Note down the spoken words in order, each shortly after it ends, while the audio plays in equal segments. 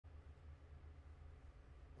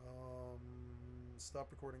Stop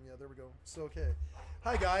recording. Yeah, there we go. So, okay.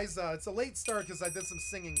 Hi, guys. It's a late start because I did some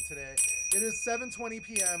singing today. It is 7:20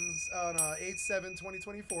 p.m. on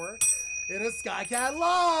 8/7/2024. It is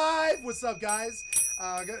skycat.live. What's up, guys?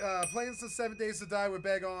 Playing some 7 Days to Die with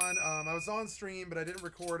Beg on. I was on stream, but I didn't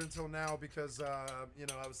record until now because, you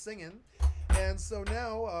know, I was singing. And so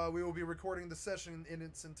now we will be recording the session in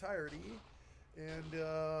its entirety. And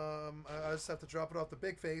I just have to drop it off the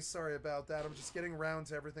big face. Sorry about that. I'm just getting around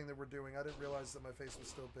to everything that we're doing. I didn't realize that my face was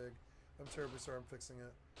still big. I'm terribly sorry. I'm fixing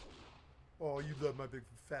it. Oh, you love my big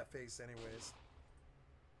fat face anyways.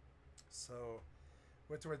 So,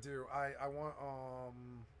 what do? I want,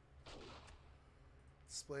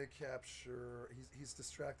 display capture. He's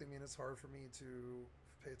distracting me and it's hard for me to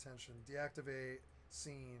pay attention. Deactivate,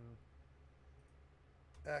 scene,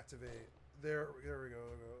 activate. There we go.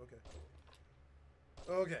 Okay.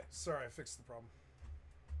 Okay, sorry, I fixed the problem.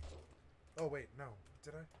 Oh, wait, no.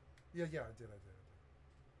 Did I? Yeah, I did.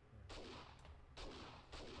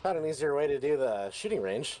 Found an easier way to do the shooting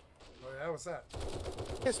range. Oh, yeah, what's that?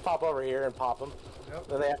 Just pop over here and pop them. Yep.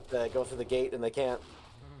 Then they have to go through the gate and they can't.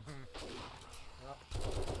 Yep.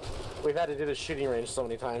 We've had to do the shooting range so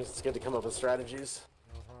many times, it's good to come up with strategies.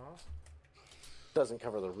 Uh-huh. Doesn't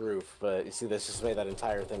cover the roof, but you see this just made that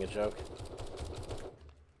entire thing a joke.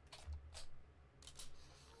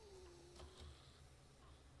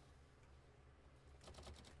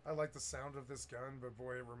 I like the sound of this gun, but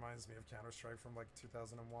boy, it reminds me of Counter-Strike from like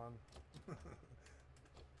 2001.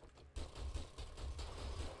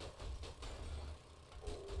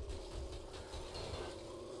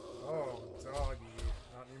 Oh, doggy.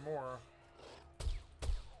 Not anymore.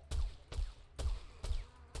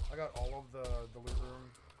 I got all of the loot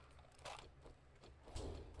room.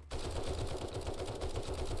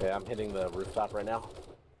 Yeah, I'm hitting the rooftop right now.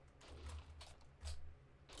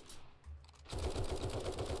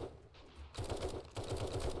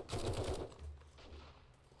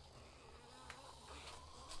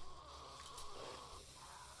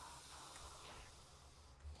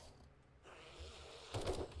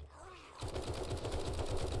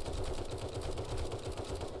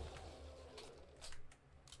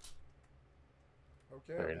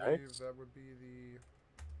 Okay, Very I believe nice. that would be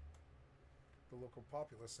the local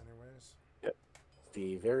populace anyways. Yep.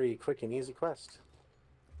 The very quick and easy quest.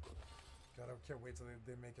 God, I can't wait till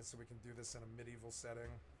they make it so we can do this in a medieval setting.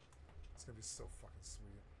 It's gonna be so fucking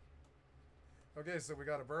sweet. Okay, so we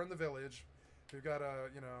gotta burn the village. We've gotta,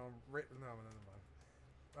 you know, no, never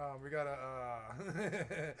mind. We gotta,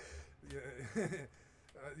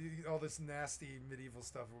 all this nasty medieval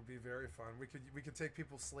stuff would be very fun. We could take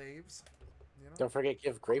people's slaves, you know? Don't forget,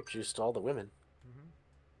 give grape juice to all the women. Mm-hmm.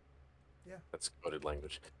 Yeah. That's coded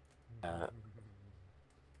language. I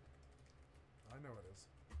know it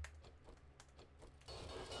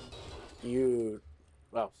is.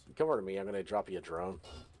 Well, come over to me. I'm going to drop you a drone.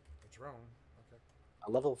 A drone? Okay.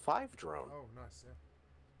 A level 5 drone. Oh, nice, yeah.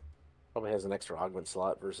 Probably has an extra augment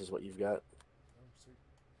slot versus what you've got. Oh, sweet.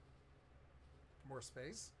 More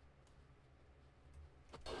space?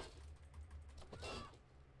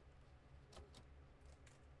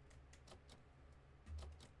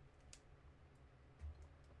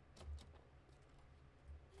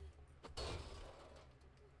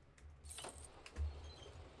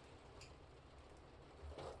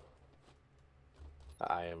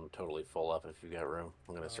 I am totally full up if you got room.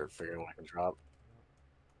 I'm going to start figuring what I can drop.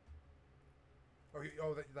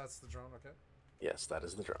 Oh, that's the drone, okay. Yes, that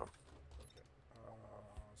is the drone. Okay.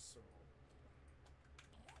 So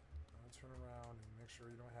I'll turn around and make sure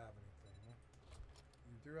you don't have anything.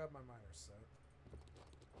 You do have my miner set.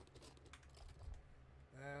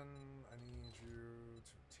 And I need you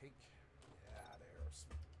to take... Yeah, there's...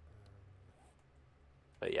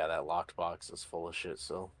 But yeah, that locked box is full of shit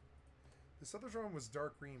still. This other drone was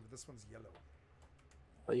dark green, but this one's yellow.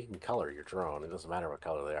 Well, you can color your drone. It doesn't matter what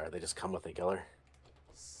color they are. They just come with a color.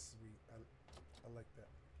 Sweet. I like that.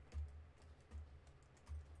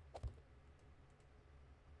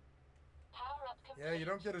 Power up complete. Yeah, you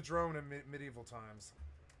don't get a drone in medieval times.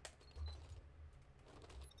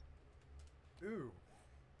 Ooh.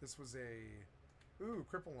 This was a... Ooh,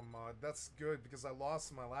 cripple mod. That's good, because I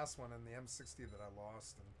lost my last one in the M60 that I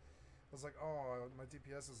lost, and I was like, oh, my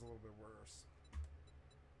DPS is a little bit worse.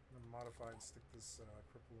 I'm going to modify and stick this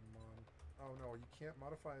cripple mod. Oh, no, you can't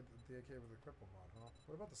modify the AK with a cripple mod, huh?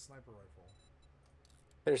 What about the sniper rifle?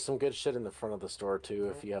 There's some good shit in the front of the store,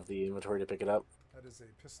 too, if you have the inventory to pick it up. That is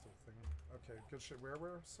a pistol thing. Okay, good shit. Where,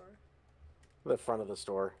 sorry? The front of the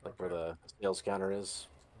store, like where the sales counter is.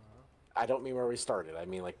 I don't mean where we started. I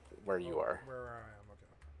mean, like, where you are. Where I am,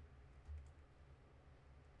 okay.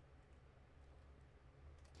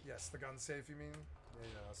 Yes, the gun safe, you mean?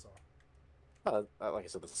 Yeah, I saw. Like I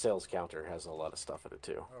said, the sales counter has a lot of stuff in it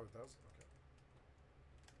too. Oh, it does? Okay.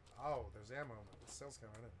 Oh, there's ammo in the sales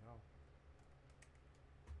counter. I didn't know.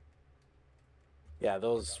 Yeah,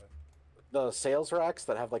 Got it. the sales racks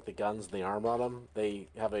that have like the guns and the armor on them, they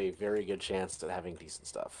have a very good chance at having decent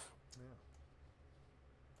stuff. Yeah.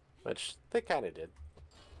 Which they kind of did.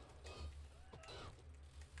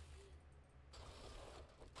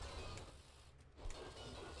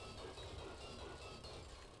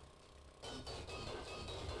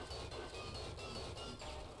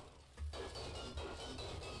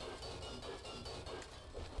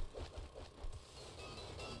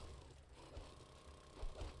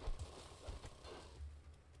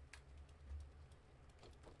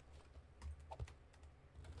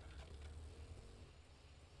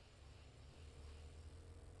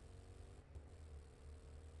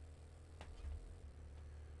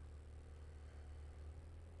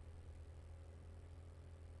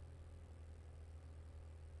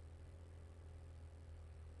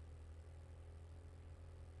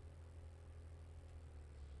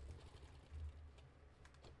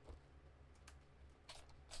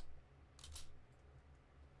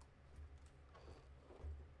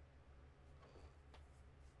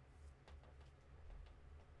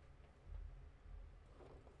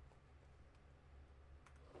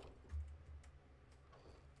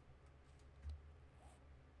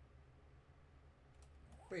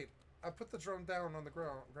 Wait, I put the drone down on the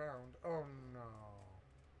ground. Oh no.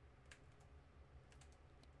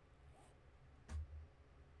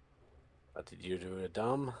 What did you do, a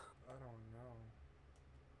dumb? I don't know.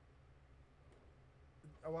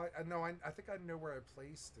 Oh, I know. I think I know where I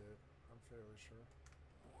placed it. I'm fairly sure.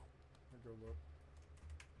 Let me go look.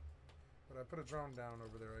 But I put a drone down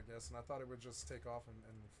over there, I guess, and I thought it would just take off and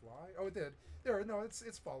fly. Oh, it did. There, no, it's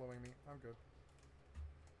following me. I'm good.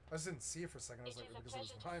 I just didn't see it for a second. I was like, because it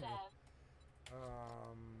was behind me.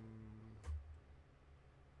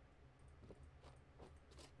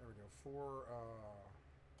 There we go. 4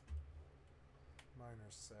 miner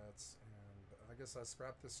sets, and I guess I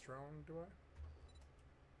scrap this drone, do I?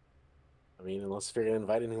 I mean, unless you're going to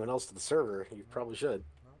invite anyone else to the server, you probably should.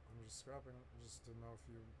 No, I'm just scrapping it. I just didn't know if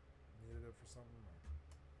you needed it for something.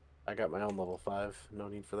 I got my own level 5. No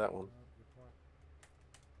need for that one. Good point.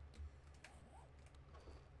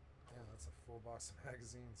 Yeah, that's a full box of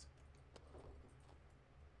magazines.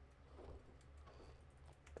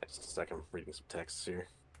 Just a second, I'm reading some texts here.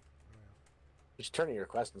 Oh, yeah. Just turn in your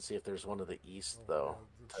quest and see if there's one to the east, though,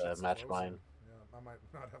 yeah, to match mine. Yeah, I might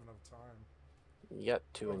not have enough time. You got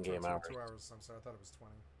 2 in-game hours. 2 hours, I'm sorry, I thought it was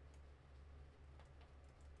 20.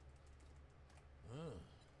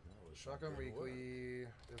 Shotgun Weekly,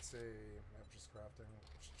 it's a map just crafting,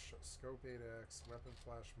 scope 8x, weapon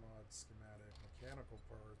flash mod, schematic, mechanical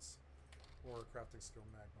parts, or crafting skill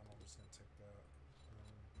magnum. I'm just going to take that.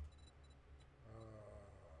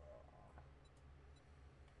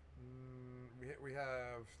 We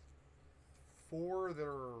have 4 that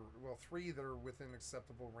are, well, 3 that are within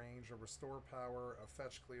acceptable range: a restore power, a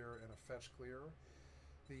fetch clear, and a fetch clear.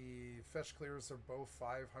 The fetch clears are both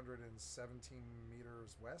 517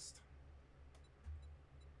 meters west.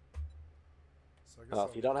 So I guess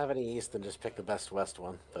if you don't have any east, then just pick the best west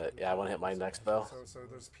one. But yeah, I want to hit mine next, though. So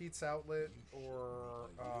there's Pete's Outlet or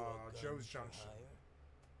Joe's Junction.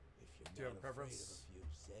 Do you have a preference?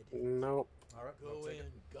 Nope. All right. Go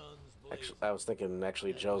in, guns blazing. Actually, I was thinking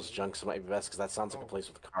Joe's Junction might be best because that sounds like a place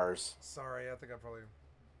with cars. Sorry, I think I probably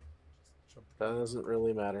jumped. Doesn't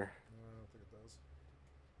really matter. No, I don't think it does.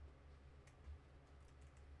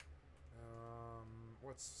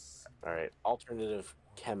 What's... Alright, alternative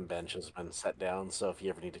chem bench has been set down, so if you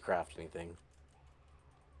ever need to craft anything.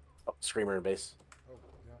 Oh, Screamer in base. Oh,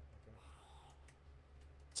 yeah, okay.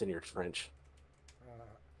 It's in your trench.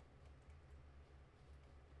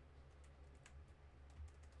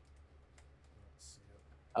 Let's see it.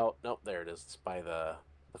 Oh, nope, there it is. It's by the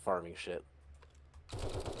farming shit.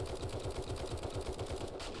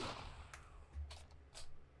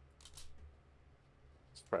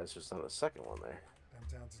 Surprised there's not a second one there. I'm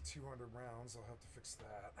down to 200 rounds. I'll have to fix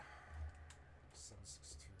that.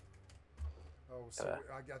 762. Oh, so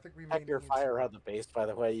I think we may Heck, your need fire to... around the base, by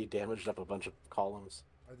the way, you damaged up a bunch of columns.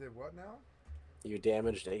 I did what now? You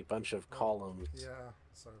damaged a bunch of columns. Yeah,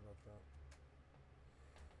 sorry about that.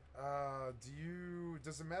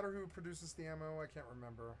 Does it matter who produces the ammo? I can't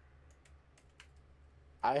remember.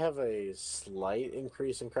 I have a slight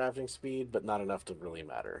increase in crafting speed, but not enough to really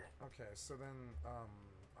matter. Okay, so then I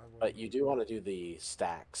will... But you do want to do the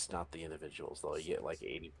stacks, not the individuals, though. You get like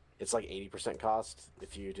 80. It's like 80% cost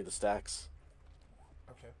if you do the stacks.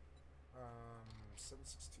 Okay.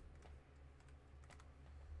 762.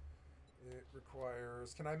 It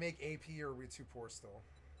requires... Can I make AP or are we too poor still?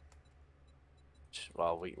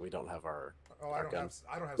 Well, we don't have our. Oh, our I gun.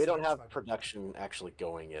 don't have We don't have sniper. production actually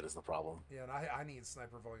going yet. Is the problem? Yeah, and I need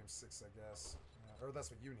sniper volume 6, I guess. Yeah, or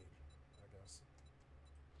that's what you need, I guess.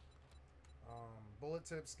 Bullet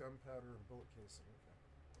tips, gunpowder, and bullet casing.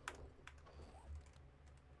 Okay.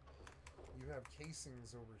 You have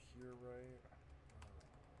casings over here, right?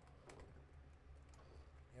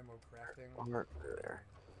 Ammo crafting. Over there.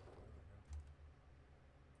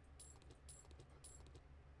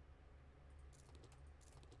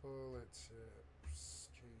 Bullet tips,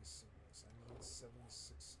 casings. I need 7.62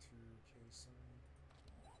 casing.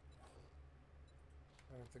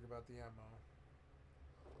 I didn't think about the ammo.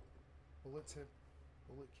 Bullet tip,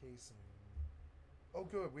 bullet casing. Oh,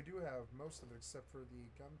 good. We do have most of it except for the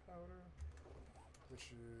gunpowder,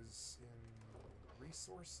 which is in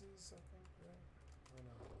resources, I think, right? Oh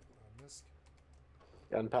no, MISC.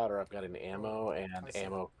 Gunpowder. I've got an ammo and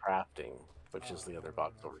ammo crafting, which is the other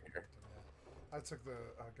box over here. I took the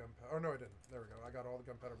gunpowder. Oh, no, I didn't. There we go. I got all the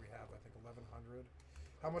gunpowder we have. I think 1,100.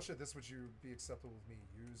 How much of this would you be acceptable with me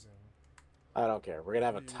using? I don't care. We're going to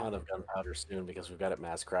have a ton of gunpowder soon because we've got it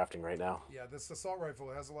mass crafting right now. Yeah, this assault rifle,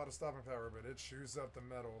 it has a lot of stopping power, but it chews up the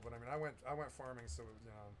metal. But, I mean, I went farming, so,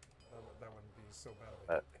 you know, that wouldn't be so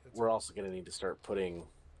bad. We're also going to need to start putting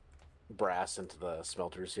brass into the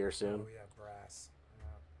smelters here soon. Oh, yeah, brass.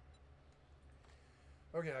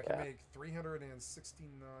 Yeah. Okay, I can make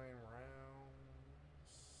 369 rounds,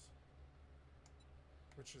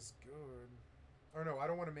 which is good. Or no, I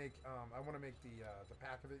don't want to make. I want to make the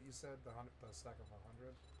pack of it. You said the stack of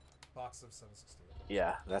 100 box of 762.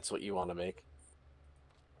 Yeah, that's what you want to make.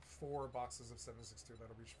 4 boxes of 762.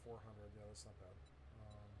 That'll reach 400. Yeah, that's not bad.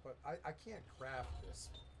 But I can't craft this,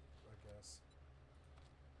 I guess.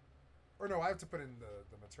 Or no, I have to put in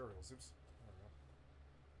the materials. Oops. There we go.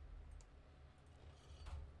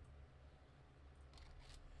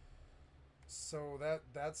 So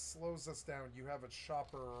that slows us down. You have a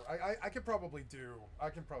chopper. I can probably do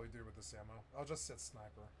with this ammo. I'll just set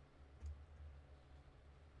sniper.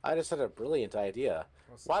 I just had a brilliant idea.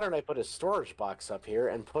 Why don't I put a storage box up here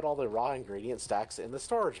and put all the raw ingredient stacks in the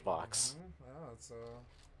storage box? Oh, it's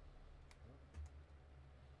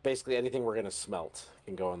basically anything we're going to smelt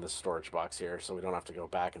can go in this storage box here, so we don't have to go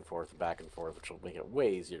back and forth, which will make it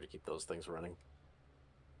way easier to keep those things running.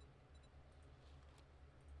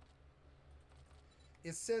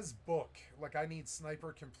 It says book. Like, I need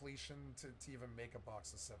sniper completion to even make a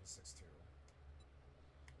box of 762.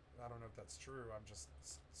 I don't know if that's true. I'm just...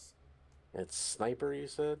 It's sniper, you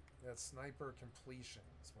said? Yeah, it's sniper completion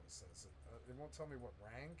is what it says. It won't tell me what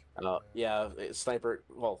rank. Yeah, it's sniper...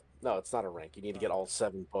 Well, no, it's not a rank. You need to get all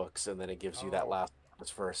 7 books, and then it gives you that last bonus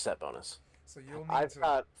for a set bonus. So you'll need I've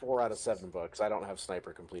got 4 out of 7 books. I don't have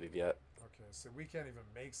sniper completed yet. Okay, so we can't even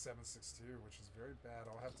make 762, which is very bad.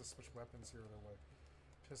 I'll have to switch weapons here. They're like...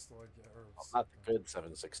 Pistol, I get, or not the good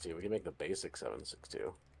 762. We can make the basic 762.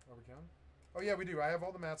 Oh, we can? Oh, yeah, we do. I have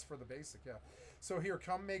all the mats for the basic, yeah. So here,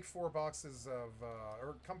 come make 4 boxes of,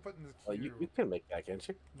 or come put in the queue. You can make that, can't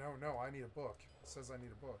you? No, I need a book. It says I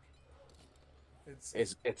need a book.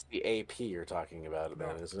 It's the AP you're talking about,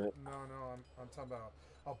 then, isn't it? No, I'm talking about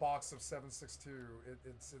a box of 762.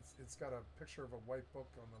 It's got a picture of a white book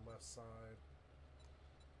on the left side.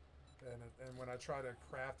 And when I try to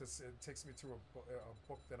craft this, it takes me to a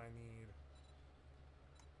book that I need.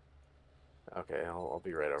 Okay, I'll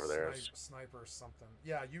be right over there. Sniper something.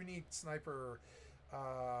 Yeah, you need sniper.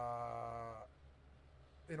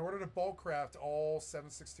 In order to bulk craft all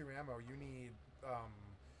 762 ammo, you need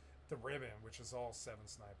the ribbon, which is all 7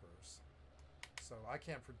 snipers. So I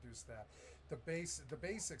can't produce that. The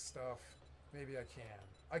basic stuff, maybe I can.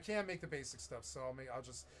 I can make the basic stuff, so I'll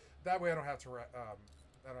just that way I don't have to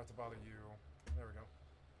bother you. There we go.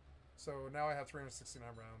 So now I have 369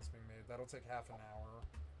 rounds being made. That'll take half an hour.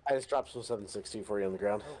 I just dropped some 760 for you on the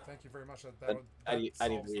ground. Oh, thank you very much. I need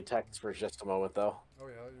to read text for just a moment, though. Oh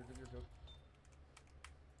yeah, you're good. You're good.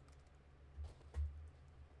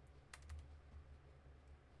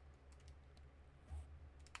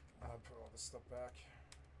 I'll put all this stuff back.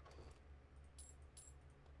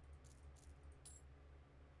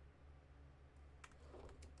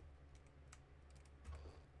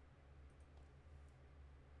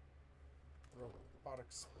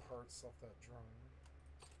 Robotics parts off that drone.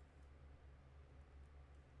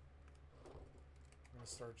 I'm gonna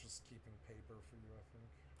start just keeping paper for you, I think.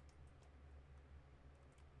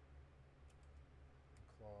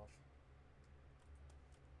 Cloth.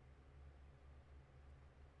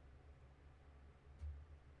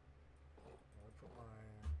 I put my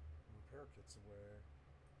repair kits away.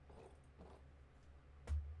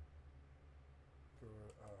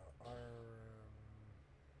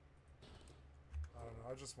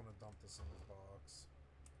 I just want to dump this in the box.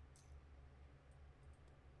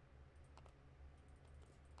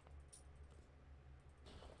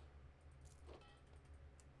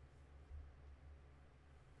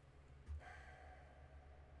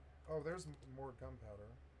 Oh, there's more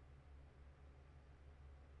gunpowder.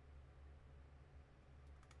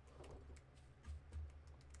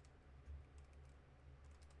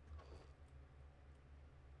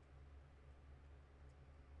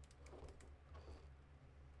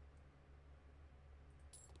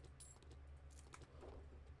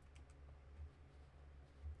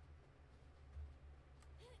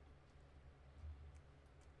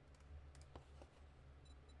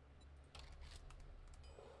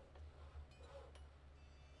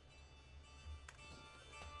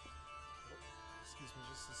 Excuse me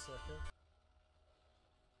just a second.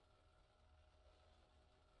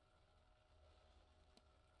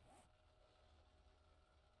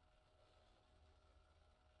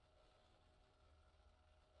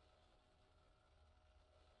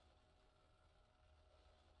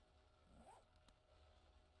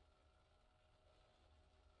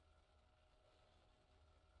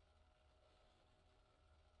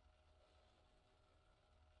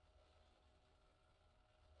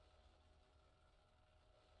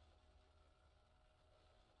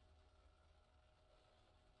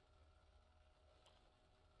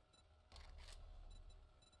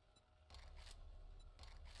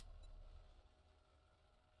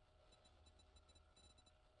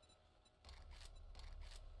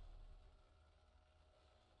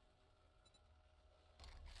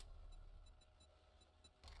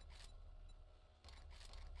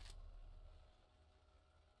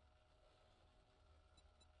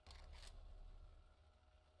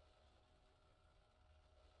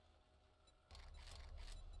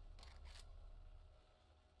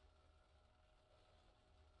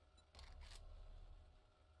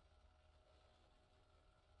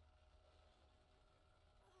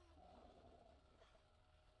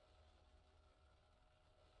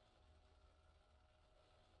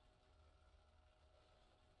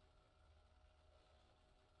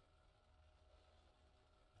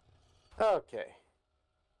 Okay.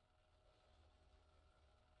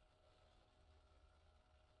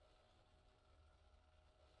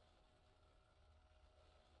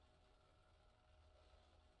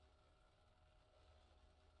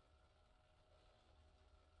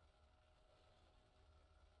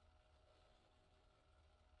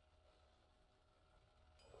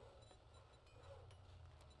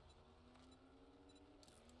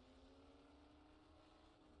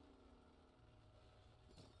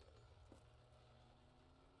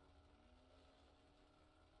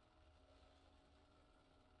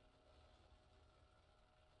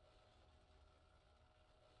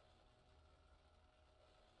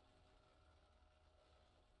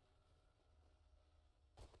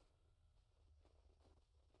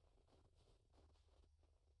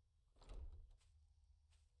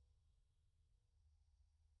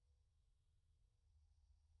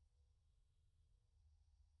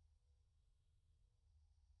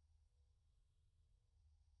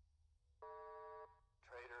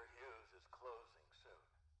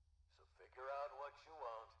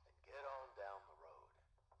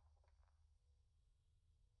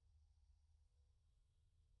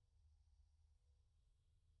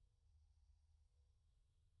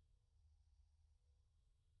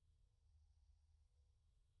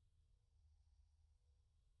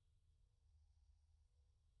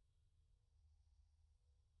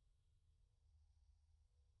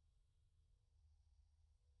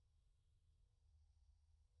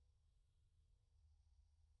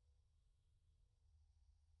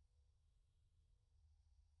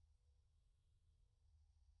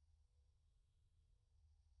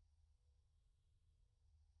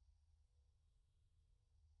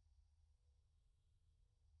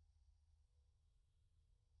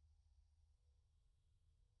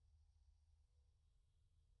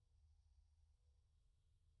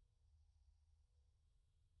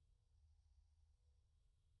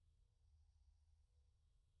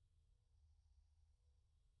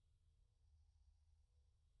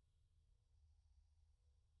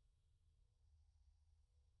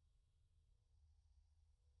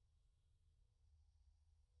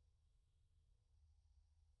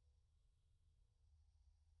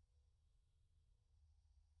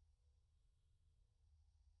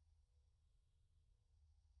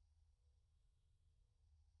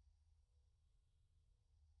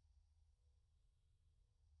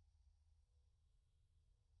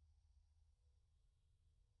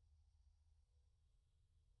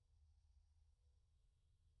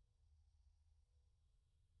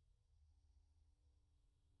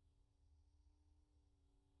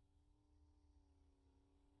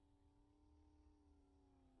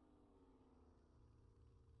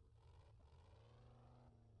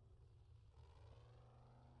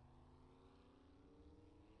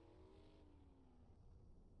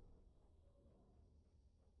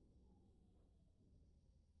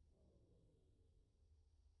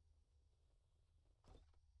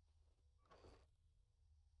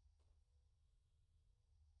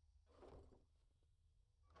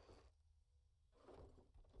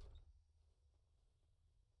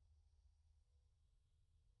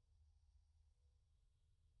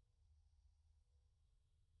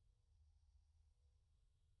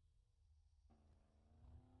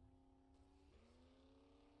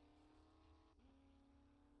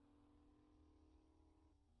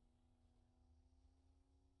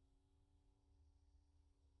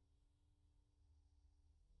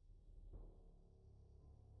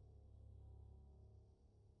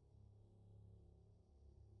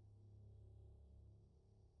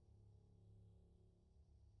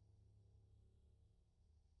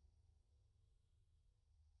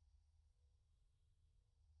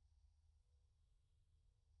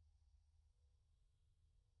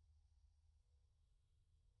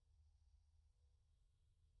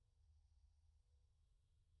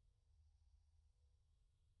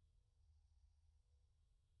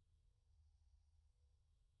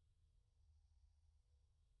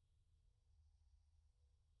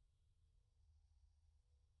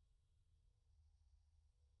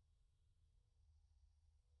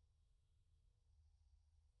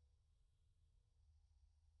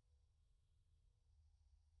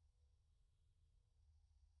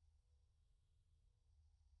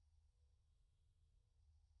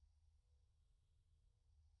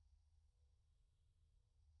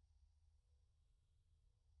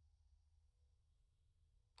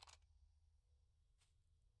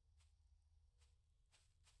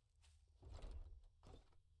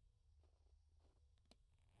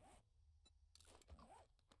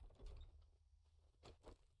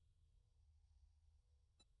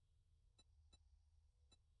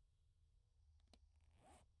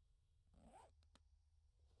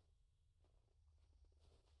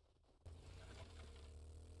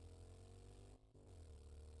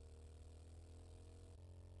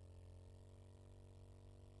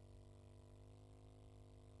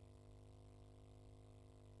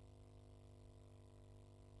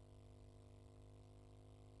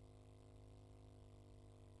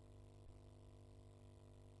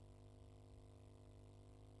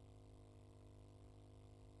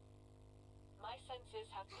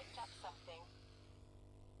 sensors have picked up something.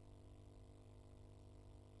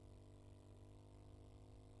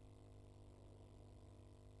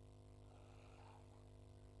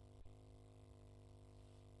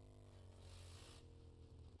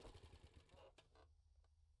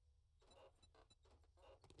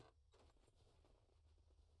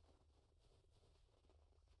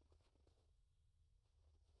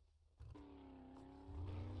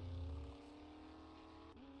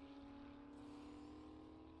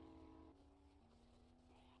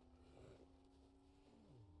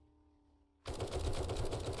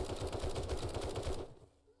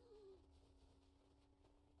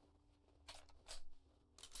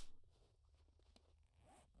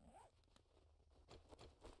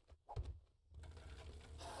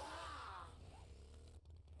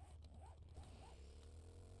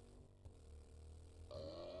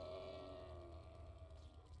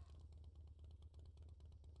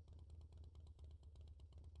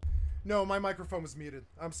 No, my microphone was muted.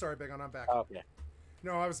 I'm sorry, Big On. I'm back. Okay.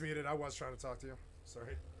 No, I was muted. I was trying to talk to you.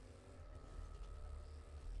 Sorry.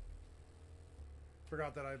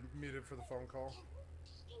 Forgot that I muted for the phone call.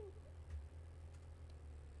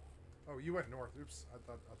 Oh, you went north. Oops. I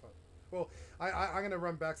thought. Well, I'm gonna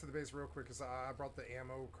run back to the base real quick because I brought the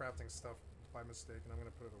ammo crafting stuff by mistake, and I'm gonna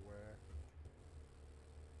put it away.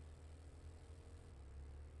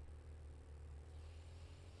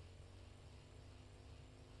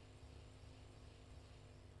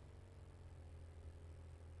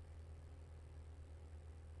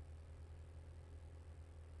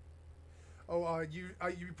 Oh, you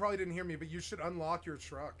probably didn't hear me, but you should unlock your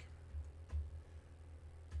truck.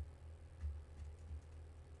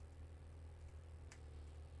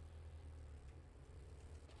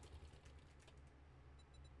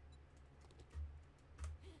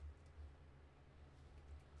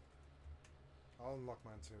 I'll unlock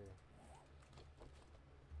mine too.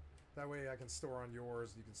 That way I can store on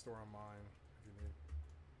yours, you can store on mine if you need.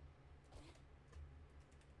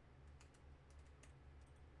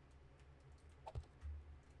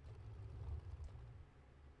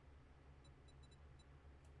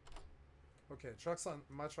 Okay,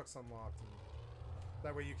 my truck's unlocked. And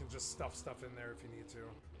that way you can just stuff stuff in there if you need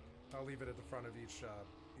to. I'll leave it at the front of each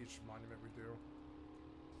monument we do.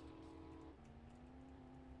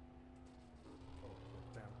 Oh,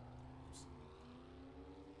 damn. Oops.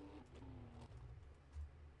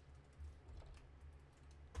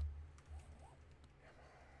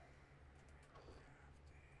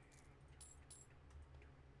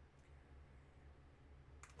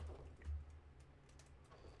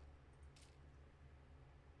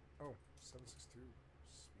 Oh, 762.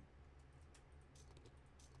 Sweet.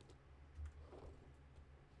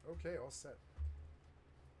 Okay, all set.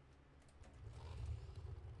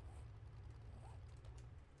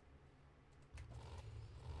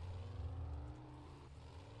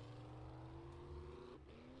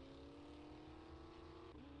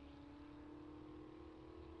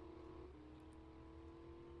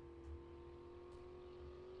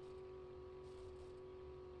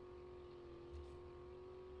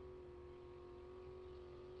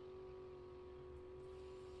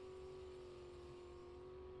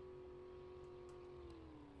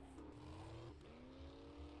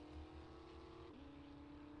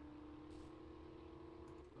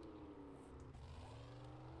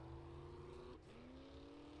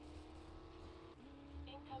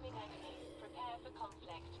 Incoming enemies. Prepare for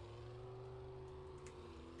conflict.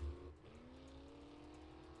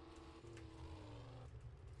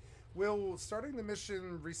 Will starting the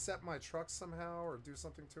mission reset my truck somehow or do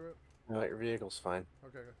something to it? No, your vehicle's fine.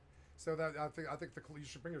 Okay, good. So that I think you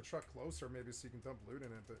should bring your truck closer maybe so you can dump loot in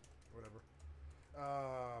it, but whatever.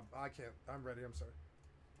 I can't. I'm ready. I'm sorry.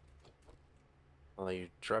 Well, you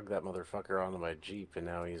drug that motherfucker onto my Jeep, and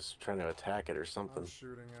now he's trying to attack it or something. I'm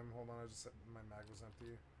shooting him. Hold on, I just said my mag was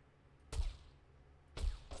empty.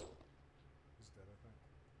 He's dead, I think.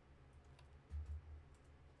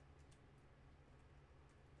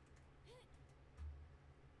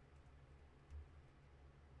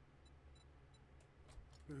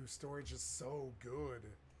 Ooh, storage is so good.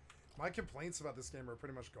 My complaints about this game are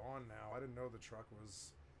pretty much gone now. I didn't know the truck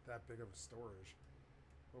was that big of a storage.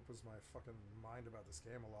 Opens my fucking mind about this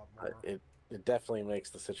game a lot more. It definitely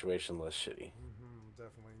makes the situation less shitty.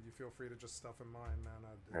 Definitely. You feel free to just stuff in mine, man.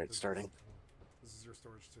 Alright, starting. This is your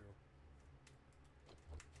storage too.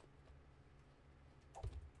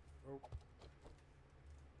 Oh.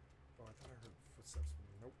 Oh, I thought I heard footsteps.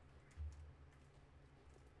 Nope.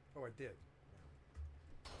 Oh, I did.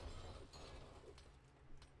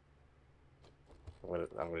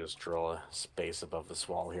 I'm gonna just draw a space above this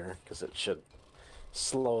wall here, because it should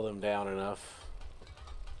slow them down enough.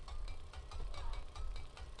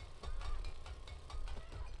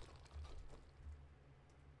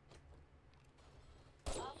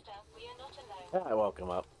 Yeah, I woke him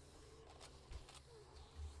up.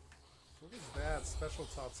 What is that? Special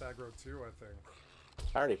Tots aggro too, I think.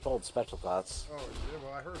 I already pulled special thoughts. Oh, yeah,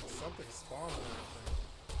 well, I heard something spawn in there, I think.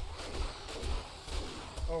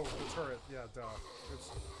 Oh, the turret. Yeah, duh.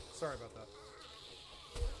 Oops. Sorry about that.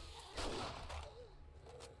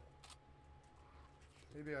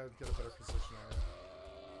 Maybe I'd get a better position on it.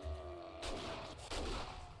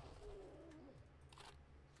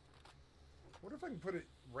 What if I can put it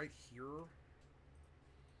right here?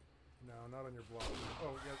 No, not on your block.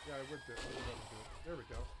 Oh, yeah, I would do it. There we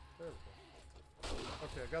go. There we go.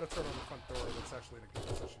 Okay, I gotta turn on the front door. That's actually in a good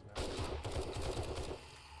position now.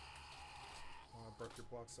 Oh, I broke your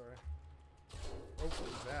block, sorry. Oh, what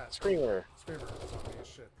was that? Screamer. Screamer was on me.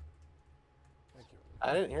 Shit. Thank you.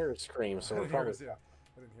 I didn't hear a scream, so we're probably... Yeah,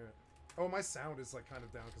 I didn't hear it. Oh, my sound is like kind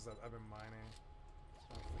of down because I've been mining.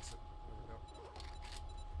 I'll fix it. There we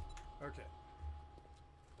go. Okay.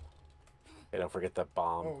 Hey, don't forget that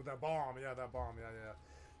bomb. Oh, that bomb. Yeah, that bomb. Yeah, yeah.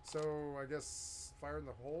 So, I guess fire in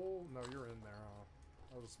the hole? No, you're in there, huh?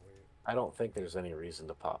 I'll just wait. I don't think there's any reason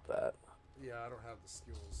to pop that. Yeah, I don't have the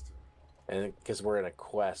skills to. And because we're in a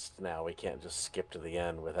quest now, we can't just skip to the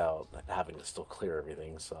end without having to still clear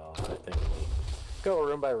everything. So I think we go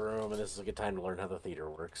room by room, and this is a good time to learn how the theater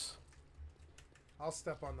works. I'll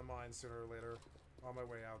step on the mine sooner or later. On my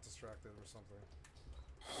way out, distracted or something.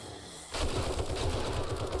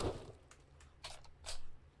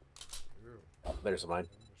 Ooh. Oh, there's a mine.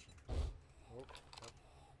 Oh,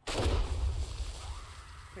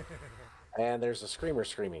 And there's a screamer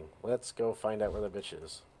screaming. Let's go find out where the bitch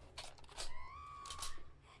is.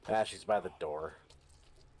 Ah, she's by the door.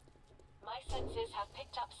 My senses have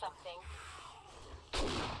picked up something.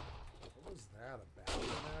 What was that? A bathroom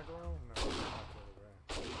aggro? No, not the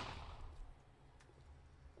other way.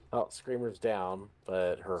 Oh, screamer's down,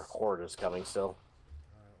 but her horde is coming still.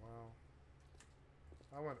 Alright, well.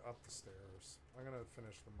 I went up the stairs. I'm gonna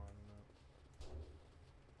finish the mining up.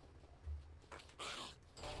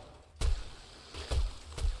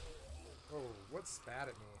 Oh, what spat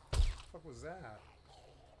at me? What the fuck was that?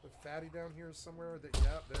 The fatty down here somewhere? That,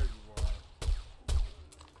 yeah, there you are.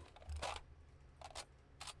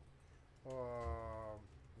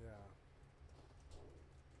 Yeah.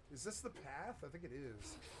 Is this the path? I think it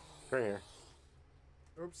is. Right here.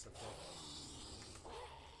 Oops, I fell.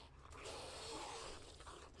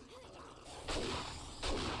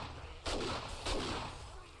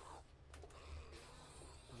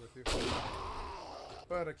 I'm with you.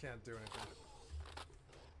 But I can't do anything.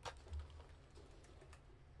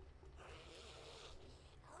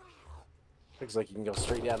 Looks like you can go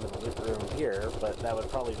straight down to the loot room here, but that would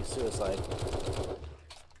probably be suicide.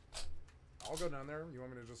 I'll go down there. You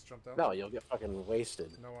want me to just jump down? No, you'll get fucking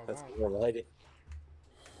wasted. No, I That's won't. normal idea.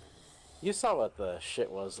 You saw what the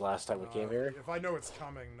shit was last time we came here. If I know it's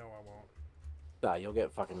coming, no, I won't. Nah, you'll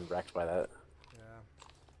get fucking wrecked by that. Yeah.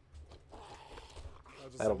 I'll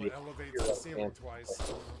just That'll be elevate to the ceiling twice.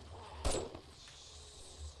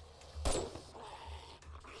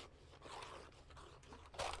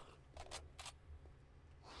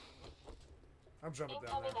 I'm jumping down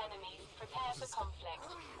Incoming there. enemies. Prepare for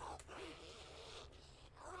conflict.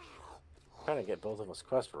 Trying to get both of us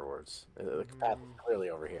quest rewards. The path is clearly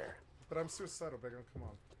over here. But I'm suicidal, Big One. Come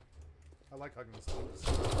on. I like hugging this place.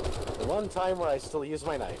 The one time where I still use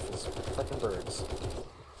my knife is fucking birds.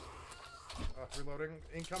 Reloading.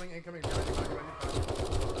 Incoming, incoming. Big.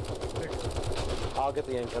 I'll get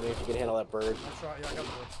the incoming if you can handle that bird. I'm trying. Yeah, I got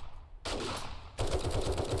the birds.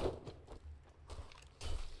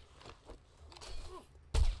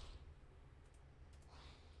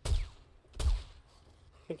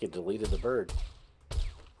 I think you deleted the bird.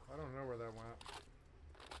 I don't know where that went.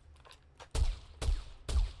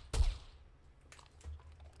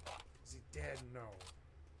 Is he dead? No.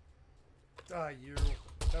 Die, you.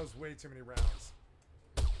 That was way too many rounds.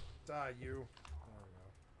 Die, you. There we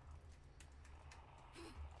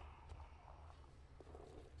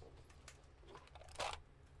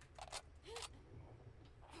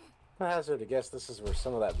go. I hazard to guess this is where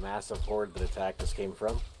some of that massive horde that attacked us came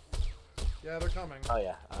from. Yeah, they're coming. Oh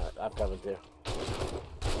yeah, I'm coming too.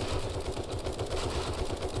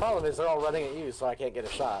 Problem is they're all running at you, so I can't get a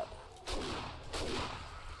shot.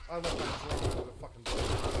 I left my drone into the fucking door.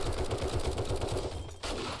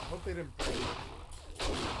 Hope they didn't break it.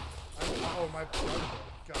 Oh, my gun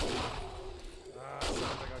broke. God.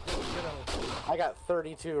 Get out. I got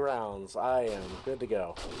 32 rounds. I am good to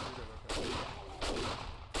go. You're good,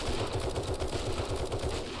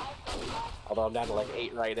 Although I'm down to like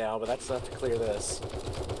 8 right now, but that's enough to clear this.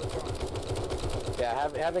 Yeah,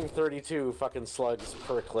 having 32 fucking slugs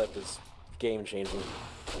per clip is game changing.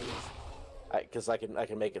 Because I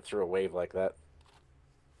can make it through a wave like that.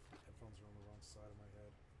 Headphones are on the wrong side of my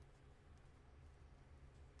head.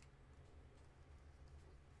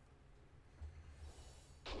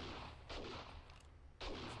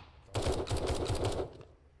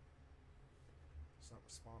 It's not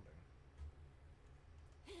responding.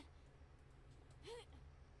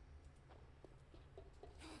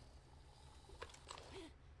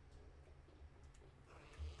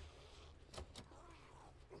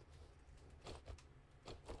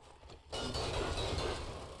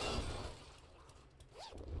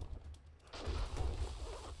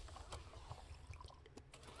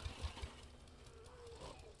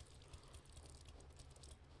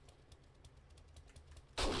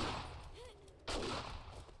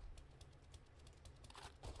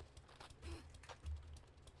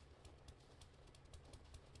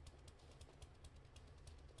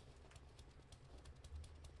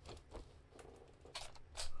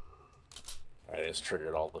 Alright, I just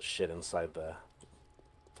triggered all the shit inside the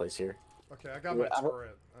place here. Okay, I got my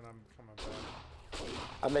turret, and I'm coming back.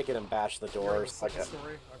 I'm making him bash the You're on the doors. second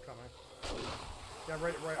story? I'm coming. Yeah,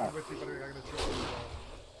 right, I'm with you, but I'm gonna drill you as well.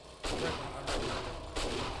 I'm right.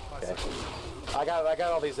 5 Okay. seconds. I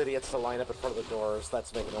got all these idiots to line up in front of the doors.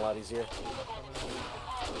 That's making it a lot easier.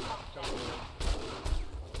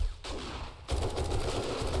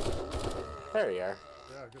 There you are.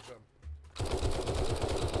 Yeah, good job.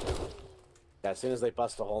 Yeah, as soon as they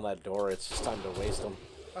bust a hole in that door, it's just time to waste them.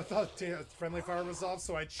 I thought friendly fire was off,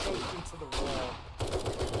 so I choked into the wall.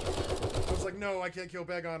 I was like, no, I can't kill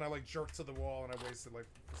Bagon. I like jerked to the wall, and I wasted like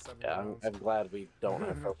 7 rounds. I'm glad we don't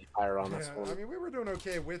have friendly fire on this one. I mean, we were doing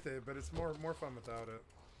okay with it, but it's more fun without it.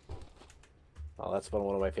 Well, that's been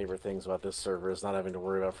one of my favorite things about this server, is not having to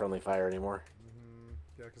worry about friendly fire anymore.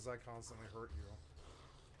 Yeah, because I constantly hurt you.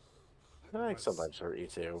 I think sometimes hurt you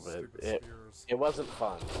too, but Stupid spears. it wasn't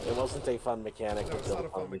fun. It wasn't a fun mechanic. No, it's to not a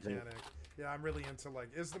build fun upon, anything. mechanic. Yeah, I'm really into, like,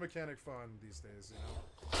 is the mechanic fun these days, you know?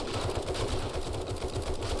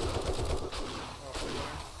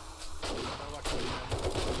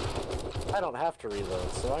 I don't have to reload,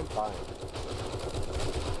 so I'm fine.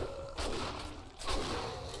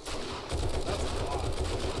 That's a lot.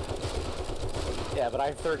 Yeah, but I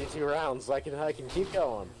have 32 rounds, so I can keep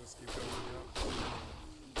going. You just keep going,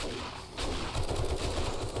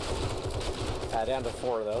 Down to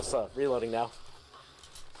 4 though, so reloading now.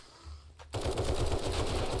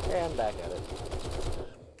 And back at it.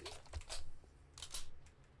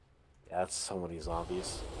 Yeah, that's so many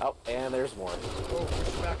zombies. Oh, and there's more. Oh, push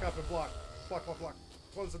back up and block. Block.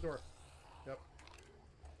 Close the door. Yep.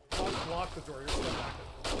 Block the door. You're step back.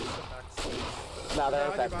 No, there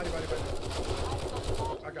aren't that Body. many.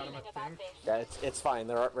 I got him, I think. Yeah, it's fine.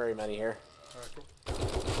 There aren't very many here. Alright, cool.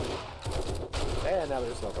 And now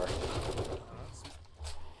there's no door.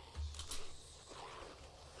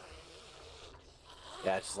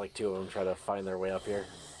 Yeah, it's just like 2 of them try to find their way up here.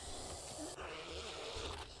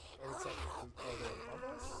 Oh, what's up? Oh, they're above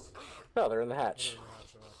us? No, they're in the hatch.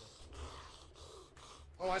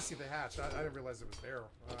 Oh, I see the hatch. I didn't realize it was there.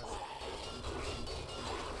 Oh, I see.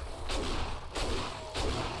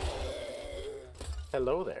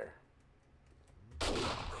 Hello there.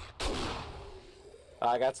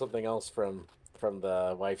 I got something else from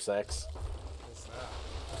the wife's ex. What's that?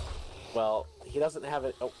 Well, he doesn't have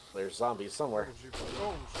it. Oh, there's zombies somewhere. Where'd you go?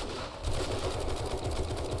 Oh, shit.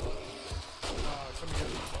 Come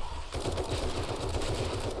again.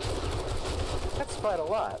 That's quite a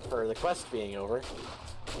lot for the quest being over.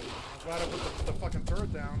 I'm glad I put the fucking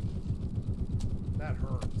turret down. That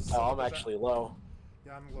hurts. Oh, I'm actually low.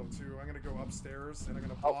 Yeah, I'm low too. I'm gonna go upstairs and I'm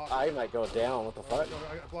gonna Oh, block. I might go down. What the fuck?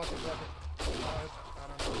 Block it. I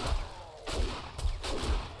don't know.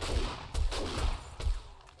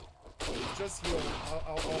 Just heal.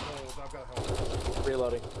 I'll hold. I've got help.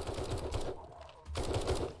 Reloading.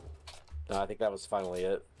 No, I think that was finally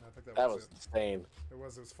it. I think That was insane. It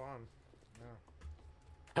was fun. Yeah.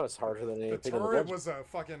 That was harder than The anything in the turret dungeon. was a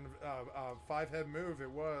fucking 5-head move. It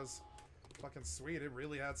was fucking sweet. It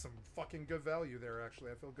really had some fucking good value there, actually.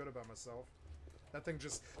 I feel good about myself. That thing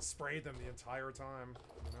just sprayed them the entire time,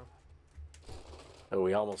 you know? Oh,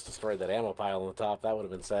 we almost destroyed that ammo pile on the top. That would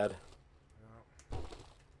have been sad. Yeah.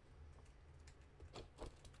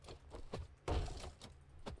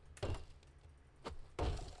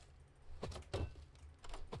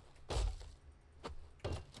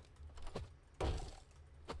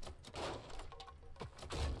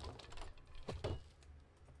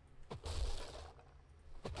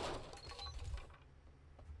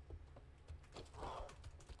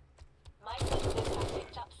 My system has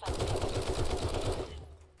picked up something.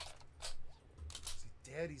 Is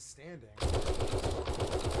he dead? He's standing. No,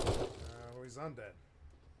 Oh, he's undead.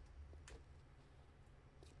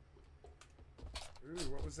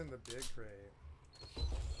 Ooh, what was in the big crate?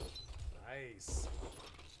 Nice.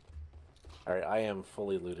 Alright, I am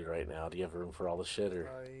fully looted right now. Do you have room for all the shit, or?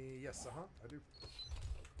 Yes, I do.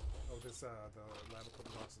 Oh, this, the lab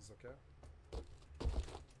equipment box is okay.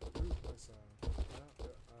 Ooh, nice,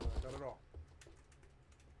 got it all.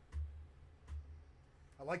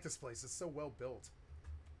 I like this place. It's so well built.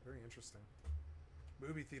 Very interesting.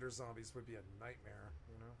 Movie theater zombies would be a nightmare,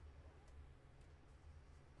 you know?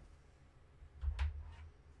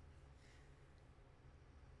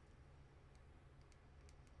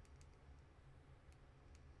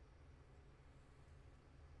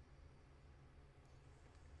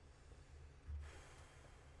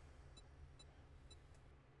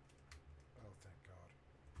 Oh, thank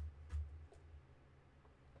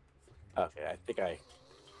God. Okay, I think I...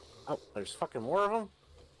 Oh, there's fucking more of them?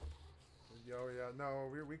 Oh, yeah. No,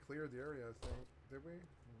 we cleared the area, I think. Did we?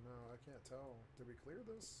 No, I can't tell. Did we clear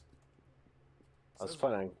this? That's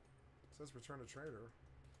fine. It says return to trader.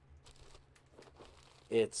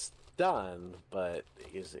 It's done, but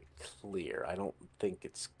is it clear? I don't think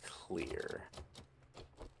it's clear.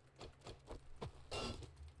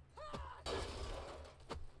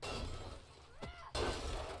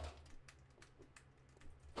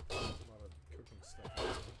 A lot of cooking stuff.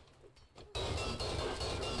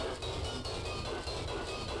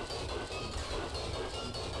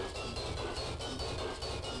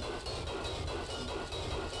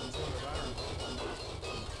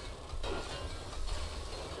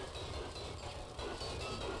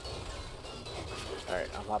 Alright,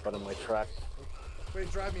 I'm hopping in my truck. Wait,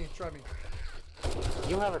 drive me, drive me.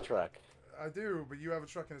 You have a truck. I do, but you have a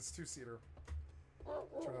truck and it's two-seater.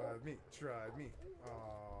 Drive me.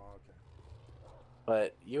 Oh, okay.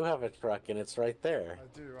 But you have a truck and it's right there.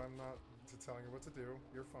 I do. I'm not telling you what to do.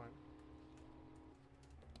 You're fine.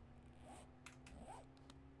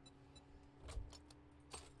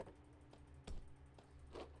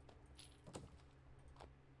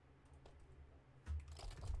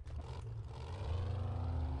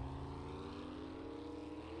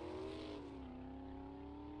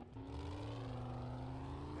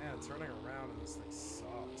 Man, turning around in this thing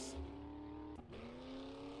sucks.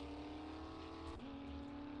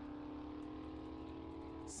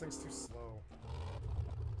 This thing's too slow.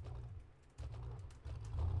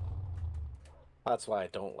 That's why I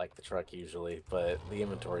don't like the truck usually, but the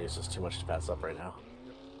inventory is just too much to pass up right now.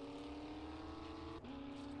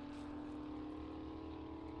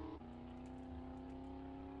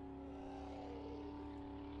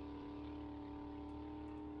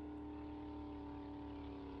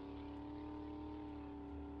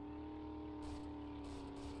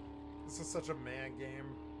 This is such a man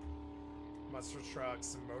game. Monster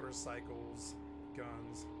trucks and motorcycles,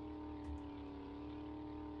 guns.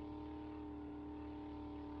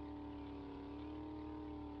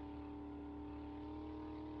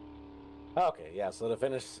 Okay, yeah, so to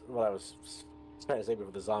finish what I was trying to say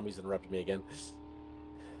before the zombies interrupted me again,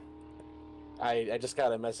 I just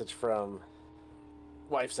got a message from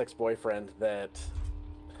wife's ex-boyfriend that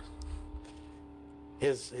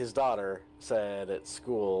his daughter said at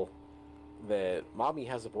school that mommy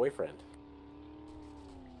has a boyfriend.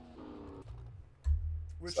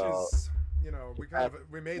 Which So, is, you know,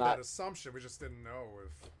 we made that assumption. We just didn't know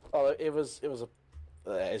if. Oh, it was a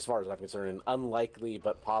as far as I'm concerned, an unlikely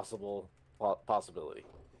but possibility.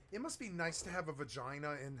 It must be nice to have a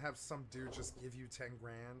vagina and have some dude just give you 10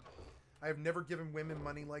 grand. I have never given women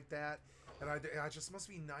money like that, and I just must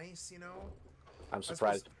be nice, you know. I'm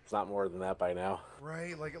surprised it's not more than that by now.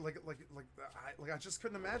 Right, I just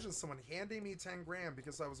couldn't imagine someone handing me 10 grand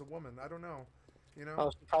because I was a woman. I don't know, you know.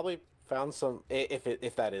 Oh, she probably found some,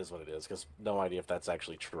 if that is what it is, because no idea if that's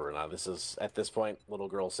actually true or not. This is at this point little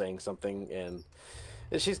girl saying something, and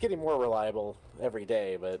she's getting more reliable every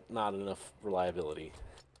day, but not enough reliability.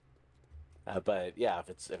 But yeah, if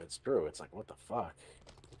it's true, it's like, what the fuck?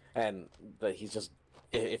 And that he's just,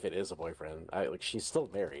 if it is a boyfriend, like, she's still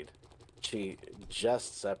married. She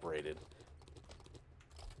just separated.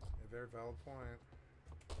 A very valid point.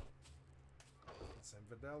 It's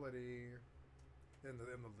infidelity in the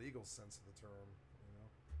legal sense of the term, you know.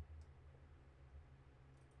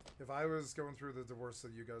 If I was going through the divorce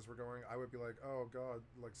that you guys were going, I would be like, oh god,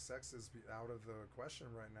 like, sex is out of the question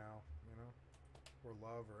right now, you know, or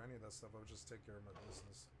love or any of that stuff. I would just take care of my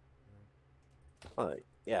business.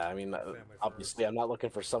 Yeah, I mean, obviously, I'm not looking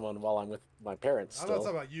for someone while I'm with my parents. I'm not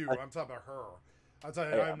talking about you. I'm talking about her. I'll tell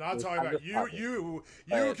you, Hey, I'm not talking I'm about just you. talking. You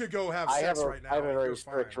But could go have I sex have a, right now. I have a and very you're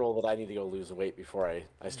strict fine. rule that I need to go lose weight before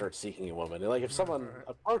I start seeking a woman. And like if someone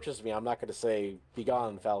approaches me, I'm not going to say "Be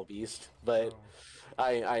gone, foul beast," but No.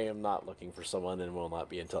 I am not looking for someone and will not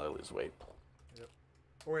be until I lose weight. Yep.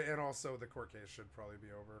 Or and also the court case should probably be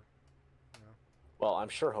over. You know? Well, I'm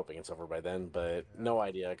sure hoping it's over by then, but no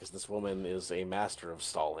idea because this woman is a master of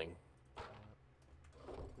stalling.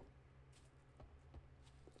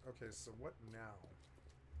 Okay, so what now?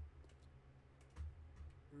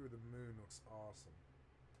 Ooh, the moon looks awesome.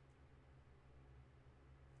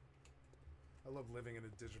 I love living in a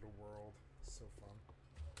digital world. It's so fun.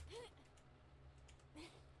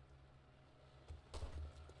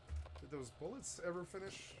 Did those bullets ever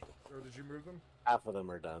finish? Or did you move them? Half of them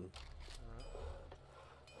are done.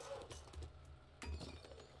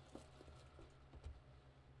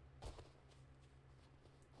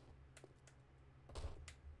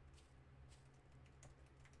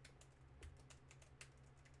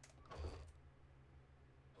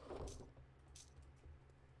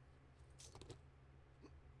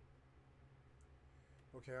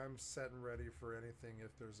 Okay, I'm set and ready for anything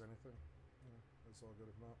if there's anything. Yeah, that's all good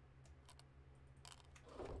if not.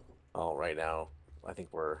 Oh, right now, I think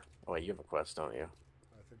we're... Oh, wait, you have a quest, don't you?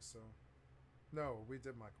 I think so. No, we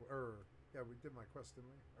did my yeah, we did my quest,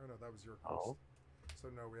 didn't we? Or no, that was your quest. Oh. So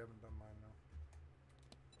no, we haven't done mine now.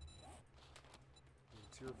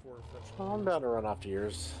 Tier 4 fetch. Oh, I'm down to run off to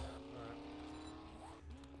yours.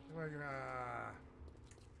 Alright. Wait.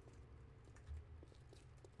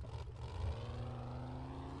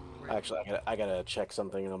 Actually, I gotta check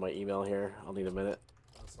something on my email here. I'll need a minute.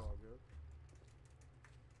 That's all good.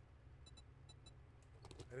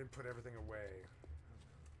 I didn't put everything away.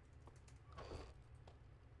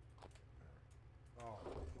 Oh,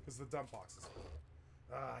 because the dump box is full.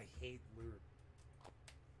 Ah, I hate loot.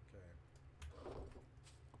 Okay.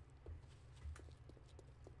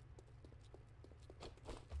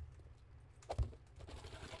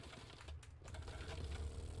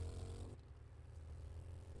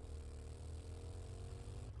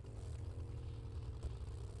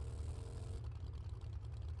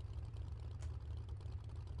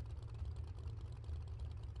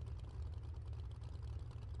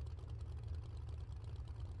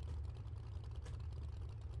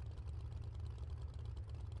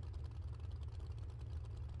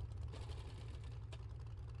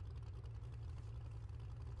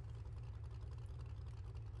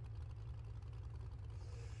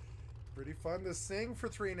 Pretty fun to sing for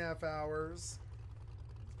 3.5 hours.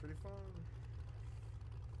 It's pretty fun.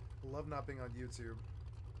 I love not being on YouTube.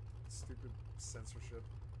 Stupid censorship.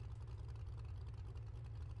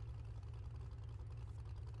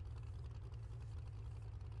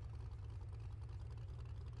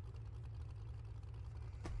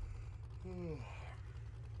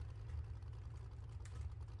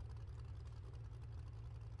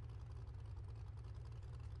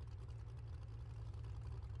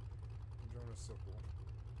 Drone is so cool.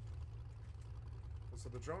 So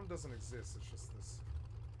the drone doesn't exist, it's just this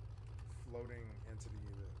floating entity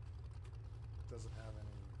that doesn't have any...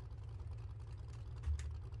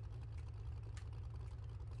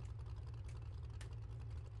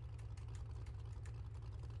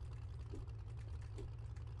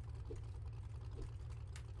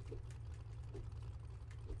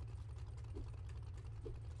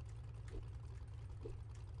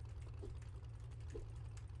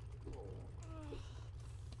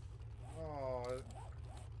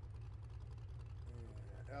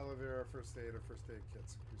 Aloe vera, first aid, or first aid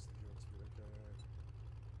kits increase the healing speed. Okay.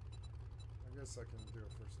 I guess I can do a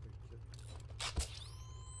first aid kit.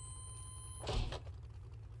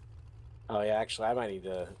 Oh, yeah, actually, I might need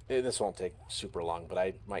to... This won't take super long, but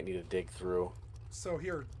I might need to dig through. So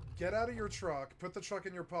here, get out of your truck, put the truck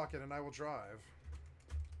in your pocket, and I will drive.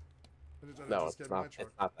 No, it's not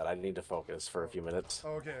that. I need to focus for a few minutes.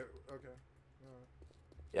 Oh, okay, okay.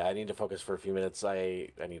 Yeah, I need to focus for a few minutes. I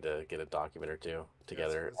need to get a document or two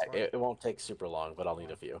together. Yeah, it won't take super long, but I'll need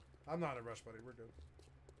a few. I'm not in a rush, buddy. We're good.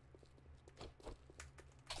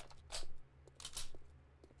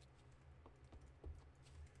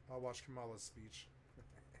 I'll watch Kamala's speech.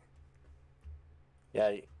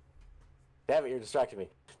 Yeah. Damn it, you're distracting me.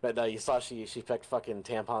 But you saw she picked fucking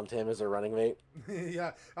Tampon Tim as her running mate?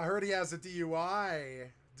 Yeah, I heard he has a DUI.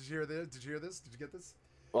 Did you hear this? Did you hear this? Did you get this?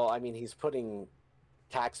 Well, I mean, he's putting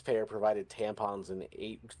taxpayer-provided tampons in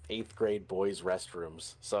eighth grade boys'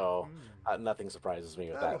 restrooms, so nothing surprises me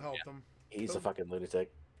with That'll that. help them. He's a fucking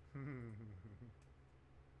lunatic.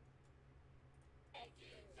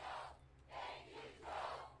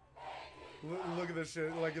 Look at this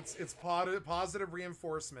shit. Like, it's positive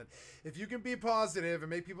reinforcement. If you can be positive and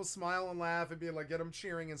make people smile and laugh and be like, get them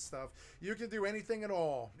cheering and stuff, you can do anything at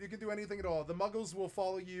all. You can do anything at all. The muggles will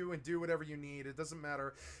follow you and do whatever you need. It doesn't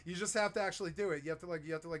matter. You just have to actually do it. You have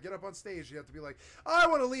to get up on stage. You have to be like, I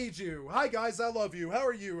want to lead you. Hi guys, I love you. How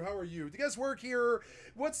are you? How are you? Do you guys work here?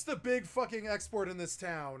 What's the big fucking export in this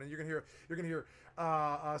town? And you're gonna hear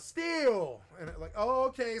steel, and like, oh,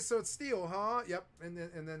 okay, so it's steel, huh? Yep. And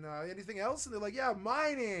then anything else? And they're like, yeah,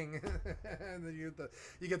 mining. And then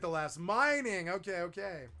you get the last mining.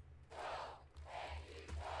 Okay.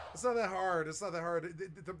 It's not that hard. It's not that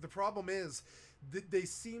hard. The problem is they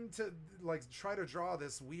seem to like try to draw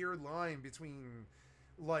this weird line between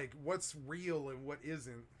like what's real and what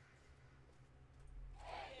isn't.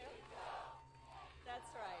 That's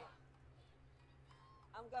right.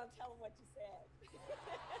 I'm gonna tell them what you said.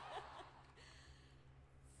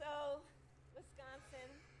 So, Wisconsin,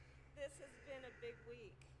 this has been a big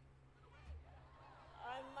week.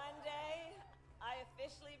 On Monday, I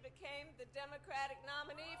officially became the Democratic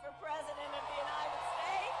nominee for President of the United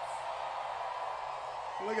States.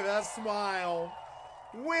 Look at that smile.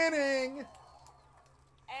 Winning!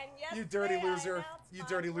 And yesterday, You dirty loser. I announced You my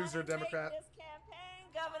dirty loser, running mate Democrat. This campaign,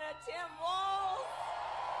 Governor Tim Walz.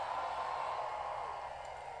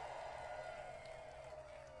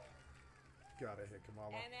 Gotta hit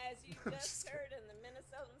Kamala. And as you just heard, and the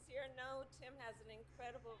Minnesotans here know, Tim has an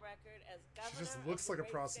incredible record as governor. just looks of like a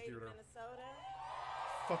the great state of prosecutor. Minnesota.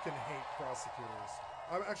 Fucking hate prosecutors.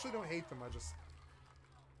 I actually don't hate them. I just.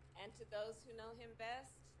 And to those who know him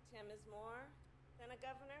best, Tim is more than a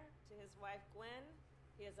governor. To his wife Gwen,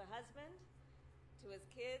 he is a husband. To his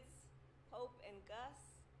kids, Hope and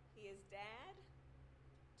Gus, he is dad.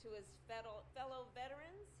 To his fellow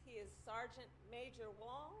veterans, he is Sergeant Major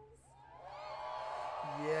Walls.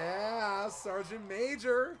 Yeah, Sergeant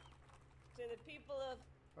Major. To the people of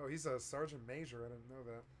Oh, he's a Sergeant Major. I didn't know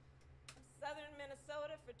that. Southern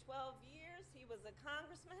Minnesota for 12 years, he was a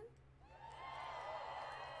congressman.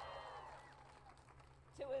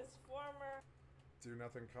 To his former Do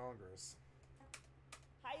nothing Congress.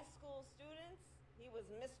 high school students, he was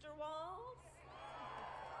Mr. Walls.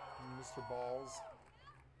 Mr. Balls.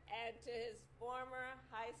 And to his former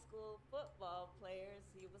high school football players,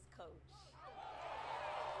 he was coach.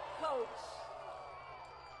 Coach.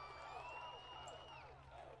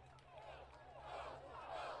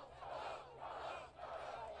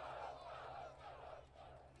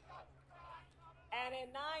 And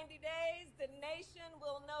in 90 days, the nation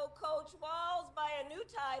will know Coach Walls by a new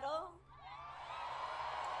title,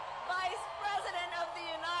 Vice President of the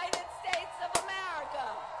United States of America.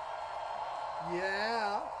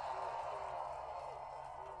 Yeah.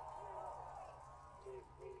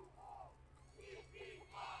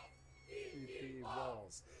 BP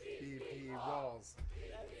Walls. BP Walls.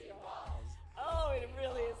 Oh, it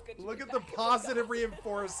really is good to Look be at the back. positive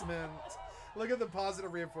reinforcement. Look at the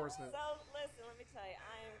positive reinforcement. So, listen, let me tell you,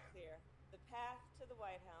 I am clear. The path to the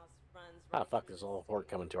White House runs Ah, right fuck, through there's a the little city. horde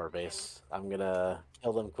coming to our base. I'm gonna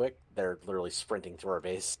kill them quick. They're literally sprinting to our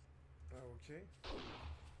base. Okay.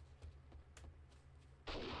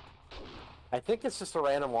 I think it's just a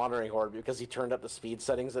random wandering horde because he turned up the speed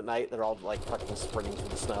settings at night. They're all like fucking sprinting through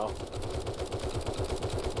the snow.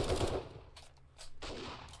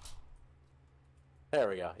 There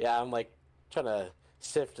we go. Yeah, I'm like trying to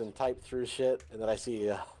sift and type through shit, and then I see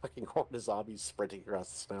a fucking horde of zombies sprinting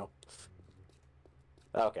across the snow.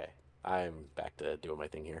 Okay, I'm back to doing my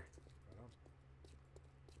thing here.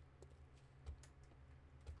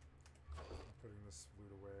 I'm putting this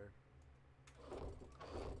loot away.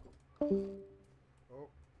 Oh.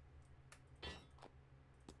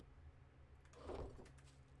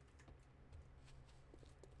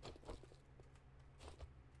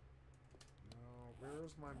 No,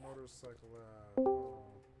 where's my motorcycle at? Oh,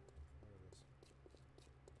 there it is.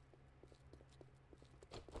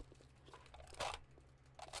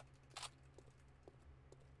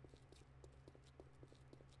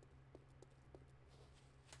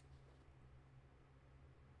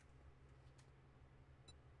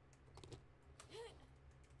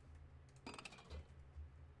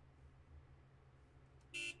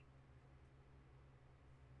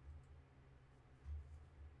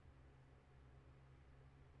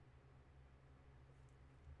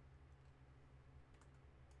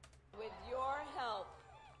 With your help,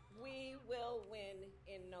 we will win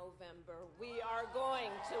in November. We are going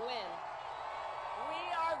to win. We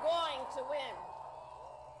are going to win.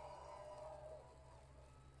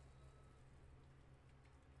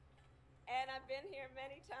 And I've been here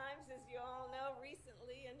many times, as you all know,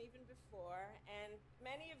 recently and even before. And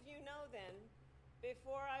many of you know then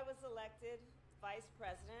Before I was elected vice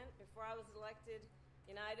president, before I was elected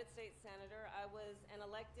United States Senator, I was an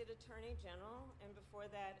elected Attorney General, and before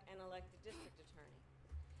that, an elected District Attorney.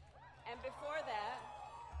 And before that,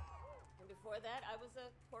 I was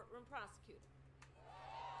a courtroom prosecutor.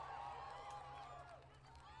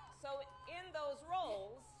 So in those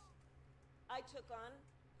roles, I took on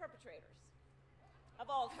perpetrators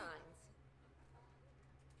of all kinds.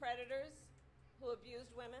 Predators who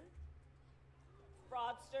abused women,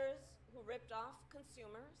 fraudsters who ripped off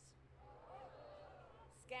consumers,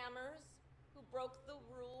 scammers who broke the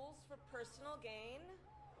rules for personal gain.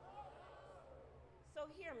 So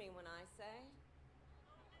hear me when I say,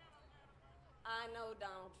 I know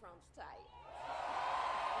Donald Trump's tight.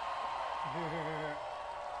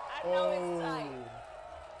 I know it's tight.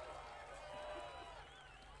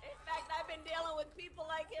 In fact, I've been dealing with people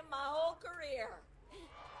like him my whole career.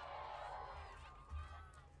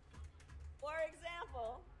 For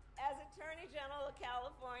example, as Attorney General of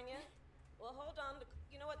California, well, hold on,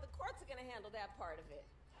 you know what, the courts are gonna handle that part of it.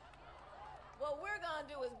 What we're gonna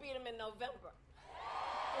do is beat him in November.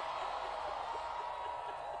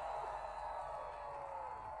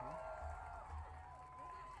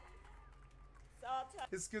 So I'll tell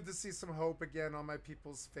It's good to see some hope again on my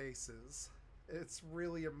people's faces. It's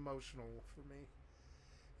really emotional for me.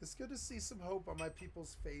 It's good to see some hope on my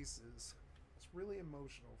people's faces. It's really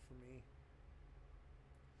emotional for me.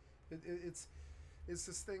 It's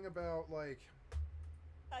this thing about, like...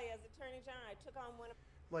 as Attorney General, I took on one of...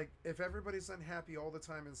 Like, if everybody's unhappy all the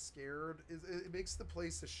time and scared, it makes the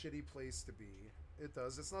place a shitty place to be. It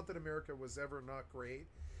does. It's not that America was ever not great.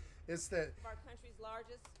 It's that... our country's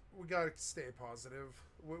largest... We gotta stay positive.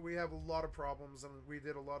 We have a lot of problems, and we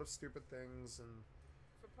did a lot of stupid things, and...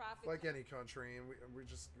 for-profit... like any country, and we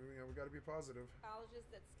just, you know, we gotta be positive. colleges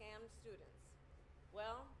that scammed students.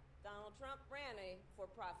 Well, Donald Trump ran a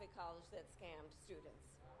for-profit college that scammed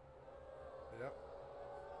students. Yep.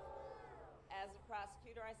 As a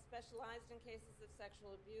prosecutor, I specialized in cases of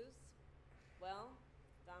sexual abuse. Well,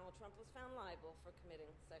 Donald Trump was found liable for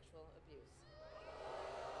committing sexual abuse.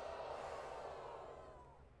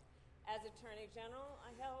 As Attorney General,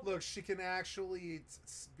 I held... Look, she can actually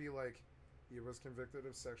be like, he was convicted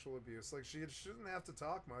of sexual abuse. Like, she shouldn't have to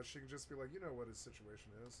talk much. She can just be like, you know what his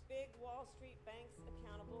situation is. big Wall Street banks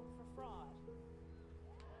accountable for fraud.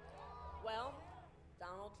 Well,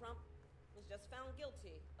 Donald Trump was just found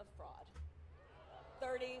guilty of fraud.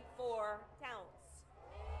 34 counts.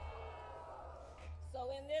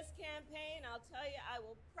 So in this campaign, I'll tell you, I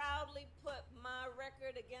will proudly put my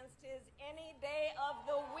record against his any day of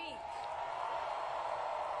the week.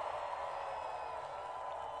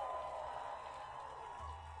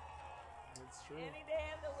 It's true. Any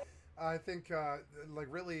day of the week. I think, like,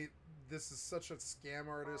 really, this is such a scam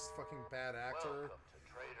artist, fucking bad actor,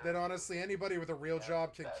 that honestly, anybody with a real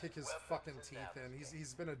job can kick his fucking teeth in.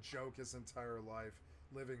 He's been a joke his entire life.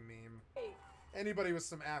 Living meme. Anybody with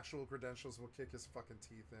some actual credentials will kick his fucking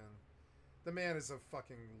teeth in. The man is a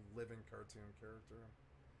fucking living cartoon character.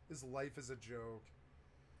 His life is a joke.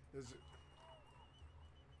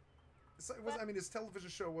 I mean, his television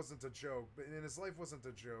show wasn't a joke, and his life wasn't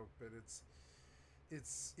a joke. But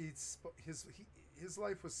his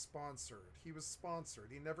life was sponsored. He was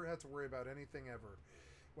sponsored. He never had to worry about anything ever.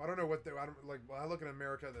 Well, I don't know what I look at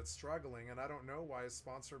America that's struggling, and I don't know why a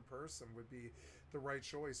sponsored person would be the right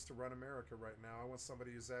choice to run America right now. I want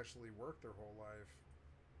somebody who's actually worked their whole life.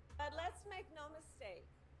 But let's make no mistake.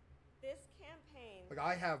 This campaign... Like,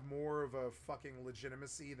 I have more of a fucking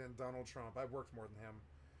legitimacy than Donald Trump. I've worked more than him.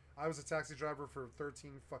 I was a taxi driver for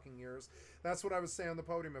 13 fucking years. That's what I would say on the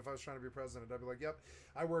podium if I was trying to be president. I'd be like, yep,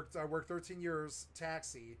 I worked 13 years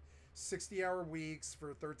taxi, 60-hour weeks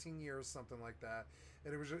for 13 years, something like that.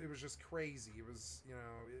 And it was just crazy. It was, you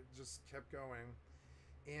know, it just kept going.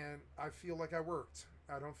 And I feel like I worked.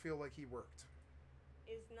 I don't feel like he worked.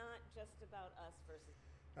 is not just about us versus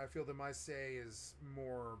I feel that my say is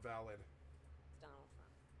more valid. Donald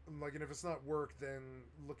Trump. Like, and if it's not work, then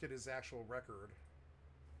look at his actual record.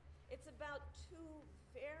 It's about two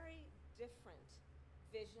very different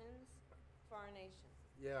visions for our nation.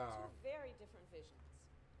 Yeah. Two very different visions.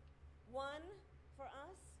 One, for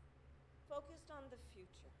us, focused on the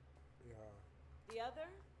future. Yeah. The other,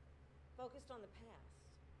 focused on the past.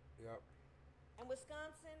 Yep. And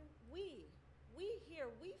Wisconsin, we here,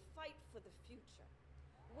 we fight for the future.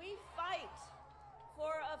 We fight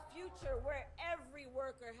for a future where every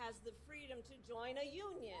worker has the freedom to join a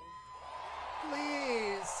union.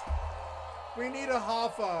 Please. We need a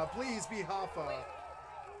Hoffa. Please be Hoffa.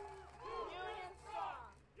 Union strong.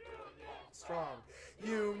 Strong.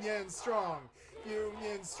 Union strong.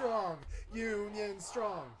 Union strong. Union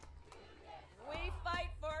strong. We fight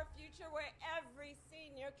for a future where every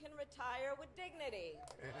senior can retire with dignity.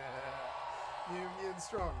 Union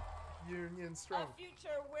strong. Union strong. A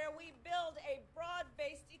future where we build a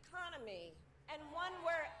broad-based economy and one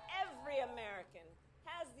where every American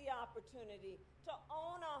has the opportunity to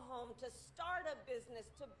own a home, to start a business,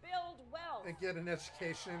 to build wealth. And get an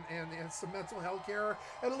education and some mental health care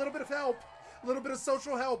and a little bit of help. A little bit of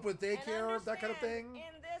social help with daycare, that kind of thing.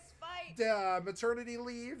 In this fight, maternity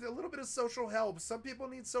leave, a little bit of social help. Some people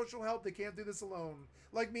need social help. They can't do this alone.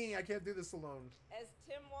 Like me, I can't do this alone. as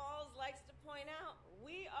Tim Walls likes to point out,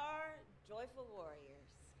 we are joyful warriors.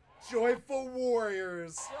 Joyful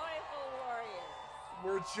warriors. Joyful warriors.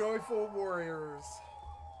 We're joyful warriors.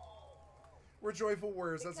 We're joyful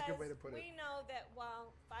warriors. That's a good way to put it. We know that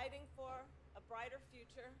while fighting for a brighter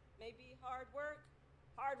future may be hard work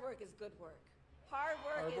is good work. Hard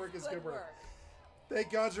work is good work.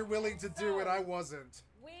 Thank God you're willing to do it. I wasn't.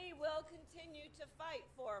 We will continue to fight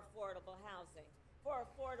for affordable housing, for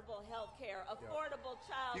affordable health care, affordable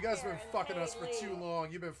child care. You guys have been and fucking us paid for too leave.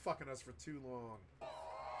 long. You've been fucking us for too long.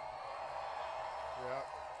 Yeah.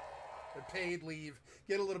 And paid leave.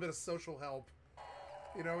 Get a little bit of social help.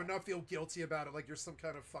 You know, and not feel guilty about it like you're some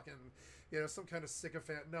kind of fucking, you know, some kind of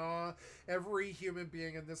sycophant. Nah, every human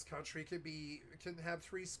being in this country can have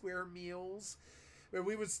 3 square meals. But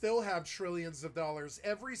we would still have trillions of dollars.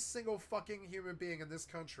 Every single fucking human being in this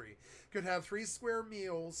country could have 3 square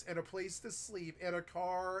meals and a place to sleep and a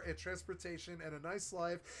car and transportation and a nice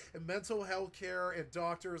life and mental health care and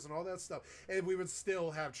doctors and all that stuff. And we would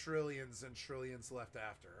still have trillions and trillions left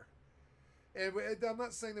after. And I'm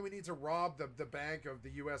not saying that we need to rob the bank of the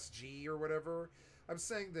USG or whatever. I'm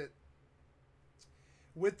saying that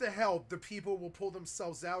with the help, the people will pull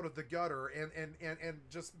themselves out of the gutter and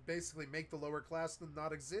just basically make the lower class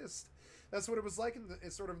not exist. That's what it was like in the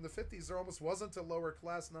 50s. There almost wasn't a lower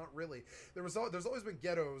class, not really. There's always been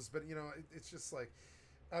ghettos, but you know, it's just like,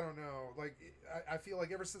 I don't know. Like, I feel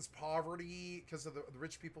like ever since poverty, because of the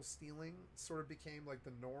rich people stealing, sort of became like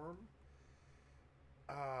the norm.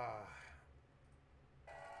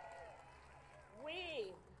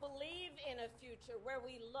 We believe in a future where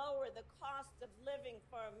we lower the cost of living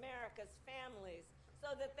for America's families so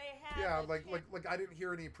that they have like I didn't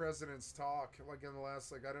hear any presidents talk like in the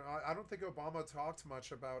last I don't think Obama talked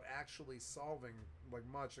much about actually solving like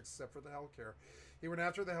much except for the healthcare. He went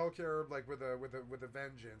after the healthcare like with a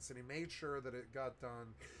vengeance, and he made sure that it got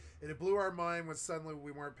done. And it blew our mind when suddenly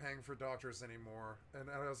we weren't paying for doctors anymore.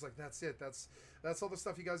 And I was like, that's it. That's all the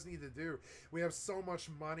stuff you guys need to do. We have so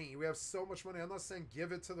much money. I'm not saying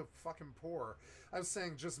give it to the fucking poor. I'm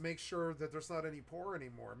saying just make sure that there's not any poor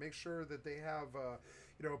anymore. Make sure that they have,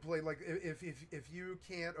 a play. Like if you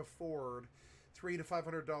can't afford $300 to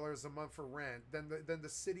 $500 a month for rent, then the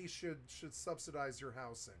city should subsidize your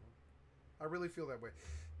housing. I really feel that way.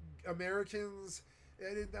 Americans.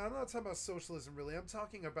 And I'm not talking about socialism, really. I'm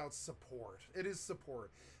talking about support. It is support.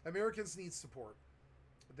 Americans need support.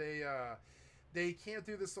 They can't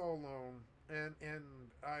do this all alone. And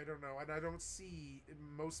I don't know. And I don't see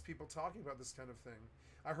most people talking about this kind of thing.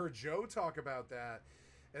 I heard Joe talk about that.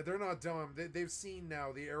 And they're not dumb. They've seen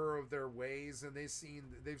now the error of their ways, and they've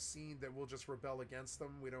seen that we'll just rebel against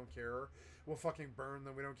them. We don't care. We'll fucking burn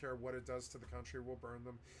them. We don't care what it does to the country. We'll burn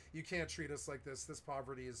them. You can't treat us like this. This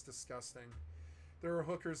poverty is disgusting. There are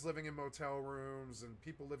hookers living in motel rooms and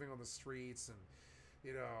people living on the streets, and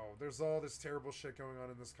you know, there's all this terrible shit going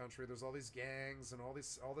on in this country. There's all these gangs and all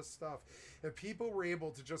this stuff. If people were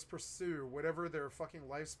able to just pursue whatever their fucking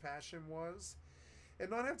life's passion was,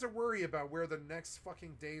 and not have to worry about where the next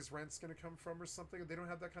fucking day's rent's going to come from or something, they don't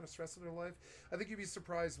have that kind of stress in their life, I think you'd be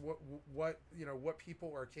surprised what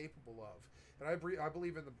people are capable of. And I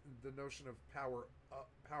believe in the notion of power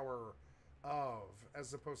of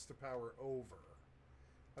as opposed to power over.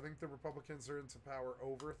 I think the Republicans are into power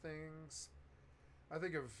over things. I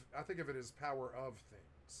think of it as power of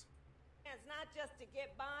things. It's not just to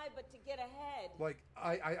get by, but to get ahead. Like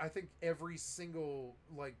I think every single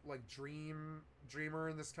like dreamer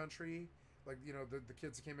in this country, like you know the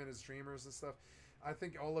kids who came in as dreamers and stuff, I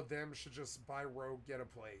think all of them should just buy rogue, get a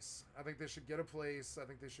place. I think they should get a place. I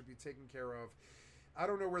think they should be taken care of. I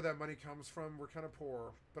don't know where that money comes from. We're kind of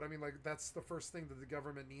poor, but I mean, like that's the first thing that the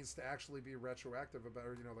government needs to actually be retroactive about,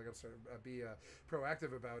 or be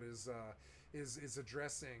proactive about is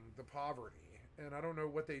addressing the poverty. And I don't know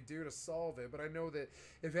what they do to solve it, but I know that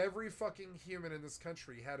if every fucking human in this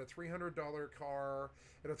country had a $300 car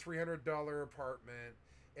and a $300 apartment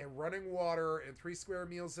and running water and 3 square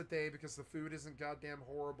meals a day because the food isn't goddamn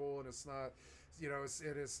horrible and it's not, you know,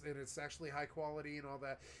 it's actually high quality and all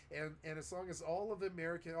that. And as long as all the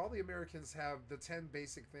Americans have the 10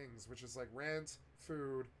 basic things, which is like rent,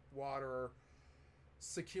 food, water,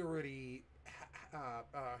 security,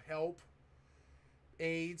 help,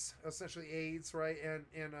 AIDS, essentially AIDS, right?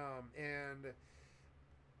 And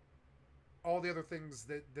all the other things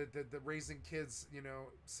that raising kids, you know,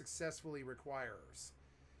 successfully requires.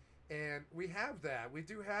 And we have that. We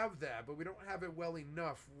do have that, but we don't have it well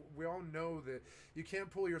enough. We all know that you can't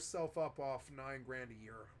pull yourself up off $9 grand a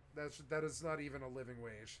year. That is not even a living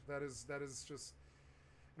wage. That is just.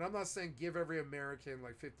 And I'm not saying give every American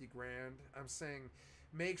like 50 grand. I'm saying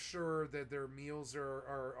make sure that their meals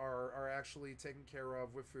are actually taken care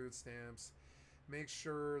of with food stamps. Make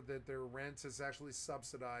sure that their rent is actually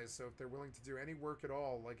subsidized, so if they're willing to do any work at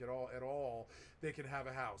all, like at all, they can have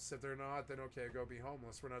a house. If they're not, then okay, go be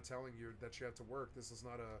homeless. We're not telling you that you have to work. This is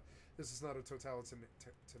not a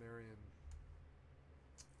totalitarian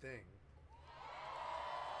thing.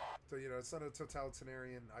 So, you know, it's not a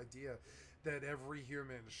totalitarian idea that every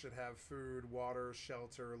human should have food, water,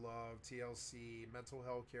 shelter, love, TLC, mental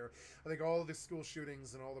health care. I think all of the school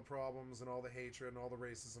shootings and all the problems and all the hatred and all the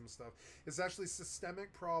racism stuff is actually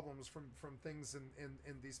systemic problems from things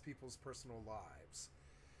in these people's personal lives.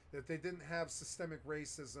 That they didn't have systemic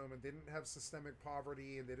racism and they didn't have systemic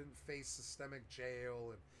poverty and they didn't face systemic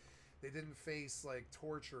jail and they didn't face like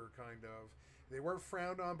torture, kind of. They weren't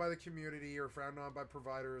frowned on by the community or frowned on by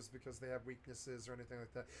providers because they have weaknesses or anything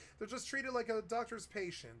like that. They're just treated like a doctor's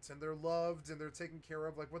patient, and they're loved and they're taken care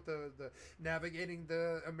of, like what the navigating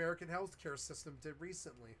the American healthcare system did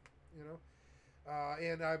recently, you know.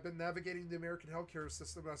 And I've been navigating the American healthcare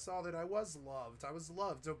system, and I saw that I was loved. I was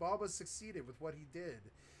loved. Obama succeeded with what he did.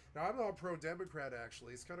 Now, I'm not pro-Democrat,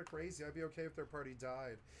 actually. It's kind of crazy. I'd be okay if their party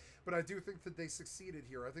died. But I do think that they succeeded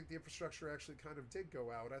here. I think the infrastructure actually kind of did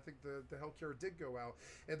go out. I think the healthcare did go out.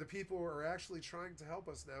 And the people are actually trying to help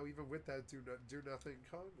us now, even with that do-nothing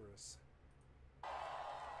Congress.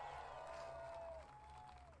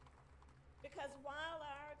 Because while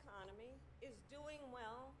our economy is doing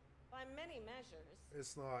well by many measures,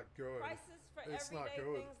 it's not good. Prices for it's not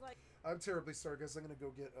everyday good. things like... I'm terribly sorry, guys. I'm going to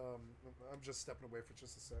go get... I'm just stepping away for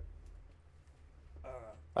just a sec.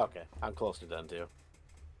 Okay, I'm close to done, too.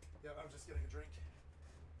 Yeah, I'm just getting a drink.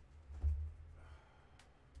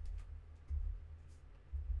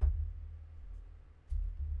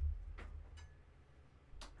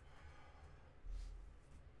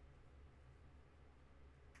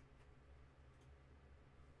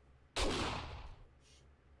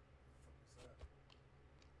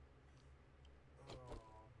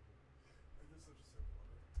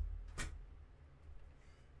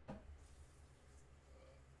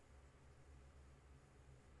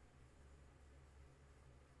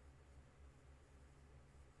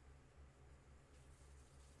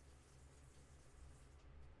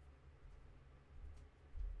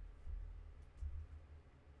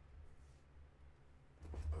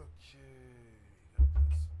 Okay, got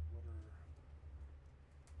this water.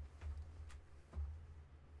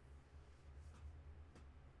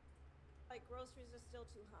 like groceries are still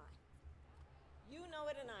too high. You know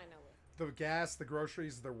it and I know it. The gas, the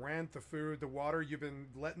groceries, the rent, the food, the water. You've been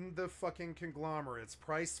letting the fucking conglomerates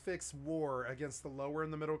price fix war against the lower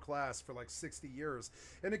and the middle class for like 60 years.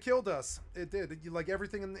 And it killed us. It did. Like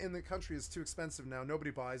everything in the country is too expensive now.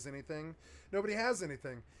 Nobody buys anything. Nobody has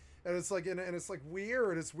anything. And it's like, and it's like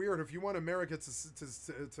weird. It's weird. If you want America to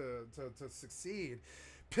succeed,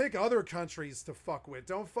 pick other countries to fuck with.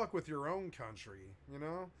 Don't fuck with your own country, you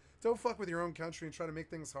know? Don't fuck with your own country and try to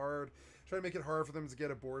make things hard. Try to make it hard for them to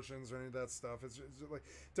get abortions or any of that stuff. It's just like,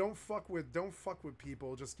 don't fuck with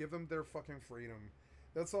people. Just give them their fucking freedom.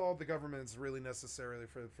 That's all the government is really necessary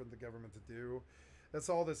for the government to do. That's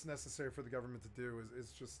all that's necessary for the government to do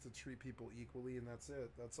is just to treat people equally, and that's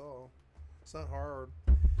it. That's all. It's not hard.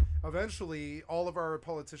 Eventually, all of our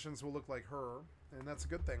politicians will look like her, and that's a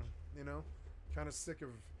good thing, you know? Kind of sick of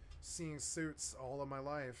seeing suits all of my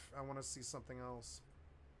life. I want to see something else.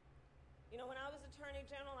 You know, when I was Attorney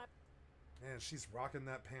General, Man, she's rocking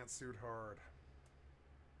that pantsuit hard.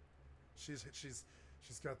 She's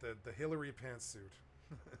got the Hillary pantsuit.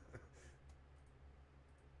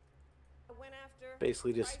 I went after...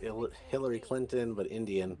 Basically just Hillary Clinton, but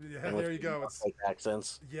Indian. Yeah, there you go. It's like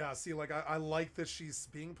accents. Yeah, see, like, I like that she's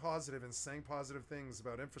being positive and saying positive things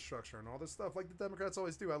about infrastructure and all this stuff, like the Democrats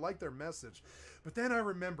always do. I like their message. But then I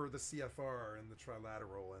remember the CFR and the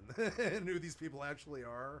Trilateral and who these people actually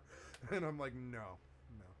are. And I'm like, no.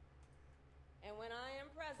 And when I am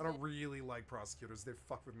president... I don't really like prosecutors. They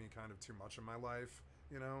fuck with me kind of too much in my life.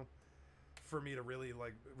 you know, for me to really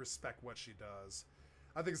like respect what she does.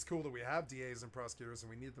 I think it's cool that we have DAs and prosecutors and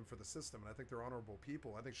we need them for the system, and I think they're honorable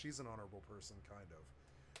people. I think she's an honorable person, kind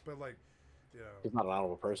of. But like, you know, She's not an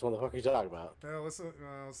honorable person. What the fuck are you talking about? let's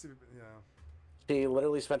see. Yeah, She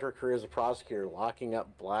literally spent her career as a prosecutor locking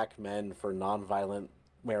up black men for nonviolent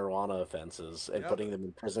marijuana offenses and Yep. putting them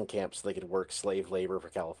in prison camps so they could work slave labor for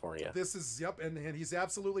California. this is yep, and he's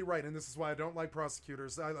absolutely right, and this is why I don't like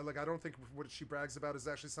prosecutors. I don't think what she brags about is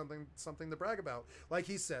actually something to brag about. Like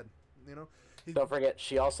he said, you know. Don't forget,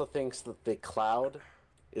 she also thinks that the cloud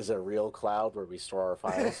is a real cloud where we store our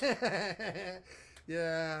files.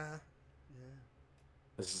 Yeah.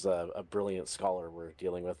 This is a brilliant scholar we're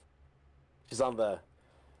dealing with. She's on the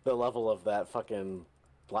level of that fucking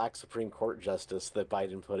black Supreme Court justice that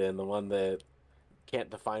Biden put in, the one that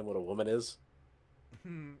can't define what a woman is.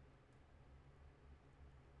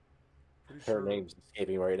 Her name's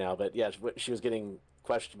escaping right now, but yeah, she was getting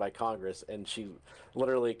questioned by Congress, and she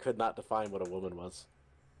literally could not define what a woman was.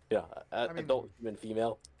 Yeah, adult human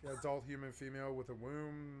female. Yeah, adult human female with a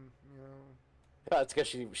womb, you know. Yeah, it's because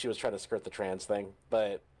she was trying to skirt the trans thing.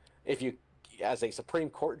 But if you, as a Supreme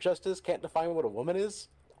Court justice, can't define what a woman is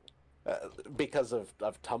because of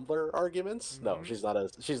Tumblr arguments, no, she's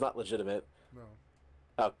not legitimate. No.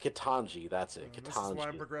 Oh, Ketanji, that's it. This is Ketanji. why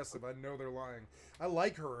I'm progressive. I know they're lying. I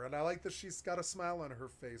like her, and I like that she's got a smile on her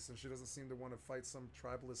face, and she doesn't seem to want to fight some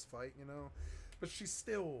tribalist fight, you know. But she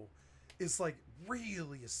still is like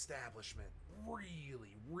really establishment.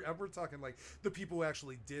 We're talking like the people who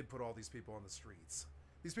actually did put all these people on the streets.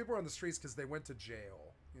 These people are on the streets because they went to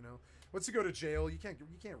jail. You know, once you go to jail, you can't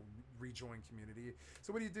rejoin community.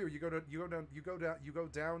 So what do? You go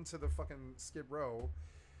down to the fucking Skid Row,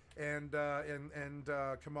 and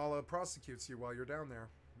Kamala prosecutes you while you're down there.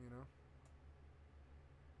 You know.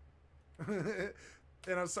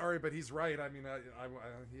 And I'm sorry, but he's right. I mean,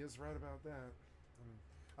 he is right about that.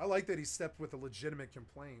 I like that he stepped with a legitimate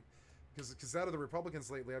complaint. Because out of the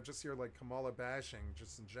Republicans lately, I've just heard like Kamala bashing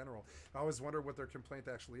just in general. I always wonder what their complaint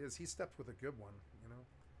actually is. He stepped with a good one, you know.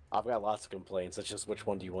 I've got lots of complaints. It's just which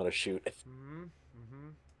one do you want to shoot?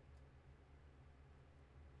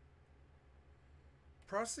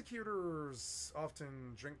 Prosecutors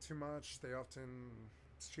often drink too much. They often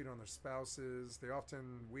cheat on their spouses. They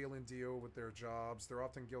often wheel and deal with their jobs. They're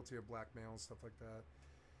often guilty of blackmail and stuff like that.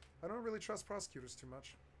 I don't really trust prosecutors too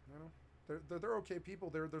much, you know. They're okay people.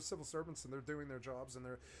 They're civil servants, and they're doing their jobs, and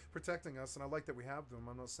they're protecting us, and I like that we have them.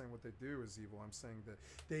 I'm not saying what they do is evil. I'm saying that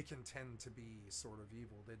they can tend to be sort of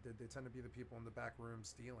evil. They tend to be the people in the back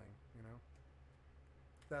rooms dealing, you know.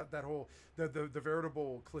 That whole the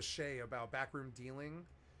veritable cliche about backroom dealing,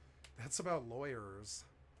 that's about lawyers.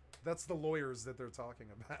 That's the lawyers that they're talking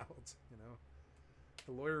about, you know.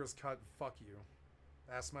 The lawyers cut fuck you.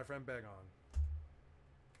 Ask my friend Begon.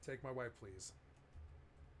 Take my wife, please.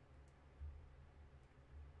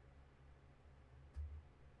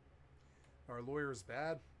 Are lawyers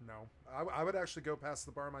bad? No. I would actually go past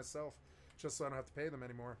the bar myself, just so I don't have to pay them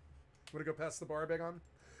anymore. Want to go past the bar, Begon?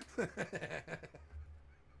 I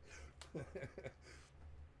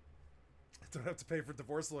don't have to pay for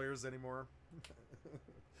divorce lawyers anymore.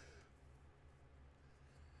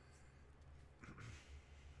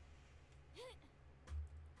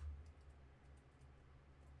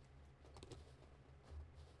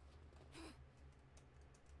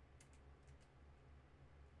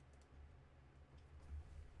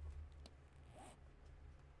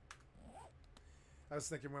 I was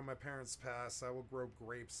thinking when my parents pass, I will grow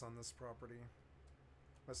grapes on this property.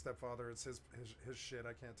 My stepfather, it's his shit.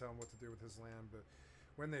 I can't tell him what to do with his land, but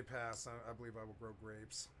when they pass, I believe I will grow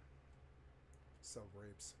grapes. Sell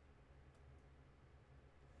grapes.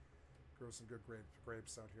 Grow some good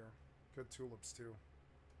grapes out here. Good tulips, too.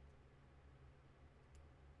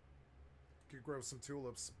 Could grow some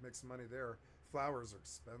tulips, make some money there. Flowers are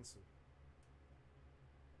expensive.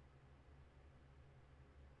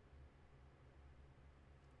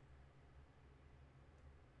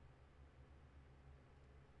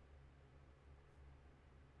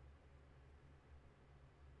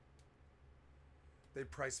 They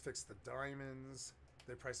price fix the diamonds.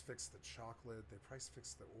 They price fix the chocolate. They price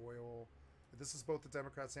fix the oil. This is both the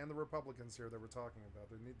Democrats and the Republicans here that we're talking about.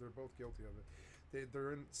 They're both guilty of it.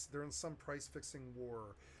 They're in some price fixing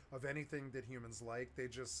war of anything that humans like. They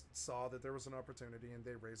just saw that there was an opportunity and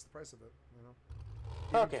they raised the price of it. You know.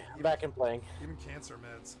 Okay, I'm back in playing. Even cancer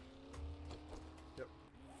meds. Yep.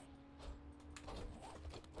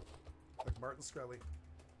 Like Martin Shkreli.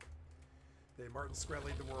 They Martin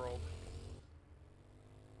Shkreli'd the world.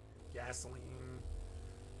 Gasoline,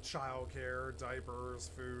 childcare, diapers,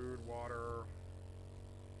 food, water,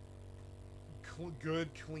 good,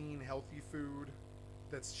 clean, healthy food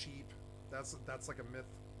that's cheap. That's like a myth.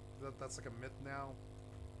 That's like a myth now.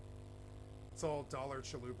 It's all dollar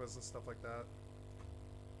chalupas and stuff like that.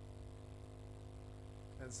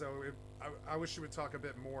 And so I wish she would talk a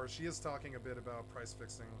bit more. She is talking a bit about price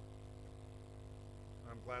fixing.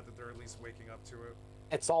 I'm glad that they're at least waking up to it.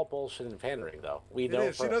 It's all bullshit and pandering, though. We know. It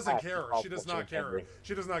is. She doesn't care. She She does not care.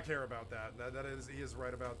 She does not care about that. He is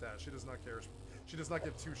right about that. She does not care. She does not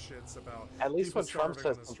give two shits about. At least when Trump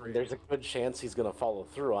says something, there's a good chance he's going to follow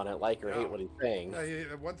through on it, like or hate what he's saying.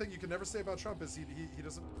 One thing you can never say about Trump is he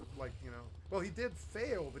doesn't, like, you know. Well, he did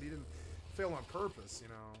fail, but he didn't fail on purpose, you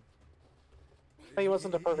know. He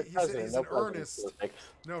wasn't a perfect president. He's no an earnest. Perfect.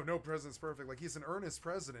 No president's perfect. Like, he's an earnest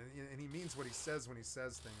president, and he means what he says when he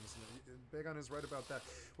says things. You know, Bagon is right about that.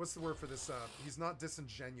 What's the word for this? He's not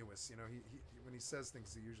disingenuous. You know, he when he says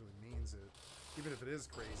things, he usually means it, even if it is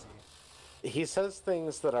crazy. He says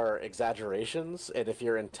things that are exaggerations, and if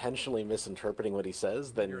you're intentionally misinterpreting what he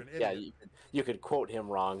says, then yeah, you could quote him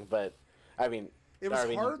wrong. But I mean. It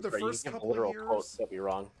was hard the first couple of years. Quote could be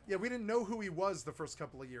wrong. Yeah, we didn't know who he was the first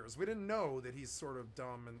couple of years. We didn't know that he's sort of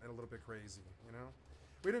dumb and a little bit crazy, you know?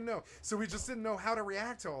 We didn't know. So we just didn't know how to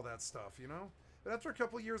react to all that stuff, you know? But after a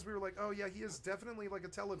couple of years, we were like, oh, yeah, he is definitely like a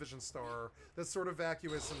television star that's sort of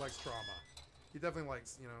vacuous and likes drama. He definitely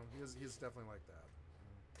likes, you know, he's definitely like that.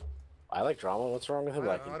 You know? I like drama. What's wrong with him?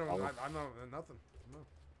 I'm not, nothing. No.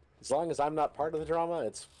 As long as I'm not part of the drama,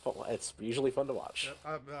 it's usually fun to watch.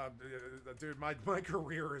 Dude, my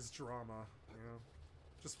career is drama, you know?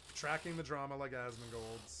 Just tracking the drama like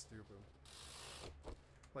Asmongold, stupid.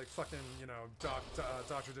 Like fucking, you know,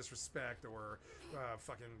 Dr. Disrespect or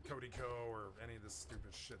fucking Cody Co or any of this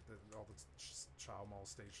stupid shit, that all the child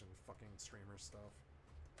molestation fucking streamer stuff.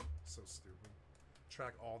 So stupid.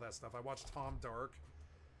 Track all that stuff. I watch Tom Dark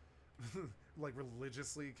like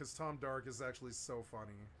religiously because Tom Dark is actually so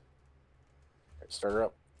funny. Start her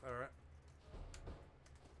up. All right.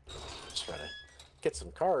 Just trying to get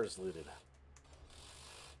some cars looted.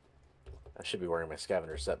 I should be wearing my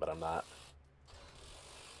scavenger set, but I'm not.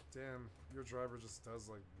 Damn, your driver just does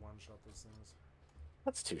like one-shot those things.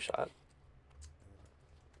 That's two-shot.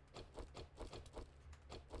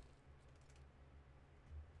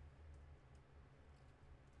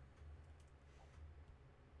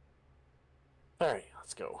 All right,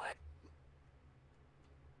 let's go.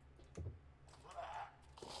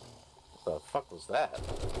 The fuck was that?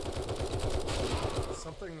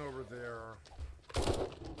 Something over there.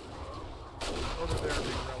 Over there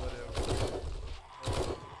being relative.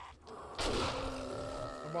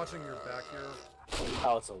 I'm watching your back here.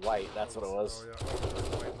 Oh, it's a white. That's what it was. Oh, yeah.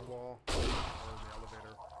 Oh, white in the wall. Or in the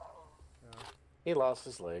elevator. Yeah. He lost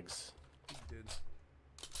his legs. He did.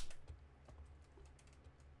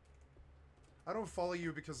 I don't follow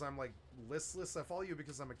you because I'm, like, listless. I follow you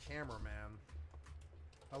because I'm a cameraman.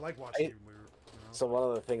 I like watching you loot. You know? So one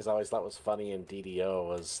of the things I always thought was funny in DDO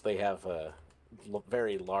was they have a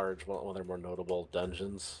very large, one of their more notable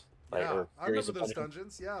dungeons. Yeah, I remember those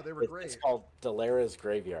dungeons. Yeah, they were great. It's called Alldayerrydaybabyf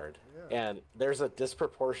Graveyard. Yeah. And there's a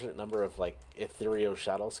disproportionate number of, like, ethereal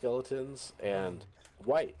shadow skeletons and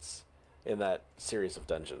whites in that series of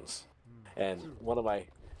dungeons. And one of my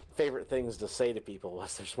favorite things to say to people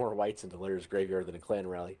was there's more whites in Alldayerrydaybabyf's Graveyard than a clan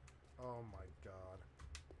rally. Oh my god.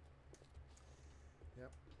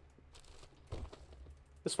 Yep.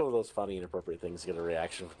 It's one of those funny, inappropriate things to get a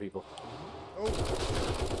reaction from people.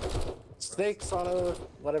 Oh! Snakes on a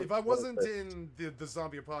whatever. If I wasn't in the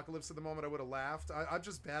zombie apocalypse at the moment, I would have laughed. I'm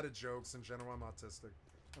just bad at jokes in general. I'm autistic.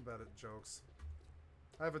 I'm bad at jokes.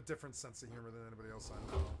 I have a different sense of humor than anybody else I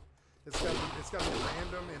know. It's got to be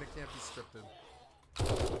random and it can't be scripted.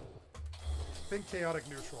 Think chaotic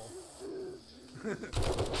neutral.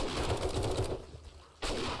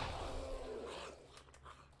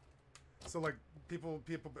 So like people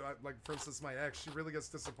like, for instance, my ex, she really gets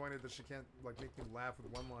disappointed that she can't like make me laugh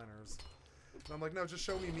with one-liners. And I'm like, no, just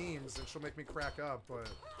show me memes and she'll make me crack up, but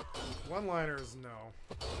one-liners, no.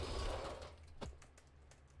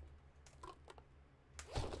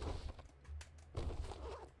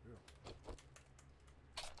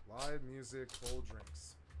 Live music, cold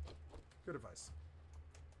drinks. Good advice.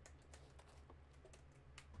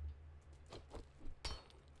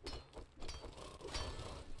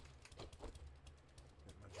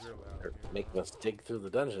 They're making us dig through the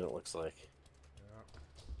dungeon, it looks like. Yeah.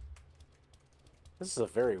 This is a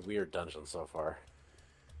very weird dungeon so far.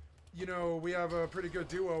 You know, we have a pretty good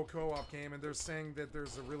duo co-op game, and they're saying that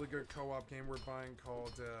there's a really good co-op game we're buying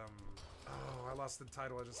called, oh, I lost the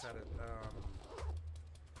title, I just had it.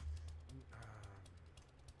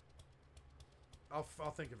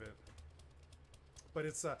 I'll think of it. but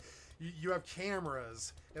it's you have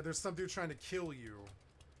cameras, and there's some dude trying to kill you,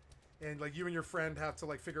 and like you and your friend have to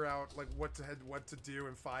like figure out like what to do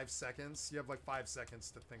in 5 seconds. You have like 5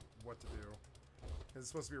 seconds to think what to do. And it's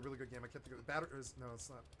supposed to be a really good game. I can't think of the batteries. No, it's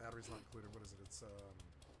not. Batteries not included. What is it? It's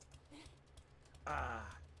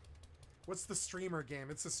what's the streamer game?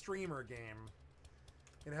 It's a streamer game.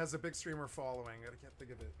 It has a big streamer following. I can't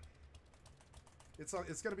think of it.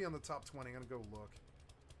 It's gonna be on the top 20. I'm gonna go look.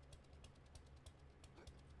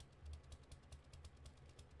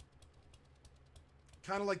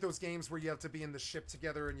 Kind of like those games where you have to be in the ship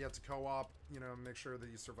together and you have to co-op, you know, make sure that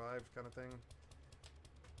you survive, kind of thing.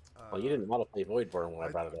 Well, you didn't want to play Voidborn when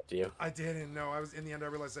I brought it up to you. I didn't. No, in the end I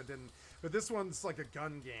realized I didn't. But this one's like a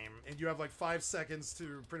gun game, and you have like 5 seconds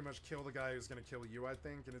to pretty much kill the guy who's gonna kill you, I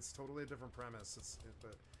think, and it's totally a different premise.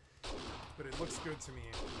 But it looks good to me.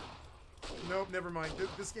 Nope, never mind.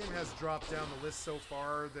 This game has dropped down the list so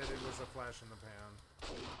far that it was a flash in the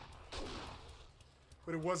pan.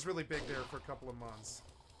 But it was really big there for a couple of months.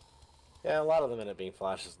 Yeah, a lot of them end up being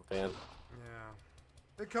flashes in the pan.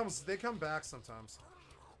 Yeah, they come back sometimes.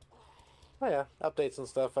 Oh yeah, updates and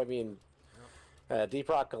stuff. I mean, Deep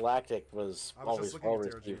Rock Galactic was always well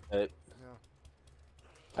received. Yeah.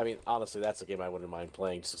 I mean, honestly, that's a game I wouldn't mind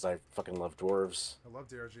playing just because I fucking love dwarves. I love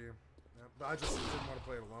DRG. Yeah, but I just didn't want to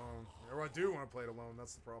play it alone. Or I do want to play it alone.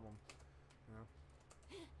 That's the problem.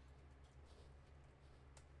 Yeah.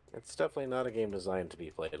 It's definitely not a game designed to be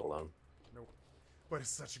played alone. Nope. But it's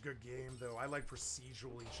such a good game, though. I like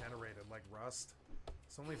procedurally generated, like Rust.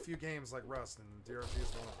 There's only a few games like Rust, and DRG is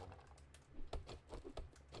one of them.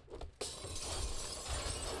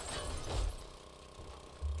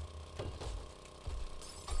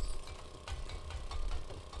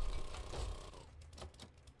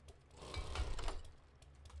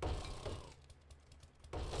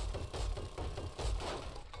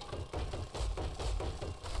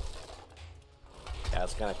 I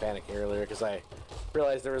was kind of panicking earlier because I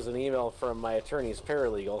realized there was an email from my attorney's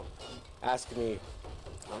paralegal asking me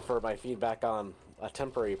for my feedback on a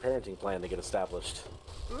temporary parenting plan to get established.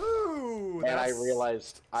 Ooh! And I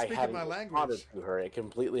realized I hadn't my responded to her. It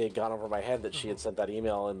completely had gone over my head that she had sent that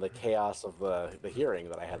email in the chaos of the hearing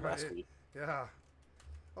that I had last week. Yeah.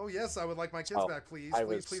 Oh yes, I would like my kids back, please.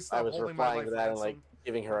 Please stop I was holding my replying life to that and ransom. like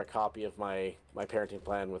giving her a copy of my parenting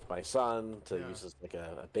plan with my son to use as like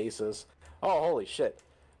a basis. Oh, holy shit.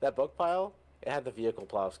 That book pile, it had the vehicle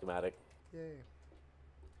plow schematic. Yay.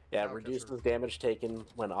 Yeah, it reduces damage taken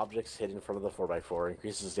when objects hit in front of the 4x4,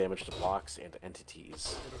 increases damage to blocks and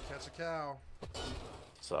entities. It'll catch a cow.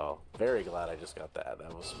 So, very glad I just got that.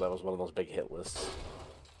 That was one of those big hit lists.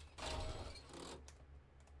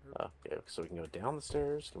 Okay, so we can go down the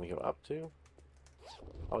stairs. Can we go up too?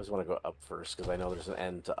 I always want to go up first because I know there's an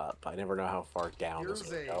end to up. I never know how far down this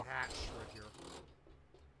Here's is. a hatch right here.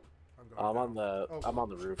 I'm on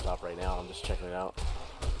the rooftop right now. I'm just checking it out.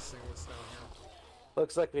 See what's down here.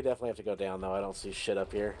 Looks like we definitely have to go down though. I don't see shit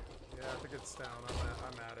up here. Yeah, I think it's down.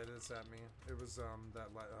 I'm at it. It's at me. It was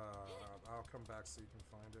I'll come back so you can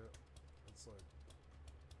find it. It's like,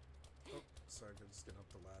 oh, sorry, I'm just getting up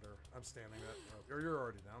the ladder. I'm standing at. Oh, you're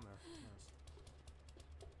already down there. Nice.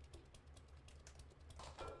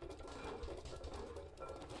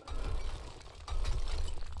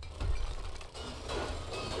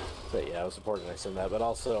 But yeah, it was important I said that. But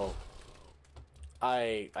also,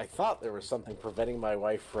 I thought there was something preventing my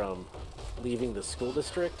wife from leaving the school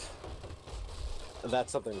district.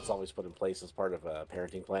 That's something that's always put in place as part of a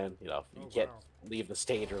parenting plan. You know, you can't leave the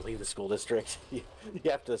state or leave the school district. You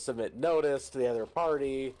have to submit notice to the other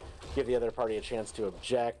party, give the other party a chance to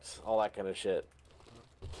object, all that kind of shit.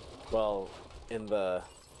 Well, in the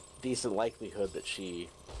decent likelihood that she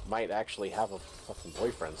might actually have a fucking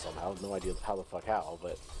boyfriend somehow, no idea how the fuck how,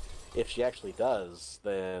 but if she actually does,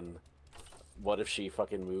 then what if she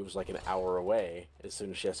fucking moves like an hour away as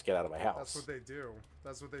soon as she has to get out of my house? That's what they do.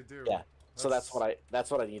 That's what they do. Yeah. So that's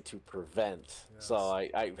what I need to prevent. Yes. So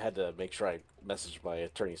I had to make sure I messaged my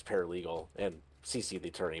attorney's paralegal and CC the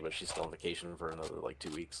attorney, but she's still on vacation for another like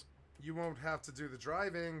 2 weeks. You won't have to do the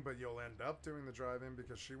driving, but you'll end up doing the driving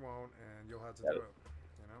because she won't, and you'll have to do it.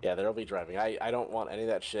 You know? Yeah, there'll be driving. I don't want any of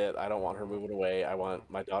that shit. I don't want her moving away. I want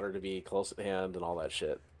my daughter to be close at hand and all that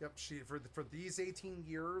shit. Yep. For these 18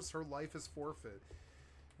 years, her life is forfeit.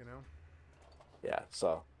 You know. Yeah.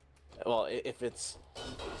 So. Well,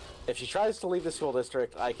 if she tries to leave the school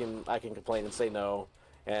district, I can complain and say no,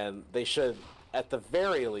 and they should, at the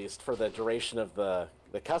very least, for the duration of the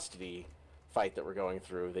custody fight that we're going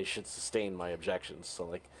through, they should sustain my objections. So,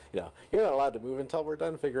 like, you know, you're not allowed to move until we're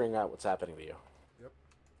done figuring out what's happening to you. Yep.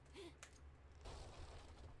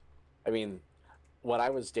 I mean, when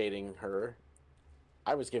I was dating her,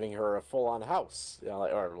 I was giving her a full-on house, you know,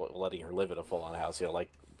 like, or letting her live in a full-on house, you know, like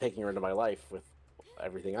taking her into my life with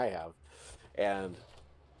everything I have. And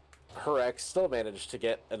her ex still managed to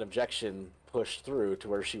get an objection pushed through to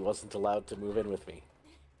where she wasn't allowed to move in with me.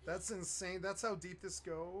 That's insane. That's how deep this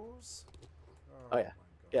goes. Oh yeah,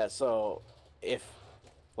 yeah. So if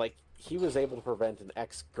like he was able to prevent an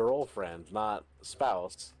ex-girlfriend, not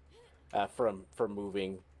spouse, from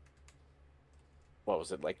moving. What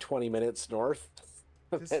was it, like 20 minutes north?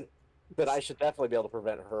 Then I should definitely be able to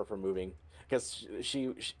prevent her from moving because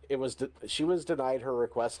she was denied her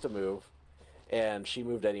request to move, and she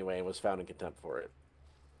moved anyway and was found in contempt for it.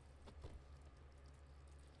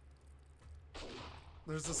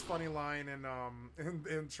 There's this funny line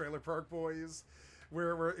in Trailer Park Boys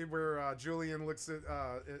where Julian looks at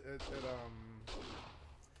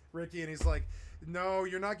Ricky and he's like, no,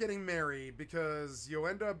 you're not getting married because you'll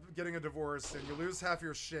end up getting a divorce and you lose half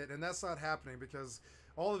your shit, and that's not happening because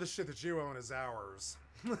all of the shit that you own is ours.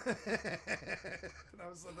 that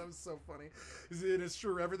was so funny. It is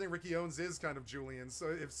true. Everything Ricky owns is kind of Julian.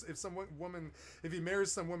 So if he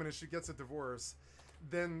marries some woman and she gets a divorce,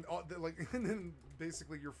 then and then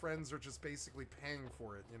basically your friends are just basically paying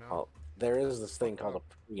for it, you know. Well, there is this thing called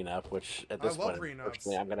a prenup, which at this point,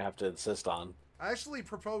 unfortunately, I'm gonna have to insist on. I actually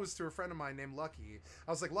proposed to a friend of mine named Lucky.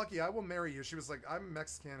 I was like, Lucky, I will marry you. She was like, I'm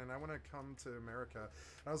Mexican and I want to come to America.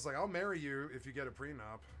 I was like, I'll marry you if you get a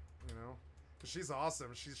prenup, you know? She's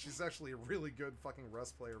awesome. She's actually a really good fucking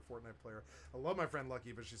Rust player, Fortnite player. I love my friend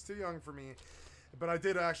Lucky, but she's too young for me. But I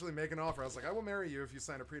did actually make an offer. I was like, I will marry you if you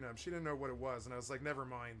sign a prenup. She didn't know what it was, and I was like, never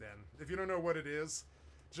mind then. If you don't know what it is,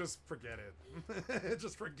 just forget it.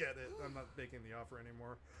 Just forget it. I'm not making the offer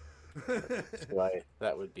anymore. Why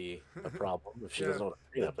that would be a problem if she doesn't know what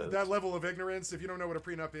a prenup is. That level of ignorance, if you don't know what a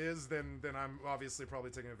prenup is, then I'm obviously probably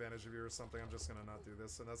taking advantage of you or something. I'm just gonna not do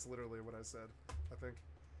this, and that's literally what I said. I think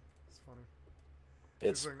it's funny.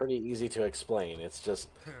 It's pretty easy to explain. It's just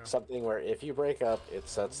something where if you break up, it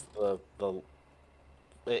sets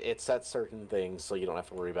it sets certain things so you don't have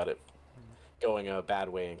to worry about it going a bad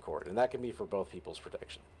way in court, and that can be for both people's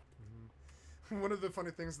protection. One of the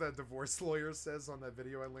funny things that divorce lawyer says on that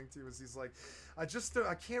video I linked to is he's like, I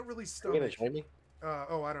can't really stomach. Are you gonna join me?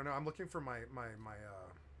 Oh, I don't know. I'm looking for my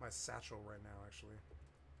satchel right now. Actually,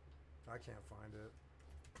 I can't find it.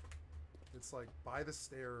 It's like by the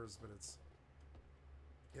stairs, but it's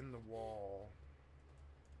in the wall.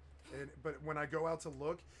 But when I go out to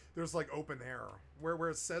look, there's like open air. Where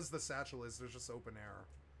it says the satchel is, there's just open air.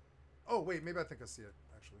 Oh wait, maybe I think I see it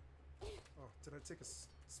actually. Oh, did I take a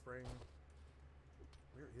spring?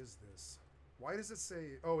 Where is this? Why does it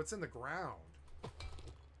say... Oh, it's in the ground.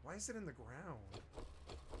 Why is it in the ground?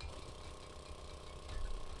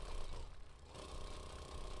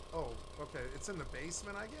 Oh, okay. It's in the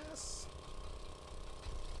basement, I guess?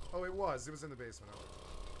 Oh, it was. It was in the basement.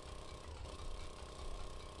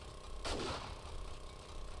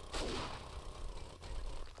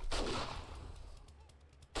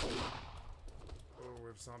 Oh,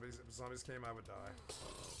 if zombies came, I would die.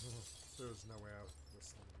 There's no way out of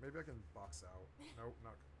this thing. Maybe I can box out. Nope,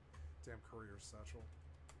 not. Damn courier satchel.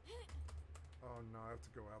 Oh no, I have to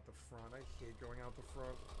go out the front. I hate going out the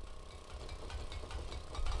front.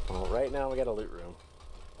 Well, right now we got a loot room.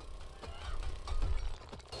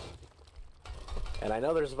 And I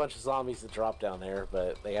know there's a bunch of zombies that drop down there,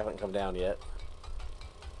 but they haven't come down yet.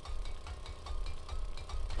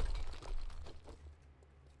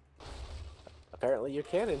 Apparently you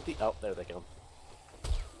can indeed. Oh, there they come.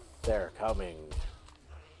 They're coming.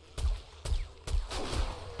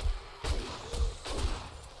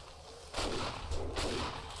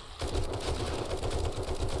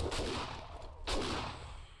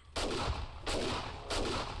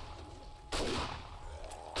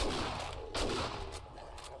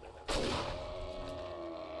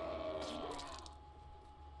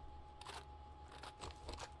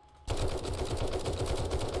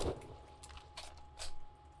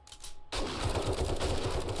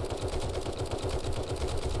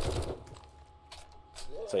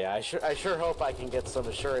 So yeah, I sure hope I can get some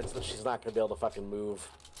assurance that she's not gonna be able to fucking move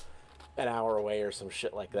an hour away or some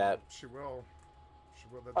shit like that. She will. She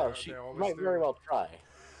will. Oh, she might very well try.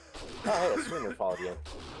 Oh, hey, a swimmer followed you.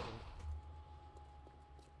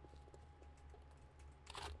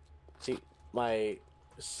 See, my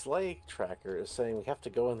sleigh tracker is saying we have to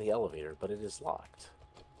go in the elevator, but it is locked.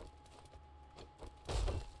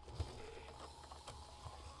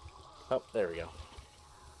 Oh, there we go.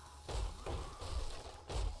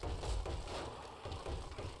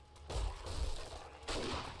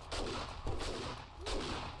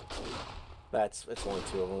 It's only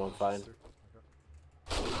two of them, I'm fine.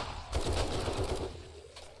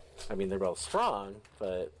 I mean, they're both strong,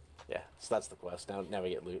 but yeah, so that's the quest. Now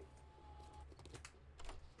we get loot.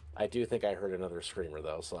 I do think I heard another screamer,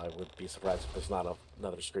 though, so I would be surprised if there's not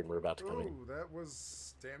another screamer about to come in. Ooh, that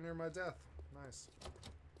was damn near my death. Nice.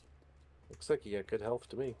 Looks like you got good health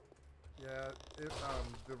to me. Yeah,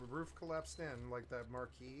 the roof collapsed in, like that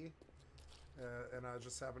marquee, and I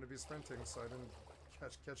just happened to be sprinting, so I didn't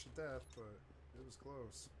catch a death, but it was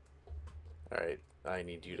close. Alright, I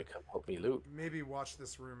need you to come help me loot. Maybe watch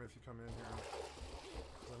this room if you come in here.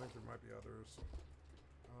 'Cause I think there might be others.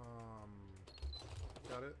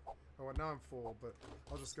 Got it? Oh, and now I'm full, but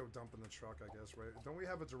I'll just go dump in the truck, I guess, right? Don't we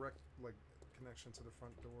have a direct, like, connection to the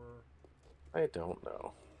front door? I don't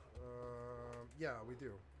know. Yeah, we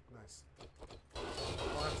do. Nice.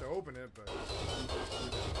 I'll have to open it, but... I'm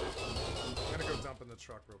gonna go dump in the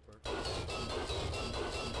truck real quick.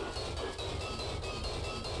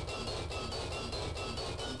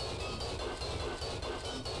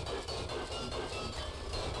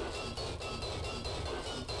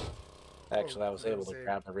 Actually, I was able to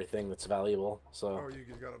grab everything that's valuable, so... Oh, you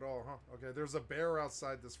got it all, huh? Okay, there's a bear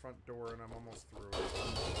outside this front door, and I'm almost through it.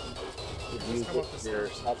 Did you get your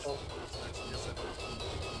satchel? Yes, I did.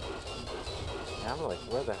 Yeah, I'm like,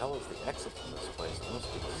 where the hell is the exit from this place? It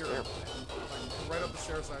must be the Here. stairway. Like, right up the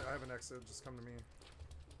stairs, I have an exit. Just come to me.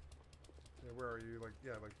 Yeah, where are you? Like,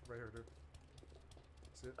 yeah, like, right here, dude.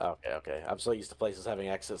 See it? Okay, okay. I'm so used to places having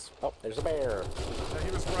exits. Oh, there's a bear! Yeah,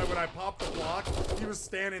 he was right when I popped the block. He was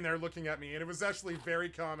standing there looking at me, and it was actually very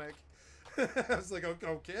comic. I was like,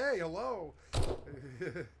 okay, hello.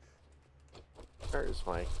 Where's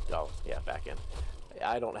my... Oh, yeah, back in.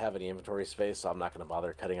 I don't have any inventory space, so I'm not going to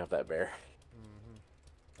bother cutting up that bear.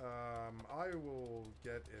 I will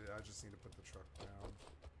get it. I just need to put the truck down.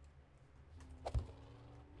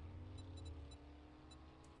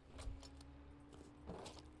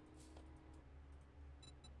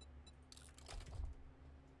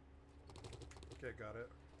 Okay, got it.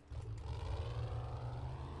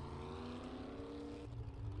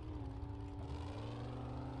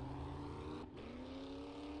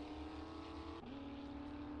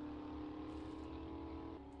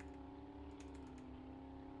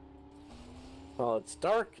 Well, it's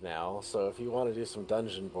dark now, so if you want to do some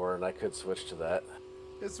dungeon board, I could switch to that.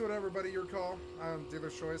 It's whatever, buddy. Your call. I'm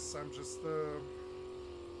dealer's choice. I'm just the...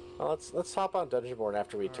 Well, let's hop on dungeon board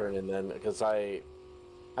after we turn in then, because I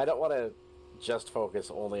don't want to just focus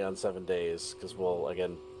only on 7 days, because we'll,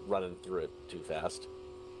 again, run through it too fast.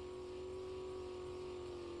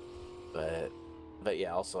 But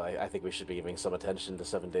yeah, also, I think we should be giving some attention to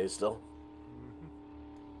 7 days still.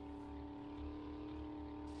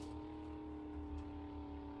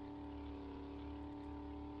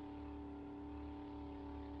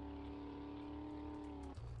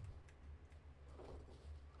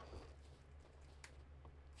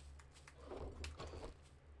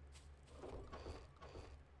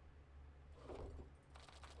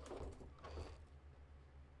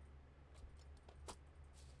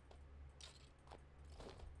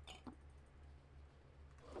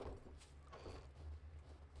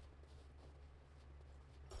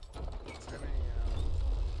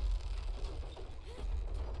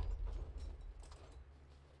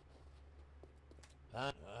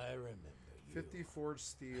 I remember you. 50 forged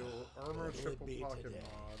steel, armor Will it triple be pocket today?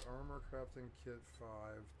 mod, armor crafting kit 5,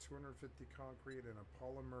 250 concrete, and a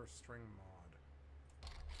polymer string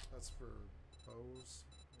mod. That's for bows.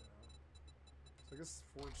 Yeah. So I guess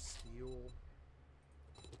forged steel.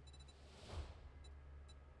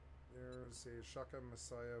 There's a Shaka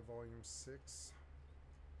Messiah Volume 6.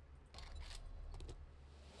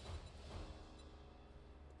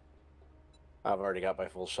 I've already got my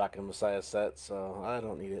full Shotgun Messiah set, so I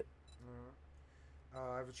don't need it.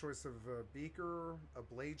 I have a choice of a beaker, a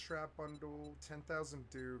blade trap bundle, 10,000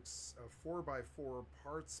 dukes, a 4x4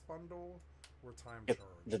 parts bundle, or time charge.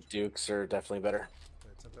 The Dukes are definitely better.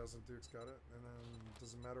 Okay, 10,000 dukes, got it. And then,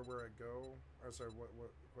 doesn't matter where I go. Or sorry, what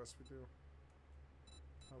quest we do?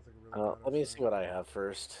 I don't think it really matters. Let me see what I have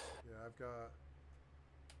first. Yeah, I've got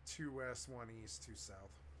 2 west, 1 east, 2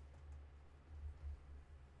 south.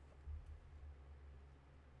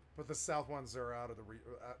 But the south ones are out of the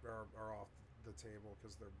are off the table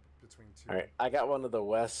because they're between 2. All right, I got one of the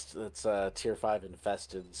west that's tier 5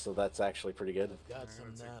 infested, so that's actually pretty good. I've got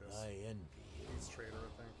some that I envy you. He's trader,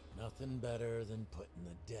 I think. Nothing better than putting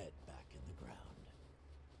the dead back in the ground.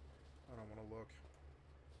 I don't want to look.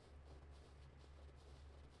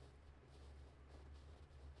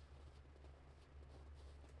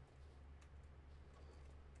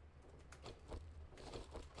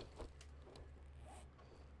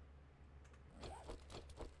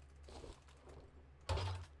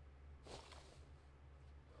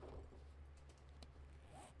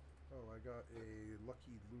 got a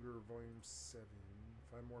Lucky Looter Volume 7.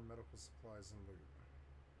 5 more medical supplies and loot.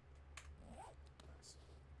 Nice.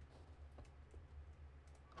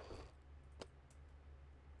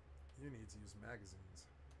 You need to use magazines.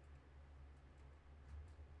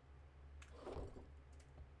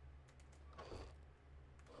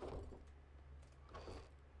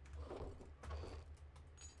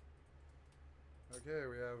 Okay,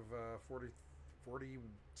 we have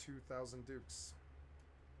 42,000 dukes.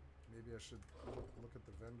 Maybe I should look at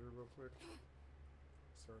the vendor real quick.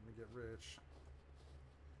 Starting to get rich.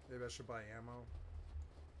 Maybe I should buy ammo.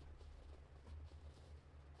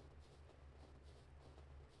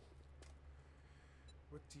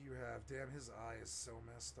 What do you have? Damn, his eye is so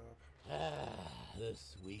messed up. Ah, the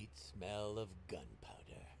sweet smell of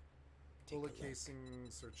gunpowder. Bullet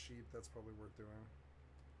casings are cheap. That's probably worth doing.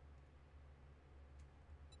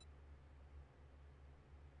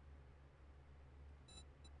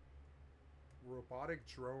 Robotic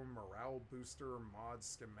drone morale booster mod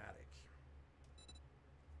schematic.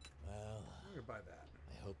 Well, I'm gonna buy that.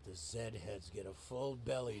 I hope the Zed heads get a full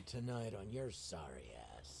belly tonight on your sorry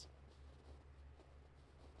ass.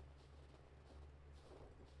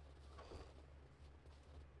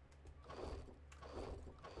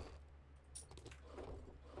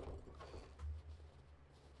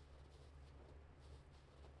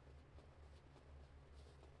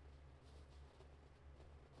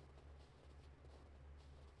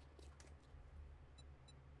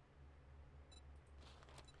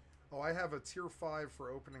 Oh, I have a tier 5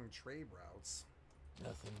 for opening trade routes.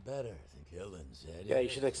 Nothing better than killing Zed. Yeah, you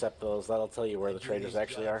should accept those. That'll tell you where the traders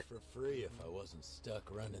actually are. For free if I wasn't stuck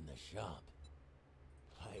running the shop.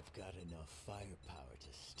 I've got enough firepower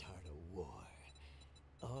to start a war.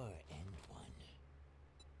 Or end one.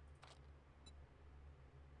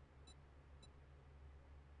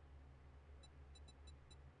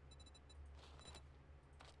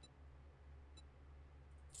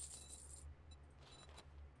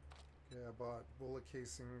 Yeah, I bought bullet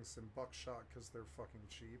casings and buckshot because they're fucking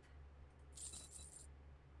cheap.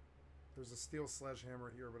 There's a steel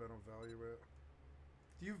sledgehammer here, but I don't value it.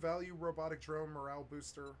 Do you value robotic drone morale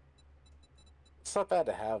booster? It's not bad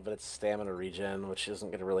to have, but it's stamina regen, which isn't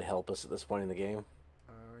going to really help us at this point in the game.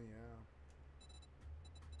 Oh, yeah.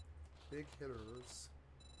 Big hitters.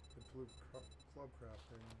 Improved club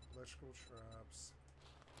crafting. Electrical traps.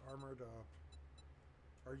 Armored up.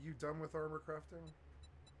 Are you done with armor crafting?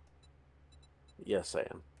 Yes, I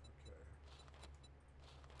am. Okay.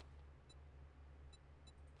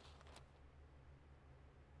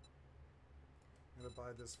 I'm gonna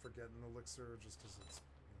buy this Forgetting Elixir just because it's,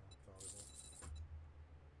 valuable.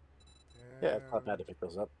 Yeah, it's not And bad to pick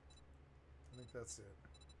those up. I think that's it.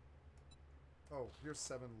 Oh, here's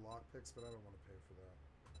 7 lockpicks, but I don't want to pay for that.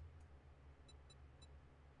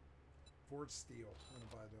 Forged steel. I'm gonna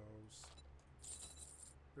buy those.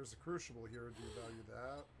 There's a crucible here. Do you value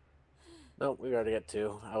that? Nope, we already got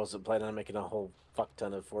 2. I wasn't planning on making a whole fuck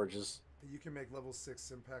ton of forges. You can make level 6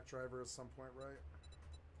 impact driver at some point, right?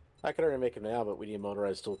 I could already make them now, but we need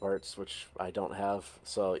motorized tool parts, which I don't have.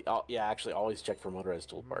 So, yeah, actually, always check for motorized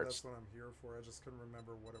tool parts. That's what I'm here for. I just couldn't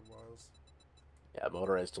remember what it was. Yeah,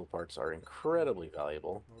 motorized tool parts are incredibly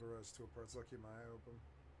valuable. Motorized tool parts. I'll keep my eye open.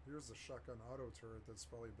 Here's the shotgun auto turret that's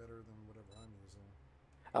probably better than whatever I'm using.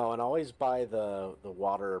 Oh, and always buy the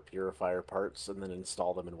water purifier parts and then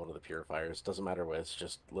install them in one of the purifiers. Doesn't matter which,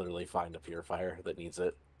 just literally find a purifier that needs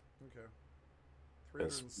it. Okay.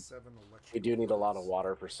 307 electrical. We do need a lot of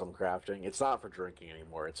water for some crafting. It's not for drinking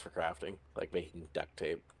anymore, it's for crafting, like making duct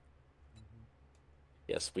tape. Mm-hmm.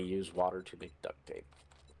 Yes, we use water to make duct tape.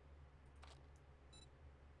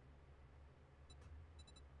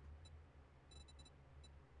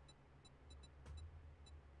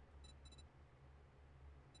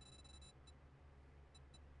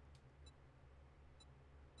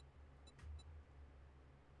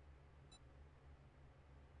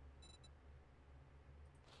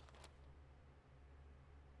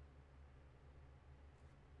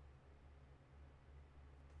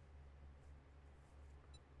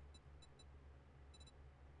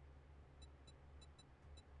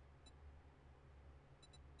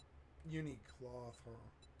 You need cloth, huh?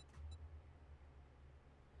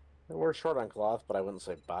 We're short on cloth, but I wouldn't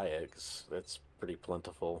say buy it, because it's pretty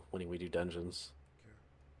plentiful when we do dungeons. Okay.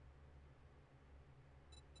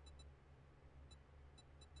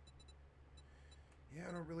 Yeah,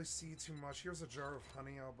 I don't really see too much. Here's a jar of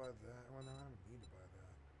honey. I'll buy that. Well, no, I don't need to buy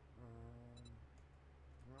that.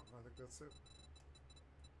 Well, I think that's it.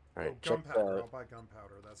 Alright, Oh, gunpowder. I'll buy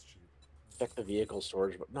gunpowder. That's cheap. check the vehicle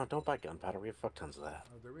storage. But no, don't buy gunpowder. We have fuck tons of that.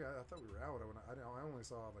 Oh, did we? I thought we were out. I only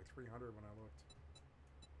saw like 300 when I looked.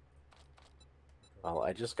 Well,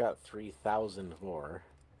 I just got 3,000 more.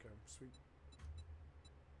 Okay, sweet.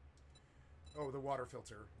 Oh, the water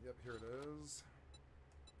filter. Yep, here it is.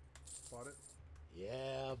 Bought it.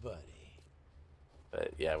 Yeah, buddy.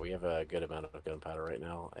 But yeah, we have a good amount of gunpowder right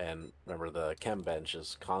now. And remember, the chem bench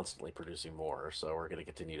is constantly producing more, so we're going to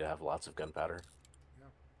continue to have lots of gunpowder. Yeah.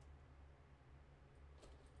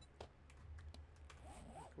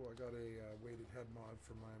 Cool, I got a weighted head mod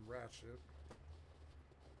for my ratchet.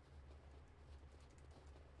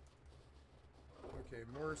 Okay,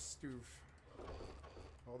 more stoof.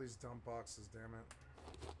 All these dump boxes, damn it.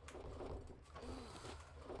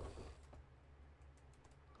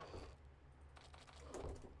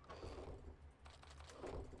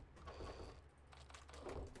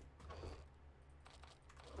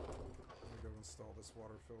 I'm gonna go install this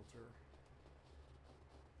water filter.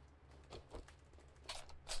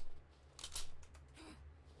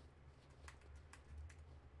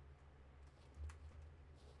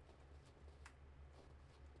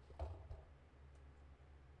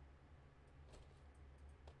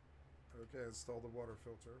 Okay, install the water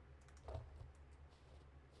filter.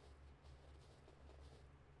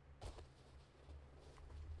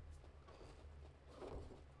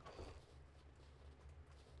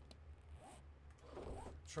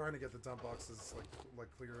 Trying to get the dump boxes like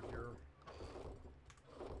cleared here.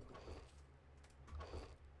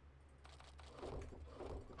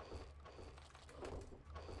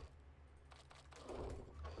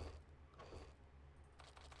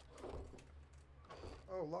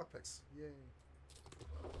 Oh, lockpicks. Yay.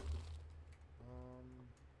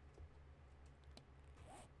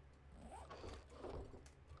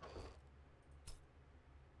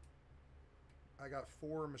 I got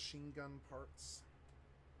 4 machine gun parts.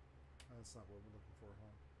 That's not what we're looking for,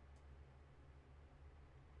 huh?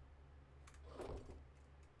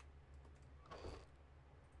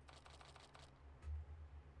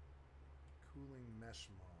 Cooling mesh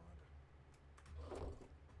mod.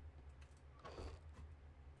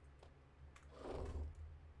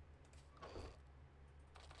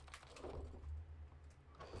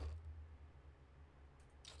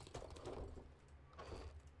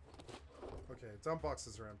 Okay, dump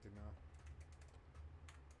boxes are empty now.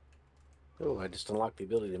 Oh, I just unlocked the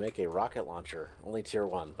ability to make a rocket launcher. Only tier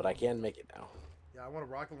 1, but I can make it now. Yeah, I want a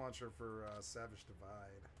rocket launcher for Savage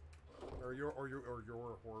Divide, or your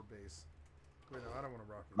horde base. Wait, no, I don't want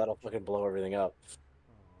a rocket. That'll fucking blow everything up. Aww.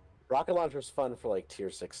 Rocket launcher's fun for like tier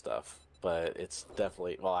 6 stuff, but it's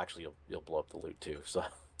definitely, well, actually you'll blow up the loot too, so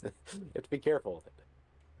you have to be careful with it.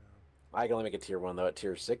 Yeah. I can only make a tier 1 though. At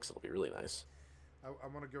tier 6 it'll be really nice. I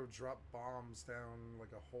want to go drop bombs down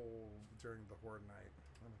like a hole during the horde night.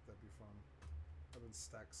 I think that'd be fun. I've been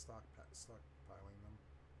stockpiling them.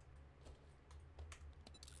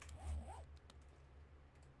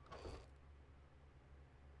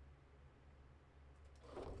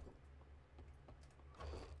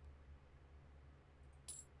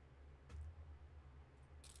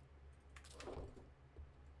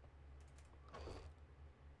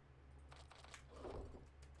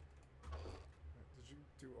 Did you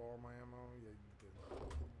do all my ammo? Yeah, you did.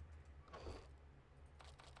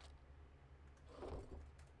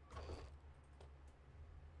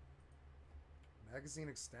 Magazine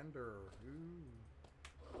extender. Ooh.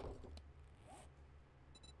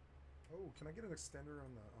 Oh, can I get an extender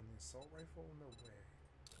on the assault rifle? No way.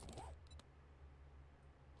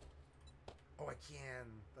 Oh, I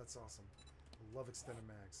can. That's awesome. I love extended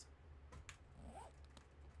mags.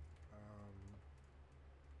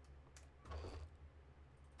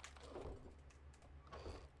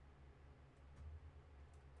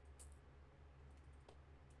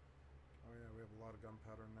 Oh yeah, we have a lot of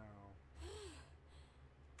gunpowder now.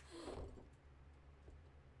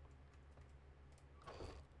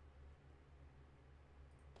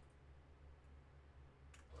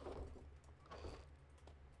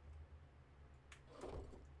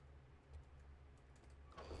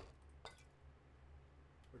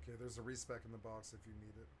 Okay, there's a respec in the box if you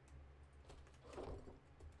need it.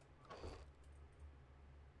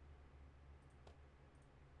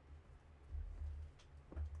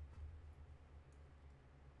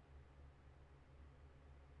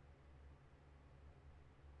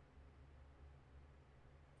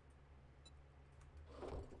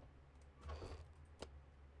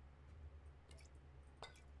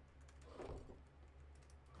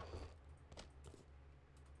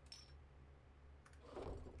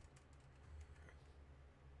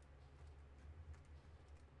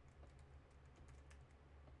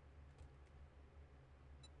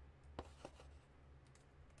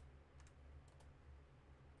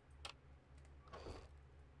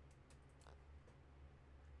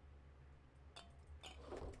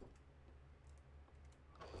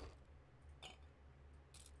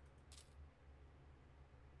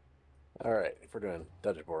 All right, if we're doing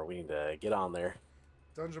Dungeon Board, we need to get on there.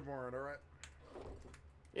 Dungeonborn, all right.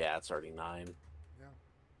 Yeah, it's already 9. Yeah.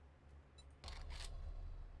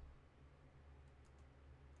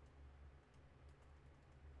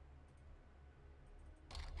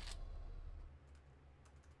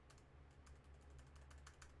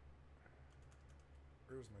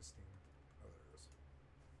 Where's my Steam? Oh, there it is.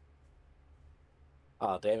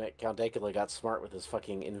 Oh, damn it. Count Dankula got smart with his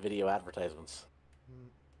fucking in-video advertisements. Hmm.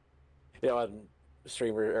 You know, when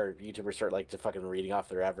streamer or YouTubers start like to fucking reading off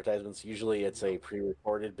their advertisements, usually it's a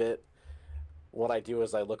pre-recorded bit. What I do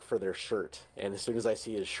is I look for their shirt, and as soon as I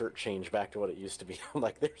see his shirt change back to what it used to be, I'm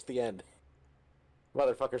like, there's the end.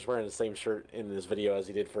 Motherfucker's wearing the same shirt in this video as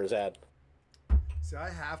he did for his ad. See,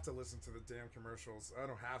 I have to listen to the damn commercials. I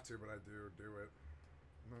don't have to, but I do it.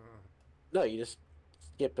 No, you just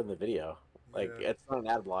skip in the video. Like, Yeah. it's not an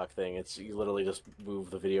ad block thing. It's you literally just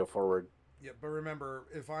move the video forward. Yeah, but remember,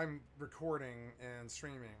 if I'm recording and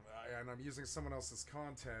streaming and I'm using someone else's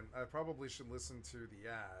content, I probably should listen to the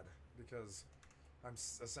ad because I'm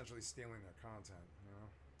essentially stealing their content, you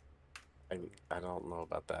know? I don't know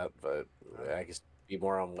about that, but I guess be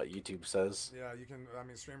more on what YouTube says. Yeah, you can. I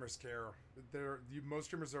mean, streamers care. Most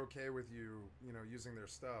streamers are okay with you know, using their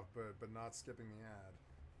stuff, but not skipping the ad.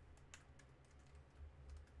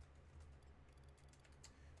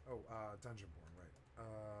 Oh, Dungeonborn, right?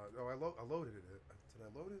 Oh, I loaded it. Did I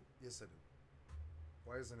load it? Yes, I did.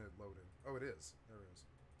 Why isn't it loaded? Oh, it is. There it is.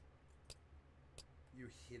 You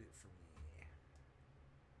hid it from me.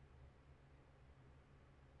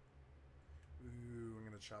 Ooh, I'm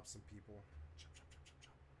gonna chop some people. Chop, chop,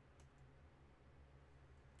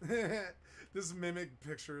 chop, chop, chop. This mimic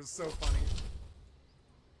picture is so funny.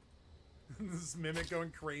 This mimic going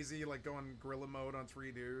crazy, like going gorilla mode on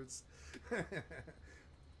 3 dudes.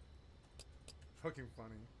 Fucking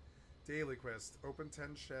funny. Daily quest. Open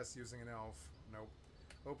 10 chests using an elf. Nope.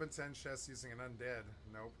 Open 10 chests using an undead.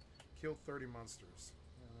 Nope. Kill 30 monsters.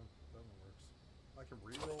 Yeah, that one works. I can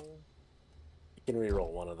reroll. You can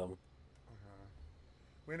reroll one of them.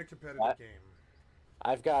 Win a competitive game.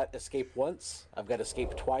 I've got escape once, I've got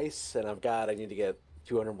escape twice, and I need to get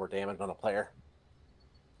 200 more damage on a player.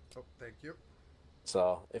 Oh, thank you.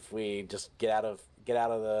 So if we just get out of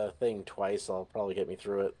the thing twice, I'll probably get me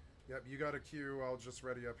through it. Yep, you got a queue. I'll just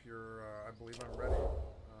ready up your. I believe I'm ready.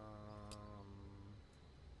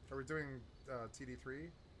 Are we doing TD3?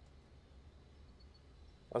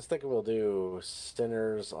 I was thinking we'll do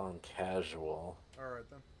Sinners on casual. All right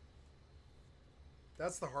then.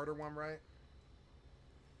 That's the harder one, right?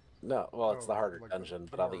 No, well, it's the harder like dungeon,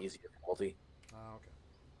 the but on the more- easier difficulty. Ah, okay.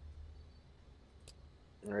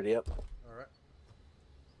 Ready up? All right.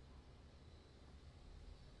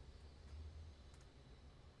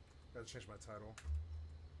 Gotta change my title.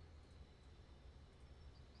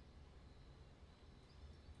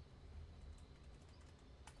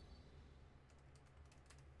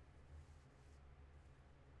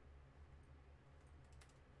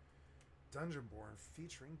 Dungeonborn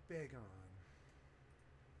featuring Bagon.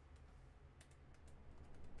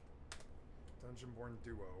 Dungeonborn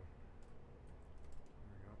duo. There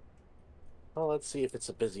we go. Well, let's see if it's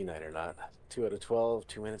a busy night or not. 2 out of 12,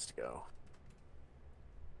 2 minutes to go.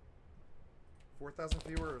 4,000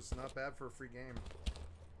 viewers, not bad for a free game.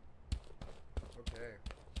 Okay.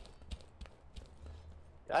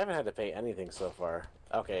 I haven't had to pay anything so far.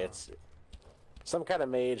 Okay, it's some kind of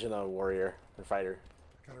mage and a warrior or fighter.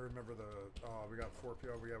 I gotta remember the. Oh, we got 4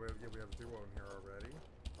 people. We have a duo in here already.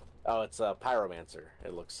 Oh, it's a pyromancer.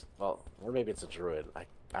 It looks, well, or maybe it's a druid.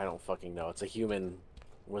 I don't fucking know. It's a human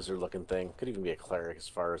wizard-looking thing. Could even be a cleric, as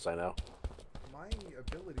far as I know. My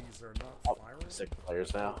abilities are not Oh, firing. 6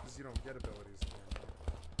 players now. Because you don't get abilities in here.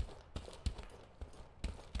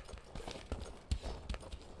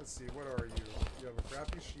 Let's see. What are you? You have a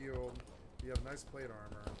crappy shield. You have nice plate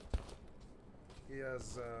armor. He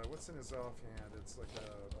has what's in his offhand? It's like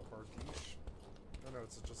a bardiche. No,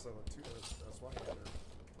 it's just a swat-hander.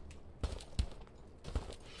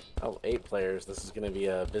 Oh, 8 players. This is going to be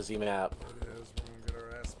a busy map. It is. We're gonna get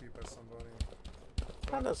our ass beat by somebody.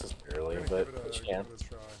 Not necessarily, We're but gonna give you can. it a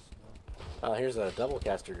try. Yeah. Oh, here's a double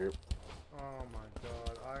caster group. Oh my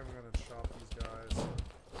god, I'm gonna chop these guys.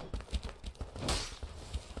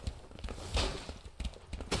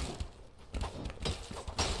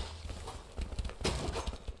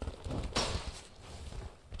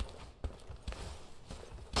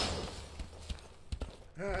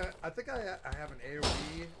 I think I have an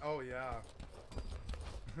AoE. Oh yeah.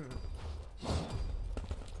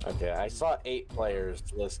 Okay, I saw 8 players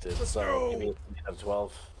listed, Let's so go! maybe it's of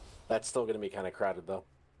 12. That's still going to be kind of crowded, though.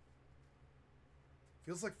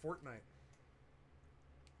 Feels like Fortnite.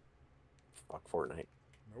 Fuck Fortnite.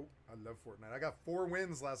 Nope, I love Fortnite. I got 4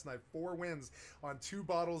 wins last night. 4 wins on 2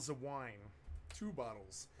 bottles of wine. 2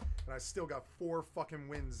 bottles. And I still got 4 fucking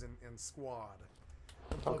wins in squad.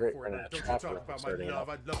 I love great. Fortnite. Don't you talk about my love.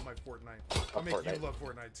 I love my Fortnite. I'll make you love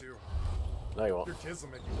Fortnite too. No, you won't. Your kids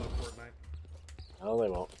will make you love Fortnite. No, they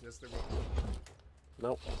won't. Yes, they will.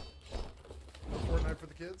 Nope. Fortnite for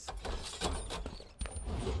the kids?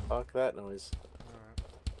 Fuck that noise. Alright.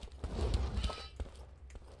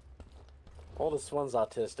 Oldest one's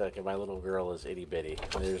autistic, and my little girl is itty bitty.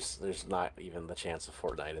 There's not even the chance of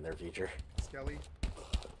Fortnite in their future. Skelly?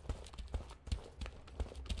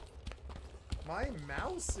 My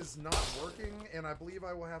mouse is not working, and I believe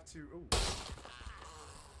I will have to... Ooh.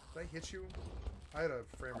 Did I hit you? I had a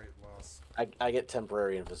frame rate loss. I get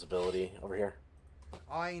temporary invisibility over here.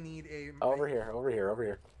 I need a... Over here.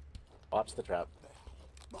 Watch the trap.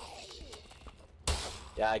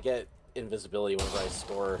 Yeah, I get invisibility whenever I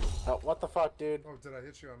score. Oh, what the fuck, dude? Oh, did I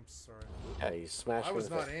hit you? I'm sorry. Yeah, you smashed me. I was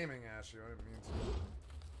not aiming at you. I didn't mean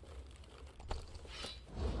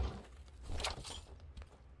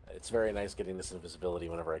to. It's very nice getting this invisibility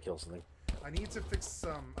whenever I kill something. I need to fix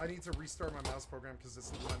some... I need to restart my mouse program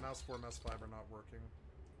because my mouse 4 and mouse 5 are not working.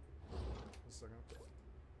 One second.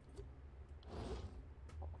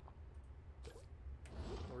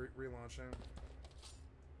 Relaunching.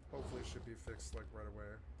 Hopefully it should be fixed like right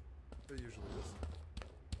away. It usually is.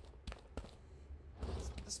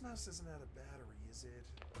 This mouse isn't out of battery, is it?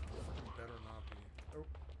 Fucking better not be. Oh.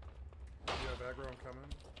 You have aggro, I'm coming.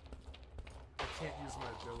 I can't use my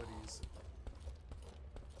abilities.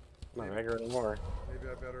 Not aggro anymore. Maybe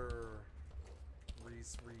I better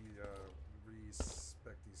respec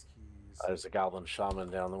these keys. There's a goblin shaman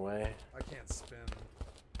down the way. I can't spin,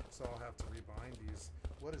 so I'll have to rebind these.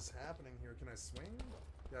 What is happening here? Can I swing?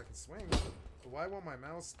 Yeah, I can swing. But why won't my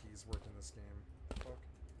mouse keys work in this game? Fuck.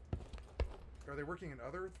 Are they working in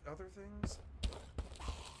other things?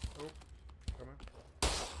 Oh, coming.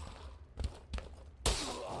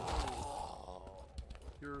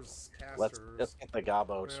 Here's casters. Let's get the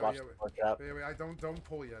gobbo. Just watch the pork trap. Wait, don't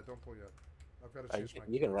pull yet. Don't pull yet. I've got to change my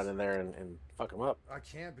keys. You can run in there and fuck them up. I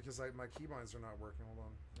can't because my keybinds are not working. Hold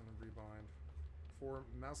on. I'm gonna rebind. 4,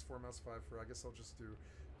 mouse 5 for. I guess I'll just do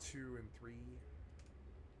 2 and 3.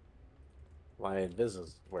 My invis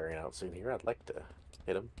is wearing out soon here. I'd like to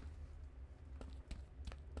hit him.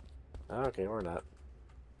 Okay, we're not.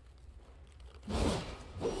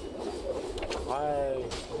 Why?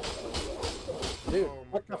 Dude, Oh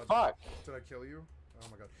my what God. the fuck? Did I kill you? Oh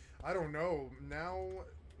my God. I don't know. Now,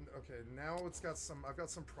 okay, now it's got some, I've got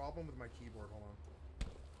some problem with my keyboard. Hold on.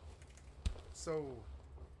 So,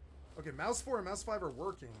 okay, mouse 4 and mouse 5 are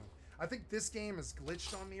working. I think this game is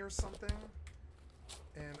glitched on me or something.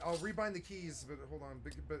 And I'll rebind the keys, but hold on,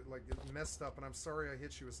 but like it messed up, and I'm sorry I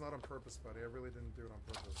hit you. It's not on purpose, buddy. I really didn't do it on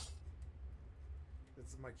purpose.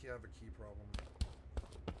 It's my key. I have a key problem.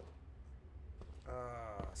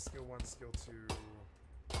 Skill 1, skill 2.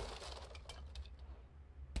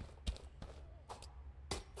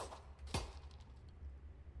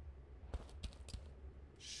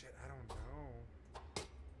 Shit, I don't know.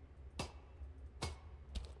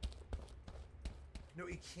 No,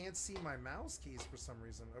 it can't see my mouse keys for some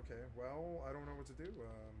reason. Okay, well, I don't know what to do.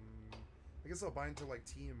 I guess I'll bind to like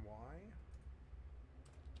T and Y.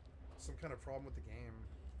 Some kind of problem with the game.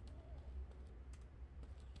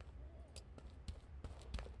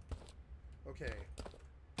 Okay.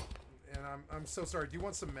 And I'm so sorry. Do you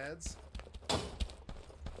want some meds?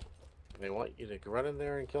 They want you to run in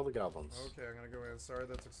there and kill the goblins. Okay, I'm gonna go in. Sorry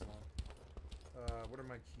that took so long. What are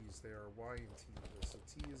my keys? They are Y and T. So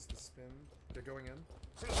T is the spin. They're going in.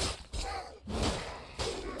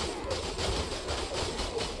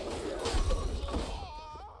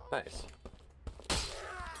 Nice.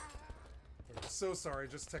 Okay, so sorry,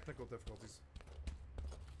 just technical difficulties.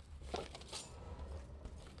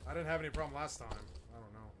 I didn't have any problem last time. I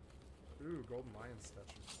don't know. Ooh, golden lion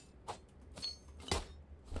statue.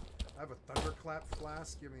 I have a thunderclap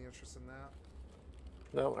flask. You have any interest in that?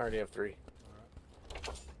 No, I already have 3.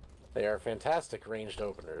 Alright. They are fantastic ranged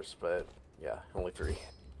openers, but yeah, only 3.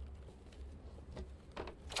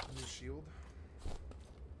 New shield.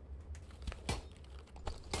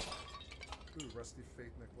 Ooh, rusty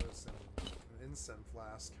fate necklace and an incense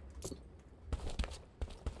flask.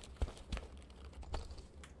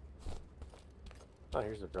 Oh,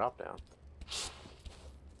 here's a drop down.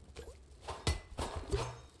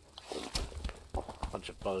 Bunch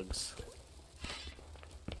of bugs.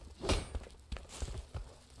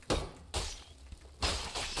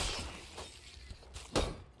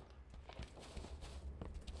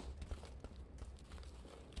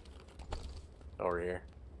 Over here.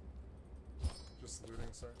 just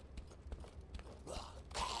looting, sorry.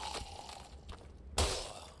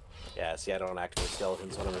 Yeah, see, I don't activate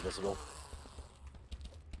skeletons when I'm invisible.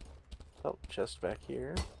 Oh, chest back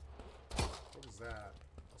here. What was that?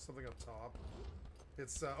 Something up top.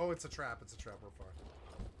 It's, oh, it's a trap. It's a trap. We're fine.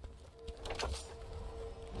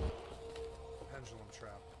 Pendulum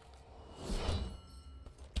trap.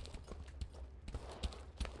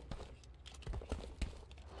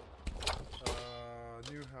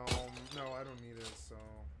 New helm. No, I don't need it, so...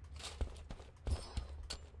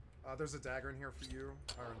 there's a dagger in here for you.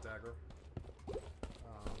 Iron dagger.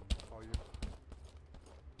 All you.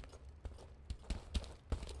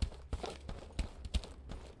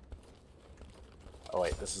 Oh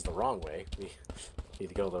wait, this is the wrong way. We need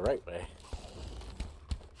to go the right way.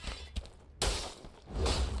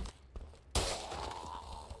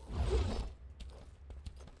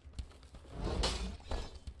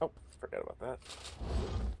 Oh, forgot about that.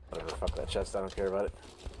 Whatever, fuck that chest, I don't care about it.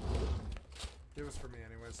 It was for me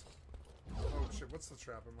anyways. Oh shit, what's the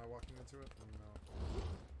trap? Am I walking into it? No.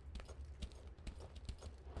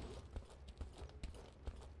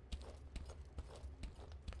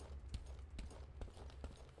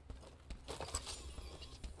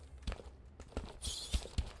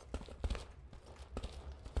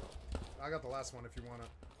 I got the last one if you want it.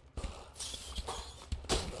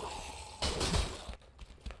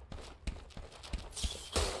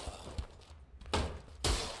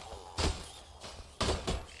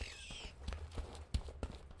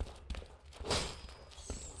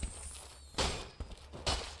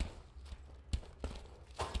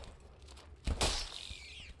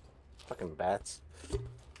 Fucking bats.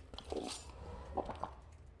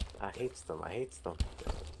 I hates them, I hates them.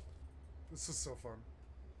 This is so fun.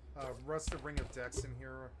 Rusted ring of dex in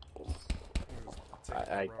here.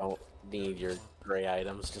 I don't need your gray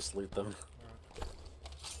items, just loot them. Right.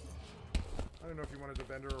 I don't know if you wanted to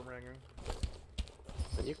vendor or ringing.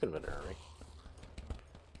 But you can vendor a ring.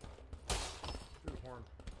 Ooh, horn.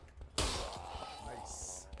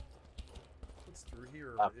 Nice. What's through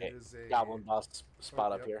here? Okay, It is a goblin boss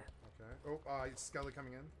spot up yep. here. Okay. Oh, Skelly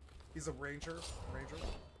coming in. He's a ranger.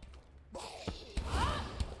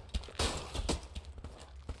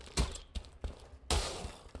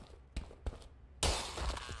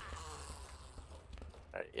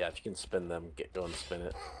 Alright, yeah, if you can spin them, go and spin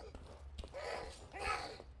it.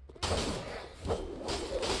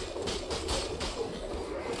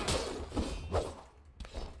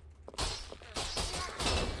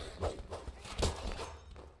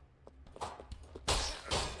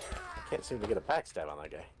 Can't seem to get a backstab on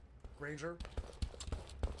that guy. Ranger.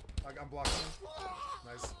 I'm blocking him.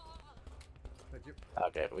 Nice. Thank you.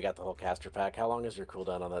 Okay, we got the whole caster pack. How long is your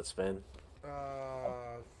cooldown on that spin?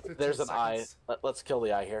 15 There's an seconds. eye. Let's kill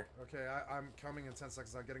the eye here. Okay, I'm coming in 10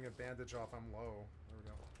 seconds. I'm getting a bandage off. I'm low.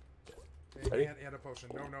 There we Ready? go. And a potion.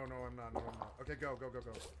 No, I'm not. No, I'm not. Okay, go. Okay,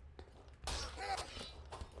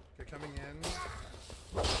 coming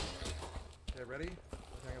in. Okay, ready? Okay,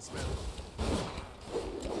 I'm gonna spin.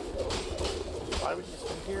 Why would you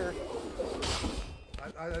spin here?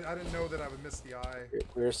 I didn't know that I would miss the eye.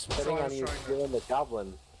 We were spinning on you killing the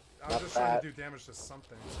goblin. I was just trying to do damage to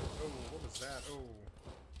something. Oh, what was that? Oh,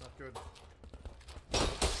 not good.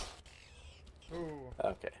 Oh.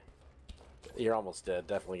 Okay. You're almost dead.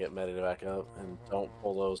 Definitely get medited back up. And don't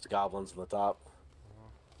pull those goblins on the top.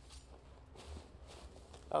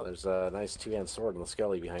 Oh, there's a nice two-hand sword on the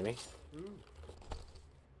skelly behind me. Ooh.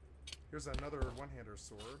 Here's another one-hander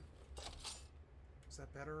sword. Is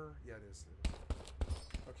that better? Yeah, it is.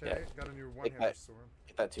 Okay, Yeah. got a new one-hander sword.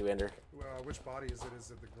 Get that two-hander. Which body is it?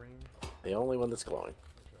 Is it the green? The only one that's glowing.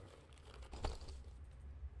 Okay.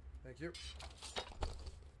 Thank you.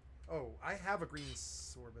 Oh, I have a green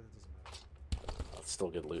sword, but it doesn't matter. It's still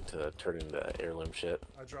good loot to turn into heirloom shit.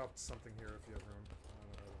 I dropped something here if you have room.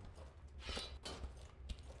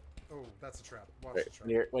 Oh, that's a trap. Watch Right. the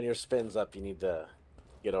trap. When your spin's up, you need to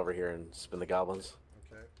get over here and spin the goblins.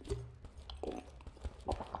 Okay.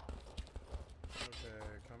 Okay,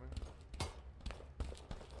 coming.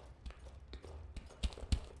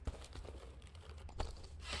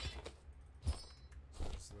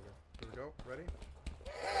 Here we go. Ready?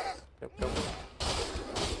 Yep, go.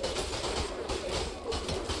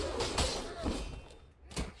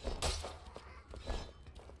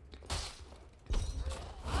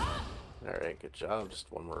 Alright, good job.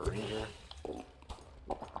 Just one more ranger.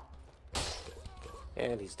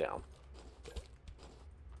 And he's down.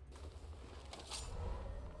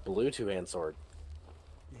 Blue two-hand sword.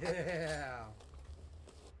 Yeah.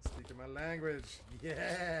 Speaking my language.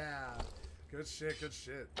 Yeah. Good shit.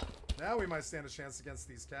 Now we might stand a chance against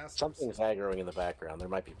these casters. Something's aggroing in the background. There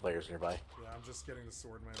might be players nearby. Yeah, I'm just getting the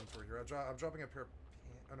sword in my inventory here. I'm dropping a pair of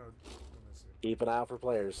oh no, let me see. Keep an eye out for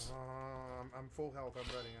players. I'm full health. I'm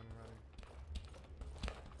ready.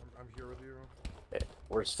 I'm here with you.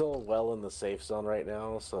 We're still well in the safe zone right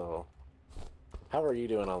now, so... How are you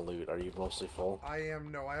doing on loot? Are you mostly full? I have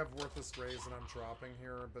worthless grays and I'm dropping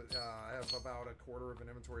here, but I have about a quarter of an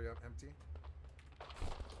inventory empty.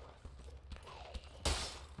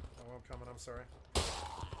 Oh, I'm coming, I'm sorry.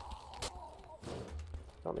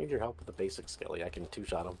 Don't need your help with the basic skelly. I can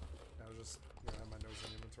two-shot him. I was just, have my nose in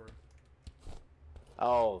the inventory.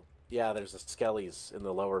 Oh, yeah, there's the skellies in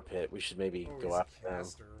the lower pit. We should maybe go after them.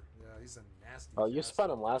 Yeah, he's a nasty Oh, you caster.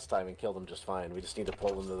 spun him last time and killed him just fine. We just need to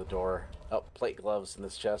pull him to the door. Oh, plate gloves in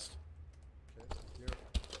this chest. Okay, thank you.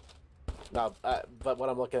 No, but what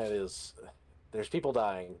I'm looking at is there's people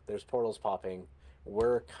dying. There's portals popping.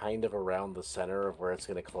 We're kind of around the center of where it's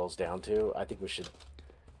going to close down to. I think we should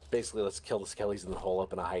basically let's kill the skellies and hole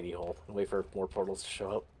up in a hidey hole and wait for more portals to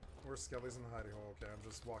show up. We're skellies in the hidey hole. Okay, I'm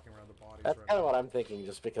just walking around the bodies That's right kind now. of what I'm thinking,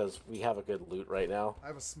 just because we have a good loot right now. I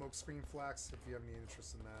have a smoke screen flax if you have any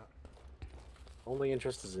interest in that. Only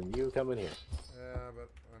interest is in you coming here. Yeah, but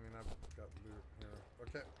I mean I've got loot here.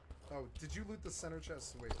 Okay. Oh, did you loot the center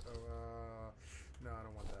chest? Wait. Oh, no, I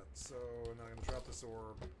don't want that. So now I'm gonna drop this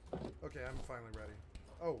orb. Okay, I'm finally ready.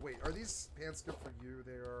 Oh wait, are these pants good for you?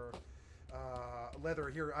 They are leather.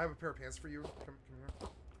 Here, I have a pair of pants for you. Come here.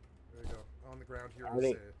 There you go. On the ground here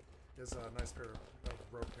is a nice pair of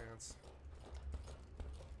rope pants.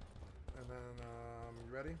 And then,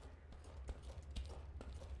 you ready?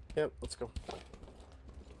 Yep, let's go.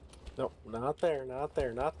 Nope, not there, not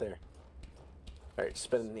there, not there. Alright,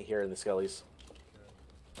 spin here in the skellies.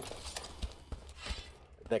 Okay.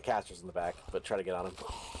 The caster's in the back, but try to get on him.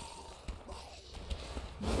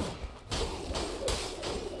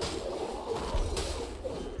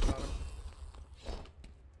 Got him.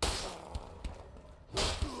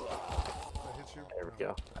 I hit you? There we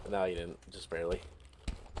No. go. No, you didn't, just barely.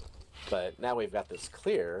 But now we've got this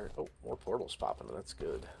clear. Oh, more portals popping. That's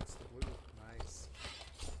good. It's the blue. Nice.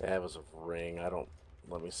 Yeah, it was a ring. I don't.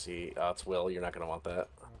 Let me see. Oh, it's Will. You're not going to want that.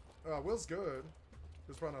 Will's good.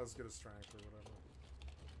 It's probably not as good as strength or whatever.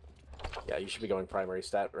 Yeah, you should be going primary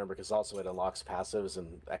stat, remember, because also it unlocks passives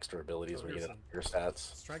and extra abilities when you here's get up your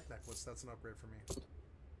stats. Strength necklace. That's an upgrade for me.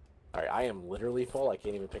 Alright, I am literally full. I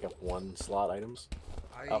can't even pick up one slot items.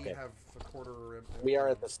 I Okay. have a quarter. We are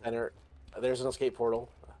at the center. There's an escape portal.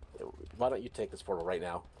 Why don't you take this portal right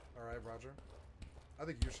now? Alright, Roger. I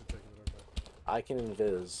think you should take it, okay. I can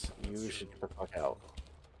invis. You That's should true. get the fuck out.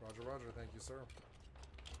 Roger, Roger. Thank you, sir.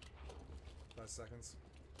 5 seconds.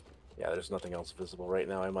 Yeah, there's nothing else visible right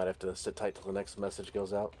now. I might have to sit tight till the next message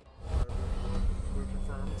goes out. Alright, blue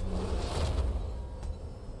confirmed.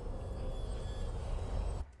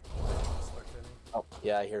 Spectating. Oh,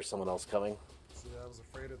 yeah, I hear someone else coming. See, I was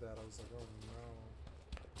afraid of that. I was like, oh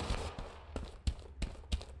no.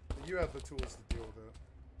 But you have the tools to deal with it.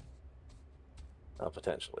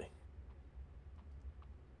 Potentially.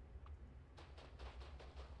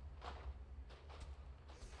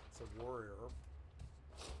 It's a warrior.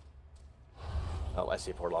 Oh, I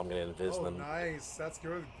see a portal. I'm going to invis Oh, them. nice. That's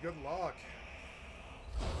good. Good luck.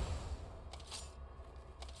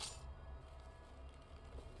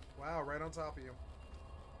 Wow, right on top of you.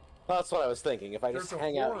 Well, that's what I was thinking. If I There's just a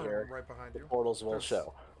hang out horn here, right behind the you. portals will There's-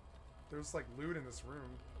 show. There's like loot in this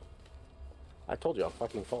room. I told you I'm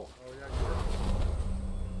fucking full. Oh yeah, you were.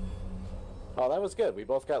 Oh, that was good. We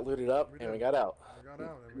both got looted up We and we did. got out. We got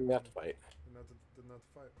out. And We didn't have to fight. didn't have to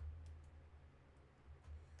fight.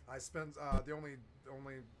 I spent the only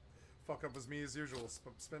fuck up was me as usual,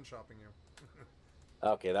 spin shopping you.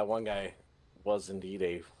 Okay, that one guy was indeed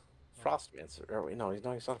a Frostmancer. Or, wait, no, he's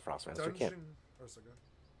not a Frostmancer. He can't. Oh, so good.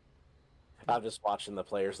 I'm just watching the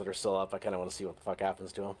players that are still up. I kind of want to see what the fuck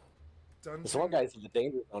happens to him. Dungeon. This one guy's in the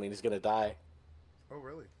danger zone and he's going to die. Oh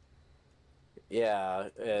really? Yeah,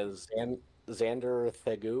 Xander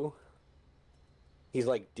Thegu. He's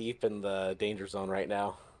like deep in the danger zone right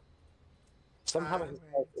now. Somehow his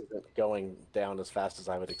health isn't going down as fast as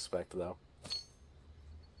I would expect, though.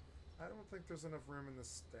 I don't think there's enough room in the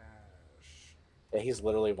stash. Yeah, he's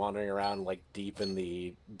literally wandering around like deep in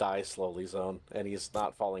the die slowly zone, and he's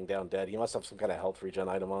not falling down dead. He must have some kind of health regen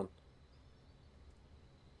item on.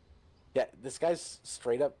 Yeah, this guy's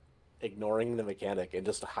straight up ignoring the mechanic and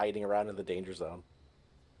just hiding around in the danger zone.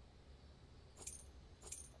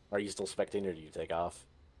 Are you still spectating, or do you take off?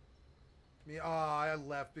 Me, I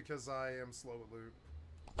left because I am slow at loot.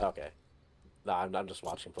 Okay. No, I'm just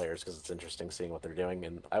watching players because it's interesting seeing what they're doing,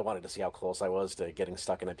 and I wanted to see how close I was to getting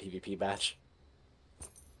stuck in a PvP match.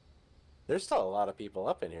 There's still a lot of people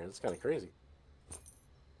up in here. It's kind of crazy.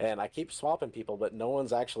 And I keep swapping people, but no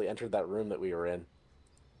one's actually entered that room that we were in.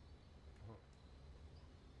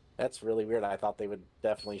 That's really weird. I thought they would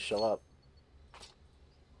definitely show up.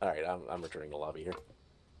 All right, I'm returning to lobby here.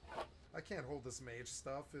 I can't hold this mage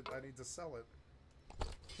stuff. I need to sell it.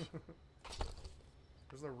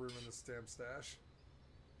 There's no room in the stamp stash.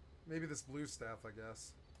 Maybe this blue staff, I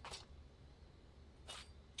guess.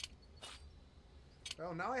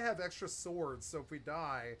 Oh, now I have extra swords, so if we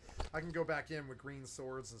die, I can go back in with green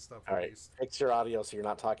swords and stuff. All right, fix your audio so you're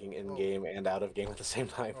not talking in-game and out-of-game at the same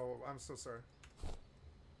time. Oh, I'm so sorry.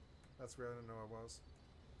 That's weird. I didn't know I was.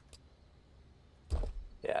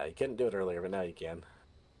 Yeah, you couldn't do it earlier, but now you can.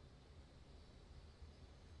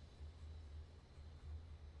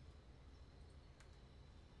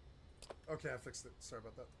 Okay, I fixed it. Sorry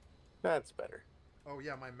about that. That's better. Oh,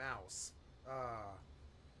 yeah, my mouse.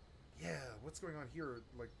 Yeah, what's going on here?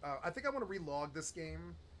 Like, I think I want to relog this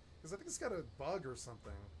game because I think it's got a bug or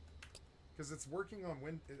something. Because it's working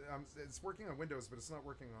on it's working on Windows, but it's not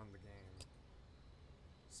working on the game.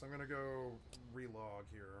 So I'm gonna go relog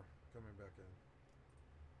here. Coming back in.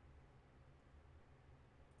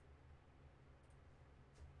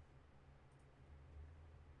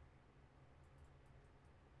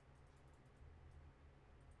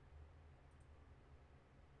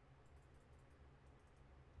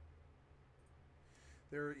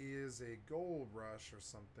 There is a gold rush or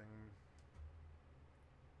something.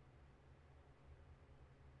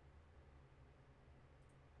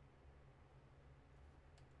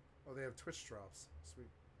 Oh, they have Twitch drops. Sweet.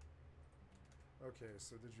 Okay,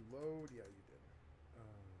 so did you load? Yeah, you did.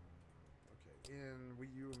 Okay, will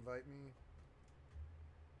you invite me?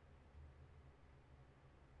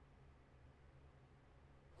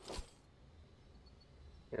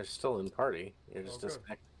 You're still in party. You're just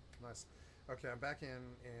disconnected. Nice. Okay, I'm back in,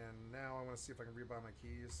 and now I want to see if I can rebuy my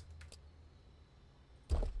keys.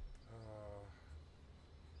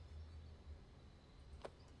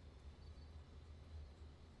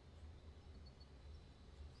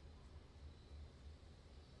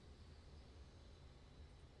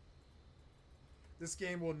 This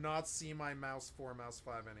game will not see my mouse 4, mouse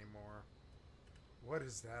 5 anymore. What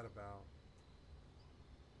is that about?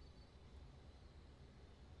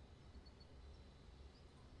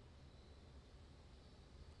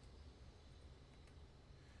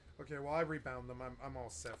 Okay, well I rebound them. I'm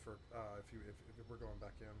all set for if we're going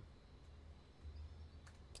back in.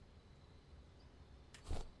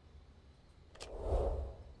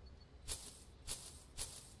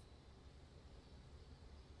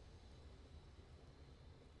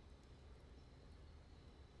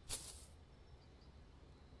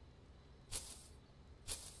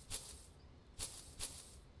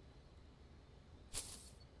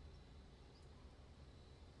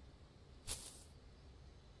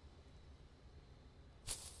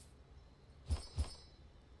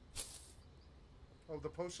 Oh, the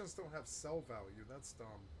potions don't have sell value. That's dumb.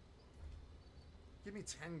 Give me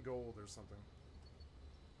 10 gold or something.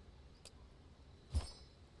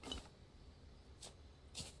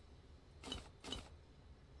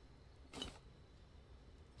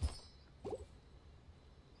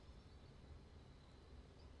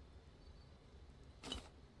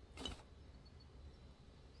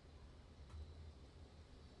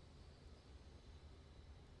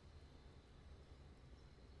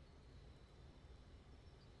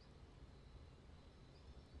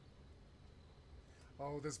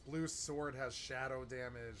 Oh, this blue sword has shadow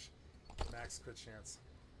damage. Max crit chance.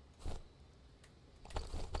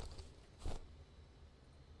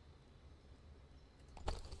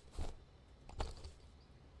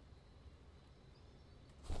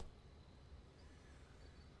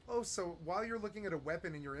 Oh, so while you're looking at a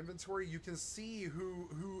weapon in your inventory, you can see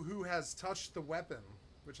who has touched the weapon,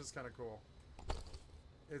 which is kind of cool.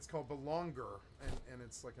 It's called Belonger, and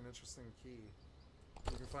it's like an interesting key.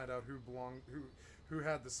 You can find out who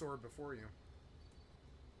had the sword before you.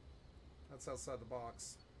 That's outside the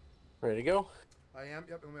box. Ready to go? I am.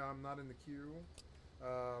 Yep. I'm not in the queue.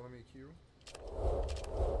 Let me queue.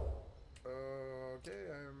 Okay,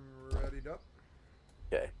 I'm readied up.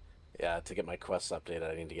 Okay. Yeah, to get my quests updated,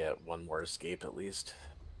 I need to get one more escape at least.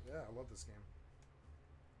 Yeah, I love this game.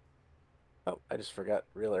 Oh, I just forgot.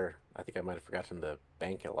 I think I might have forgotten to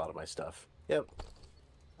bank a lot of my stuff. Yep.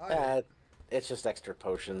 It's just extra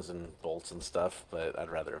potions and bolts and stuff, but I'd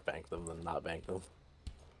rather have banked them than not bank them.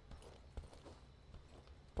 I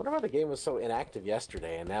wonder why the game was so inactive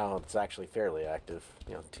yesterday, and now it's actually fairly active.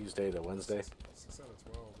 You know, Tuesday to Wednesday. 6 out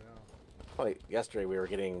of 12, yeah. Well, yesterday we were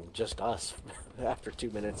getting just us after 2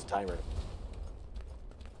 minutes timer.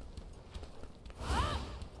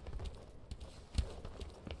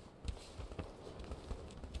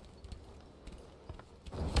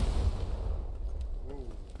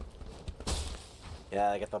 Yeah,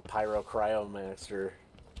 I got the Pyro Cryomaster.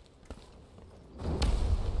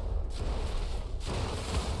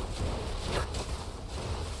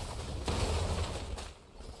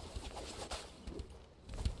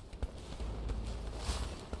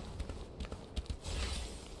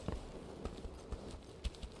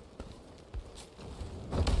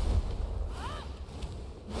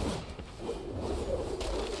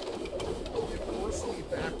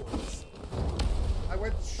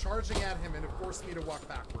 Charging at him, and it forced me to walk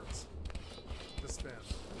backwards. The spin.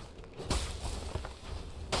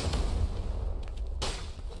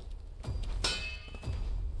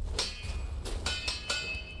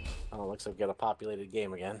 Oh, looks like we've got a populated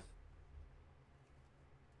game again.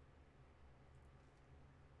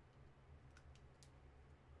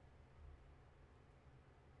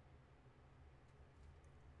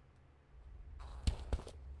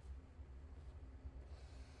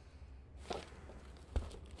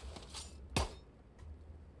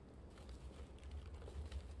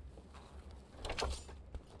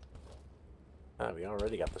 We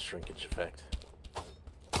already got the shrinkage effect.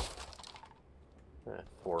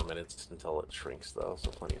 4 minutes until it shrinks, though,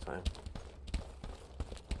 so plenty of time.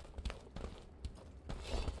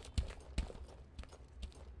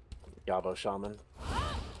 Gabo Shaman.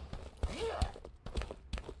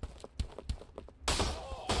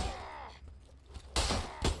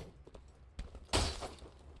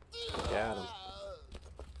 Got him.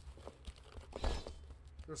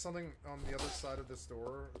 There's something on the other side of this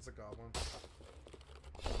door. It's a goblin.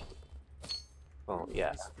 Oh,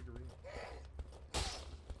 yeah.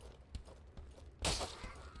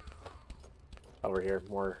 Over here,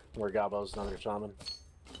 more Gabos, another shaman.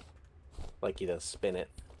 Like you to spin it.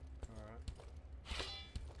 Alright.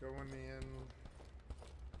 Going in.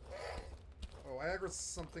 Oh, I aggroed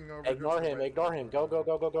something over Ignore here. him, ignore him. Go, go,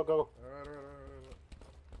 go, go, go, go. Alright.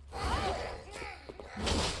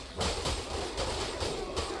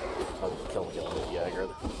 I'll kill him with the aggro.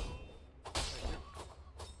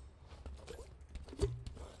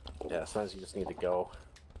 Yeah, sometimes you just need to go.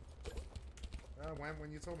 I went when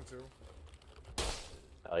you told me to.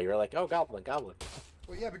 Oh, you were like, oh, goblin, goblin.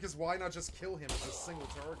 Well, yeah, because why not just kill him with a single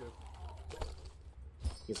target?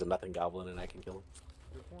 He's a nothing goblin and I can kill him.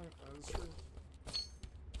 Good point, that is true.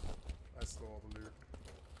 I stole all the loot.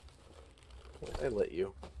 I let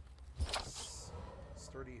you.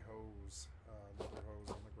 Sturdy hose. Leather hose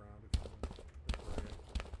on the ground if you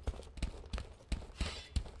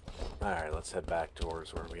want. Alright, let's head back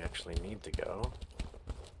towards where we actually need to go.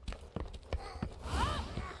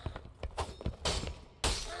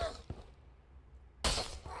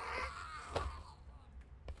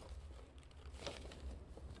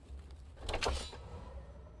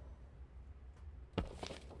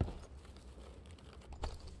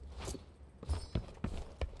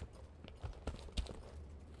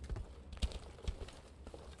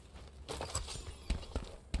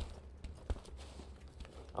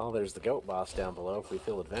 Oh, there's the goat boss down below if we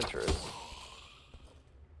feel adventurous.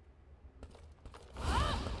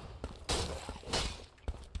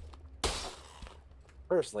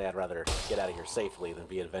 Personally, I'd rather get out of here safely than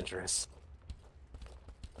be adventurous.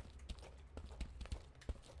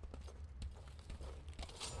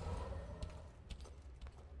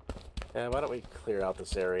 Yeah, why don't we clear out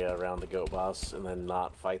this area around the goat boss and then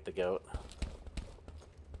not fight the goat?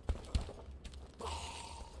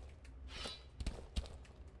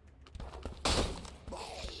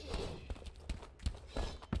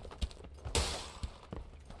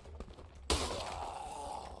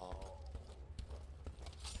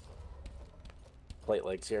 Plate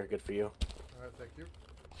legs here, good for you. Alright, thank you.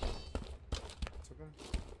 Took him.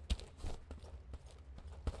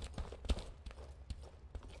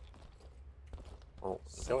 Oh,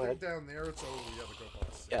 Something go ahead. down there, it's yeah, the goat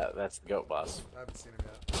boss. Yeah, that's the goat boss. I haven't seen him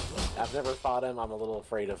yet. I've never fought him. I'm a little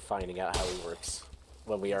afraid of finding out how he works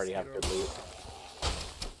when we already have good loot.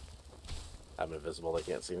 I'm invisible, they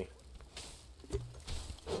can't see me.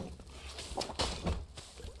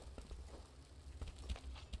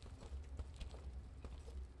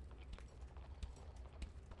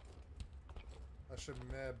 I should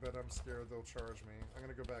med, but I'm scared they'll charge me. I'm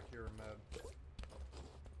gonna go back here and med.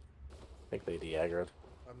 I think they de-aggroed.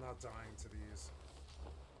 I'm not dying to these.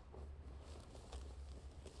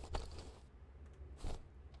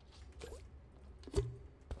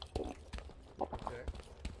 Okay.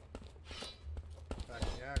 Back in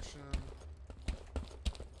the action.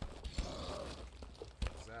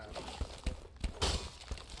 What's that?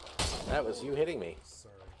 That was you hitting me.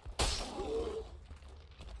 Sorry.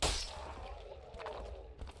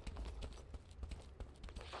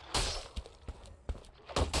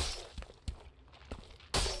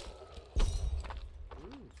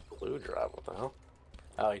 Clue drop. What the hell?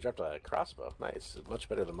 Oh, he dropped a crossbow. Nice. Much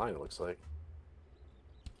better than mine, it looks like.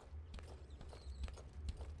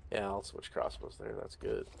 Yeah, I'll switch crossbows there. That's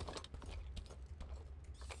good.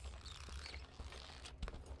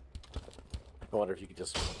 I wonder if you could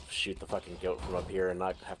just shoot the fucking goat from up here and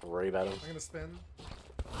not have to worry about him. I'm gonna spin.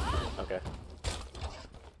 Okay.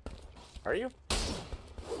 Are you?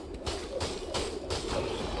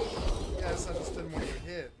 Yes, I just didn't want to get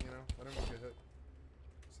hit, you know? I didn't want to get hit.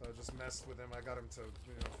 So I just messed with him. I got him to,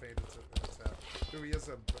 you know, fade into an attack. Ooh, he has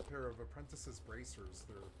a pair of Apprentice's bracers.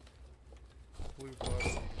 They're blue gloves,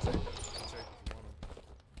 and you can take them. You can take them if you want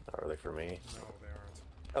them. Are they for me? No, they aren't.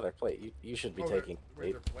 Oh, they're plate. You should be Oh, taking.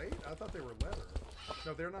 wait, they're plate? I thought they were leather.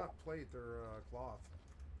 No, they're not plate. They're cloth.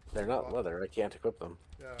 They're not leather. I can't equip them.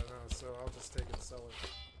 Yeah, no, so I'll just take it and sell it.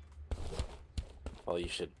 Well, you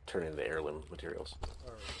should turn into heirloom materials.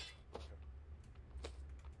 Alright.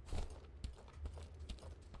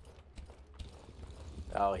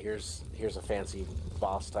 Okay. Oh, here's a fancy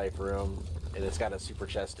boss type room, and it's got a super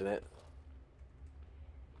chest in it.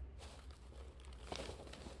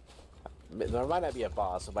 There might not be a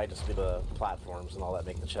boss. It might just be the platforms and all that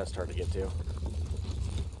make the chest hard to get to.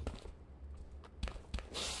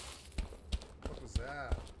 What was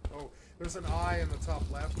that? Oh, there's an eye in the top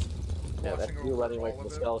left. Yeah, that's you running away from the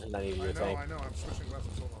skeleton. I need you to tank. I know. I'm switching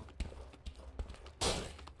weapons. Hold on.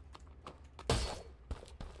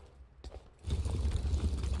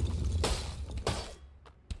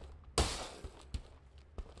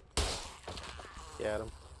 Get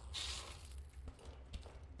him.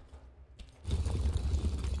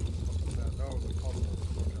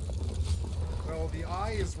 Well, the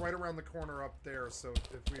eye is right around the corner up there, so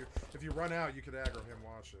if you run out, you could aggro him.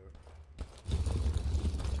 Watch it.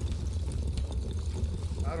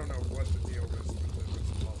 I don't know what the deal is with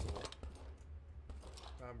the puzzle.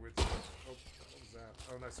 I'm with you. Oh, what was that?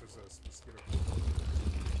 Oh, nice. There's a mosquito.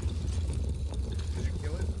 Did you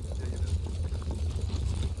kill it? Yeah, you did.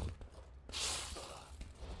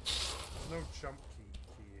 There's no jump key.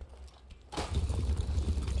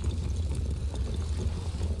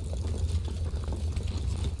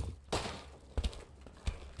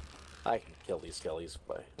 I can kill these skellies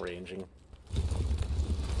by ranging.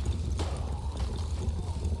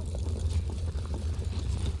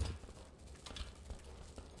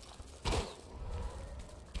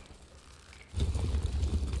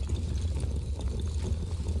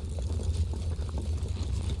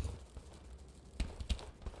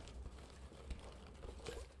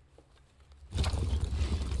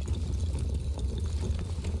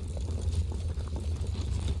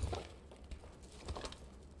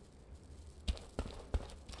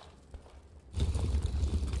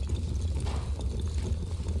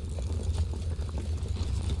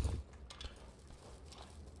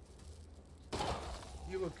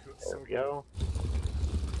 There we go.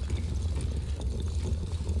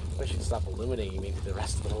 I should stop illuminating me to the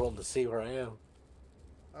rest of the world to see where I am.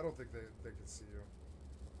 I don't think they can see you.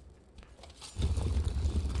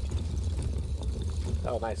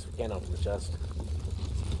 Oh, nice. We can't open the chest.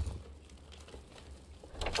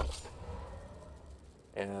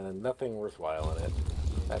 And nothing worthwhile in it.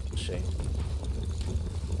 That's a shame.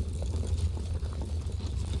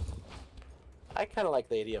 I kind of like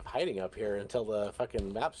the idea of hiding up here until the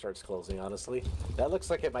fucking map starts closing, honestly. That looks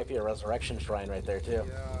like it might be a resurrection shrine right there, too.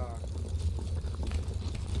 Yeah.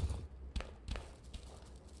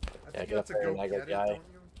 I think get up there and I go guy.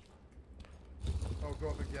 Oh, go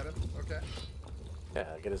up and get it? Okay.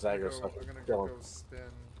 Yeah, get his aggro so I'm gonna kill go him. spin.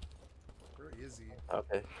 Where is he?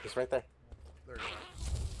 Okay, he's right there. There you go.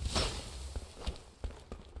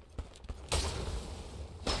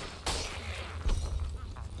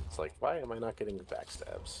 It's like, why am I not getting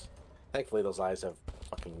backstabs? Thankfully, those eyes have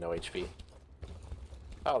fucking no HP.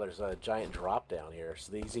 Oh, there's a giant drop down here,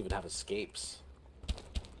 so these even have escapes.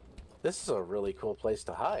 This is a really cool place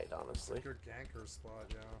to hide, honestly. It's a good ganker spot,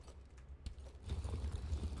 yeah.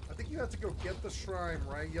 I think you have to go get the shrine,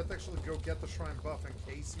 right? You have to actually go get the shrine buff in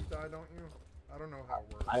case you die, don't you? I don't know how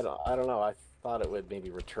it works. I don't know. I thought it would maybe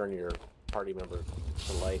return your party member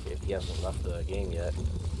to life if he hasn't left the game yet.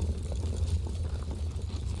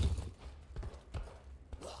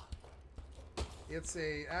 It's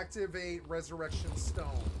a activate resurrection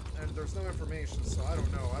stone, and there's no information, so I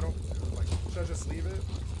don't know. I don't like. Should I just leave it?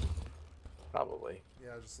 Probably. Yeah,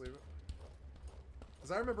 just leave it.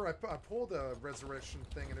 Because I remember I pulled a resurrection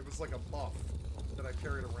thing, and it was like a buff that I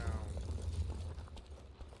carried around.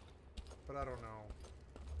 But I don't know.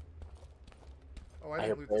 Oh, I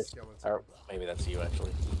didn't loot the skeleton. Or maybe that's you,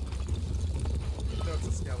 actually. No, it's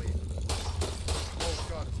a skelly. Oh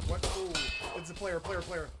god, what? Oh, it's a player.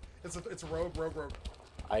 It's a rogue.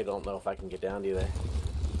 I don't know if I can get down either.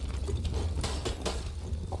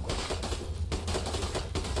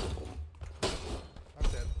 I'm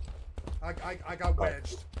dead. I got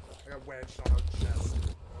wedged. I got wedged on a chest.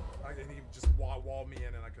 And he just walled me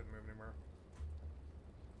in and I couldn't move anymore.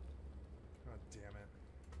 God damn it.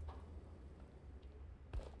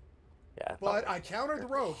 Yeah. But I countered the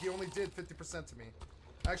rogue. He only did 50% to me.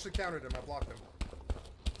 I actually countered him. I blocked him.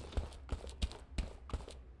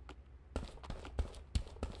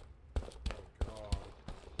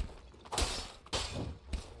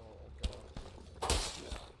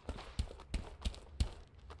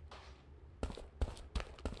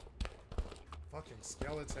 Fucking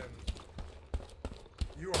skeleton.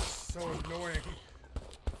 You are so annoying.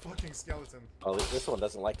 Fucking skeleton. Oh, this one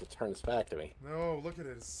doesn't like to turn its back to me. No, look at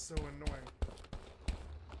it. It's so annoying.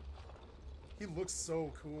 He looks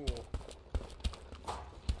so cool.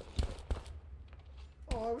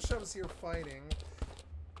 Oh, I wish I was here fighting.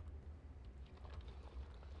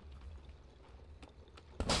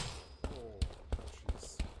 Oh,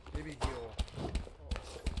 jeez. Maybe heal.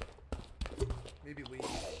 Oh. Maybe leave.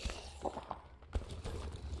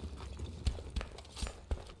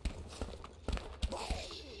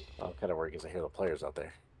 I'm kind of worried because I hear the players out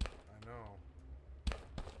there. I know.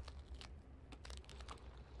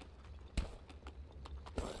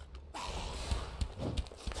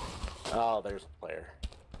 Oh, there's a player.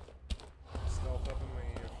 Stealth up and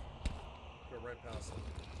leave. Go right past him.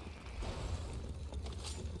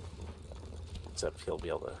 Except he'll be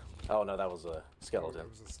able to... Oh, no, that was a skeleton. Oh, it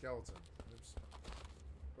was a skeleton. Oops.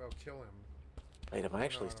 Well, kill him. Wait, am I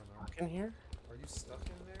actually I don't know. stuck in here? Are you stuck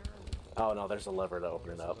in there? Oh, no, there's a lever to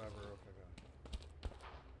open there's it a up. lever. Okay,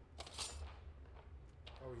 good.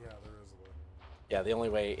 Oh, yeah, there is a lever. Yeah, the only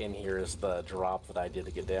way in here is the drop that I did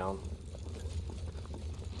to get down.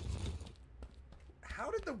 How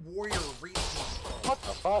did the warrior reach me? What the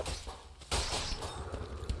fuck?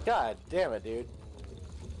 God damn it, dude.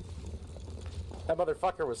 That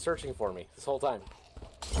motherfucker was searching for me this whole time.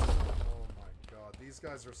 Oh my god, these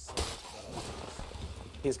guys are so much better.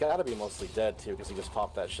 He's gotta be mostly dead, too, because he just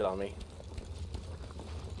popped that shit on me.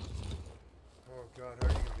 Oh god, how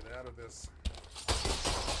are you gonna get out of this?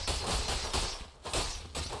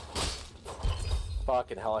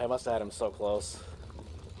 Fucking hell, I must have had him so close.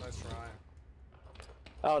 Nice try.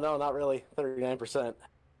 Oh, no, not really. 39%.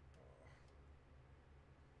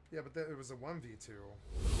 Yeah, but it was a 1v2.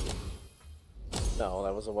 No,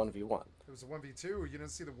 that was a 1v1. It was a 1v2. You didn't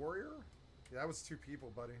see the warrior? Yeah, that was two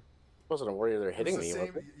people, buddy. Wasn't a warrior there hitting It was me. the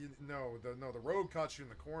same, Was it? no, the rogue caught you in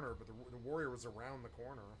the corner, but the warrior was around the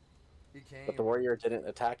corner. He came. But the warrior didn't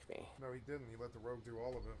attack me. No, he didn't. He let the rogue do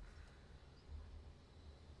all of it.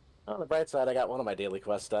 On the bright side, I got one of my daily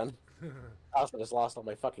quests done. I also just lost all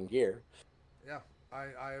my fucking gear. Yeah,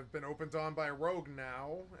 I have been opened on by a rogue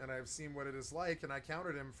now, and I've seen what it is like, and I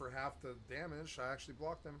countered him for half the damage. I actually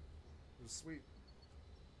blocked him. It was sweet.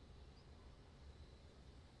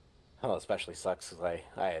 Oh, especially sucks because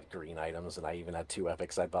I had green items, and I even had 2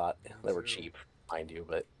 epics I bought. They were too. cheap, mind you,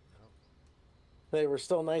 but they were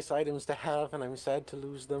still nice items to have, and I'm sad to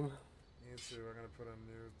lose them. Me too. I'm gonna put a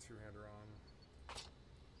new two-hander on.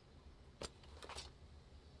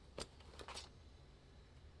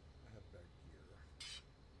 I have back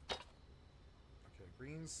gear. Okay,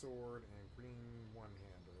 green sword and green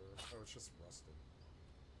one-hander. Oh, it's just rusted.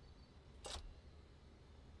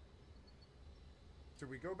 Do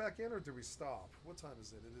we go back in or do we stop? What time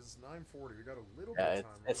is it? It is 9:40. We got a little bit Yeah, of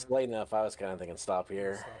time. it's right? late enough. I was kind of thinking stop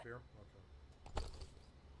here. Stop here. Okay.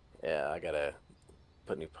 Yeah, I gotta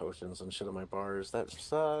put new potions and shit on my bars. That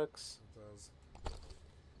sucks. It does.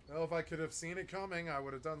 Well, if I could have seen it coming, I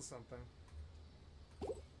would have done something.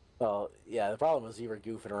 Well, yeah, the problem was you were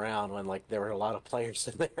goofing around when, like, there were a lot of players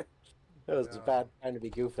in there. It was a bad time to be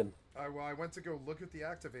goofing. Well, I went to go look at the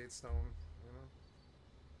activate stone, you know.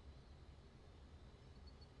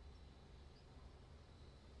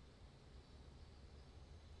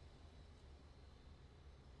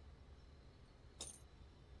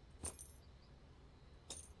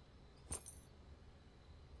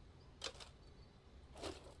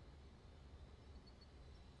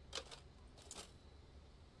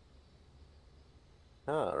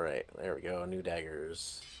 Alright, there we go. New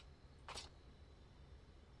daggers.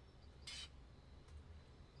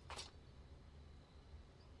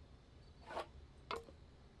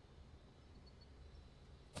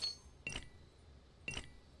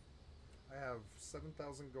 I have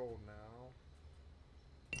 7,000 gold now.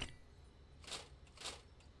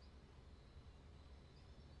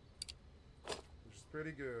 Which is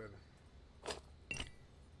pretty good.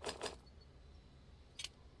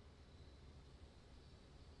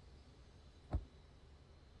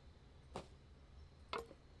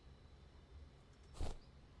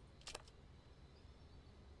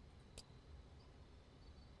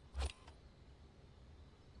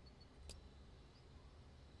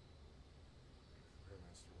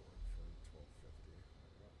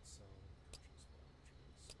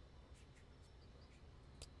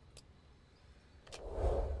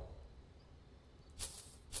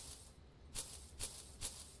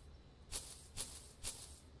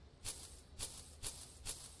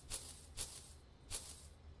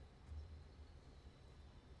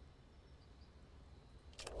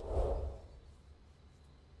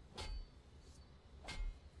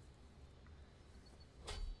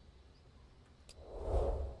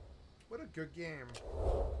 good game.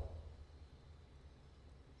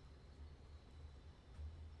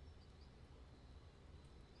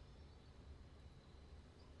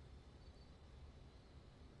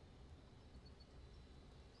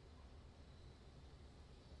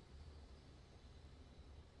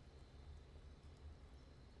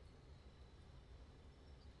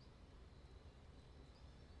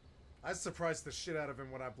 I surprised the shit out of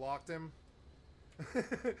him when I blocked him.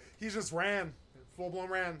 He just ran. Full-blown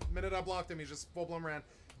ran. The minute I blocked him, he just full-blown ran.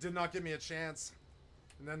 Did not give me a chance.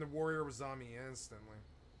 And then the warrior was on me instantly.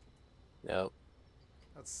 Yep.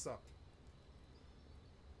 That sucked.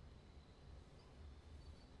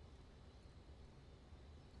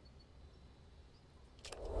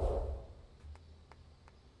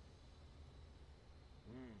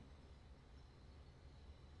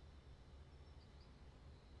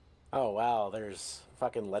 Oh wow, there's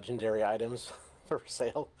fucking legendary items for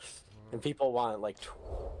sale, and people want like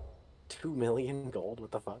 2 million gold. What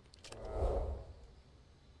the fuck?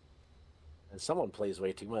 And someone plays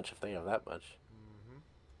way too much if they have that much.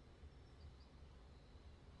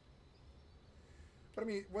 But I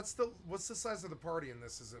mean, what's the size of the party in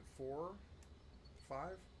this? Is it 4, 5? I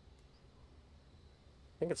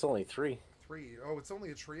think it's only 3. 3. Oh, it's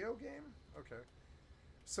only a trio game. Okay.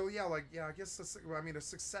 So yeah, like I guess a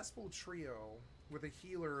successful trio with a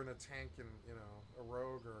healer and a tank and a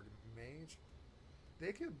rogue or a mage,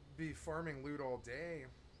 they could be farming loot all day,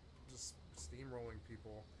 just steamrolling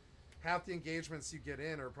people. Half the engagements you get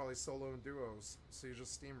in are probably solo and duos, so you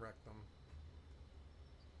just steam wreck them.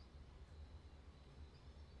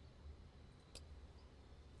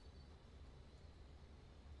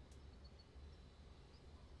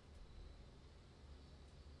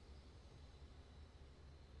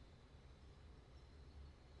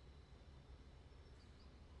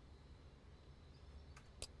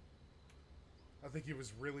 I think he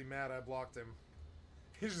was really mad I blocked him.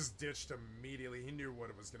 He just ditched immediately. He knew what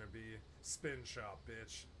it was going to be. Spin shot,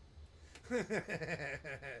 bitch.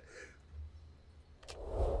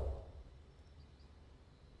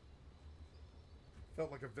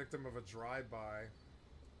 Felt like a victim of a drive-by.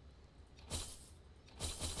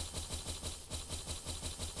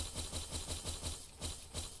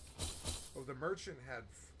 Oh, the merchant had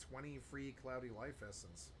 20 free cloudy life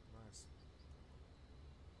essence. Nice.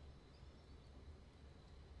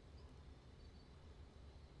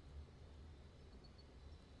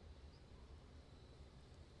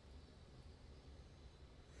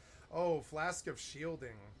 Oh, flask of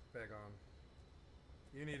shielding, Begon.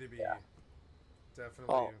 You need to be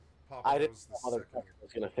definitely popping I didn't those know the other second.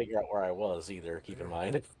 was gonna figure out where I was either. Keep in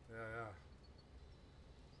mind, Yeah, yeah.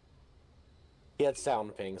 he had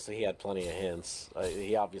sound ping, so he had plenty of hints.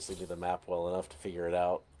 He obviously knew the map well enough to figure it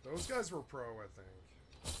out. Those guys were pro, I think.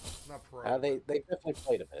 Not pro. They definitely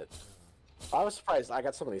played a bit. Yeah. I was surprised. I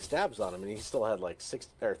got so many stabs on him, and he still had like 6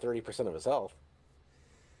 or 30% of his health.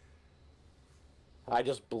 I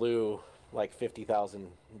just blew like 50,000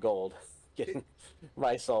 gold, getting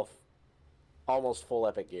myself almost full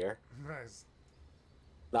epic gear. Nice.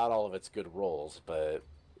 Not all of it's good rolls, but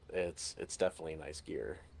it's definitely nice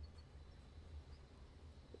gear.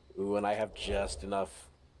 Ooh, and I have just enough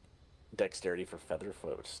dexterity for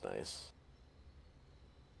Featherfoot, which is nice.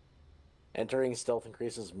 Entering stealth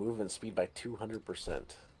increases movement speed by 200%.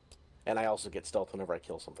 And I also get stealth whenever I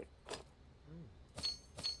kill something.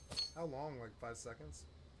 How long? Like 5 seconds?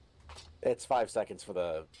 It's 5 seconds for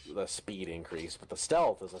the speed increase, but the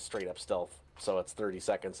stealth is a straight up stealth, so it's 30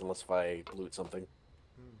 seconds unless if I loot something.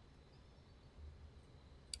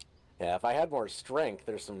 Yeah, if I had more strength,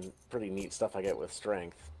 there's some pretty neat stuff I get with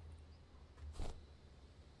strength.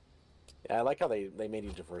 Yeah, I like how they made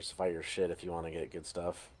you diversify your shit if you want to get good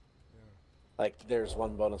stuff. Yeah. Like, there's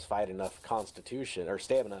one bonus, if I had enough constitution, or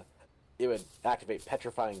stamina, it would activate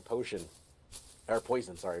petrifying potion, or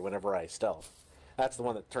poison, sorry, whenever I stealth. That's the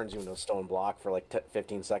one that turns you into a stone block for like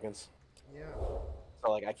 15 seconds. Yeah.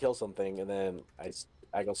 So like I kill something and then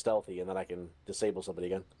I go stealthy and then I can disable somebody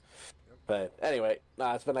again. Yep. But anyway,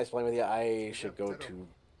 it's been nice playing with you. I should go to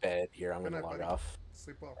bed here. I'm going to log off.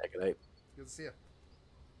 Sleep well. Good night. Good to see you.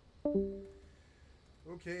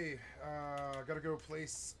 Okay, gotta go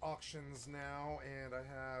place auctions now, and I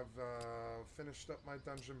have finished up my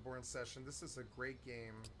Dungeonborn session. This is a great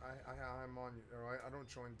game. I'm on. I don't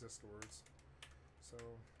join Discords, so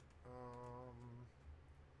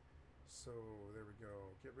there we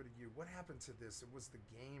go. Get rid of you. What happened to this? It was the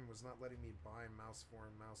game was not letting me buy Mouse 4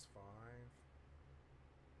 and Mouse 5.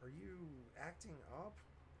 Are you acting up?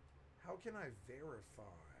 How can I verify?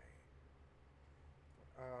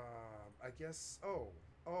 I guess, oh,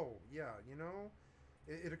 yeah, you know,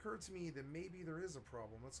 It occurred to me that maybe there is a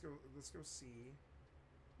problem. Let's go see.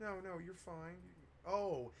 No, you're fine.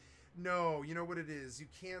 Oh, no, you know what it is? You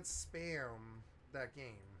can't spam that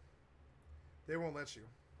game. They won't let you.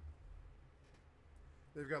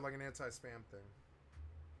 They've got like an anti-spam thing.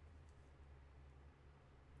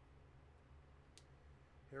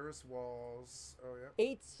 Harris Walls. Oh, yeah.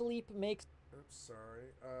 8 Sleep makes Oops, sorry.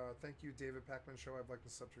 Thank you, David Pacman Show. I'd like to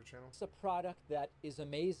sub to your channel. a product that is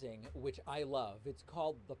amazing, which I love. It's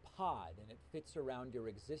called the Pod, and it fits around your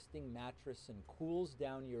existing mattress and cools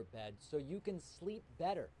down your bed so you can sleep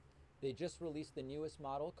better. They just released the newest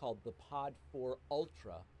model called the Pod 4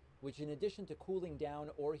 Ultra, which in addition to cooling down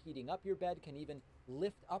or heating up your bed, can even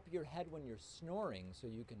lift up your head when you're snoring so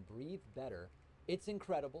you can breathe better. It's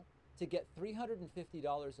incredible. To get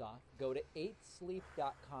 $350 off, go to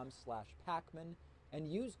 8sleep.com/Pacman and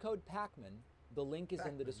use code Pacman. The link is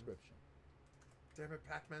in the description. Damn it,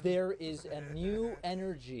 Pacman. There is a new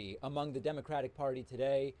energy among the Democratic Party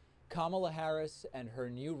today. Kamala Harris and her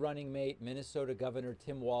new running mate, Minnesota Governor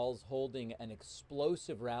Tim Walz, holding an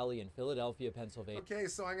explosive rally in Philadelphia, Pennsylvania. Okay,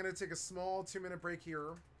 so I'm going to take a small 2-minute break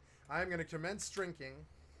here. I'm going to commence drinking.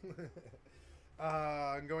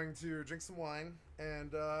 I'm going to drink some wine,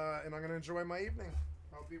 and I'm going to enjoy my evening.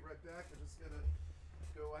 I'll be right back. I'm just going to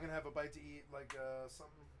go. I'm going to have a bite to eat, like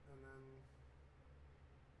something, and then...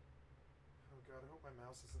 Oh, God, I hope my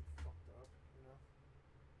mouse isn't fucked up, you know?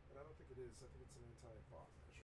 But I don't think it is. I think it's an anti-bot measure.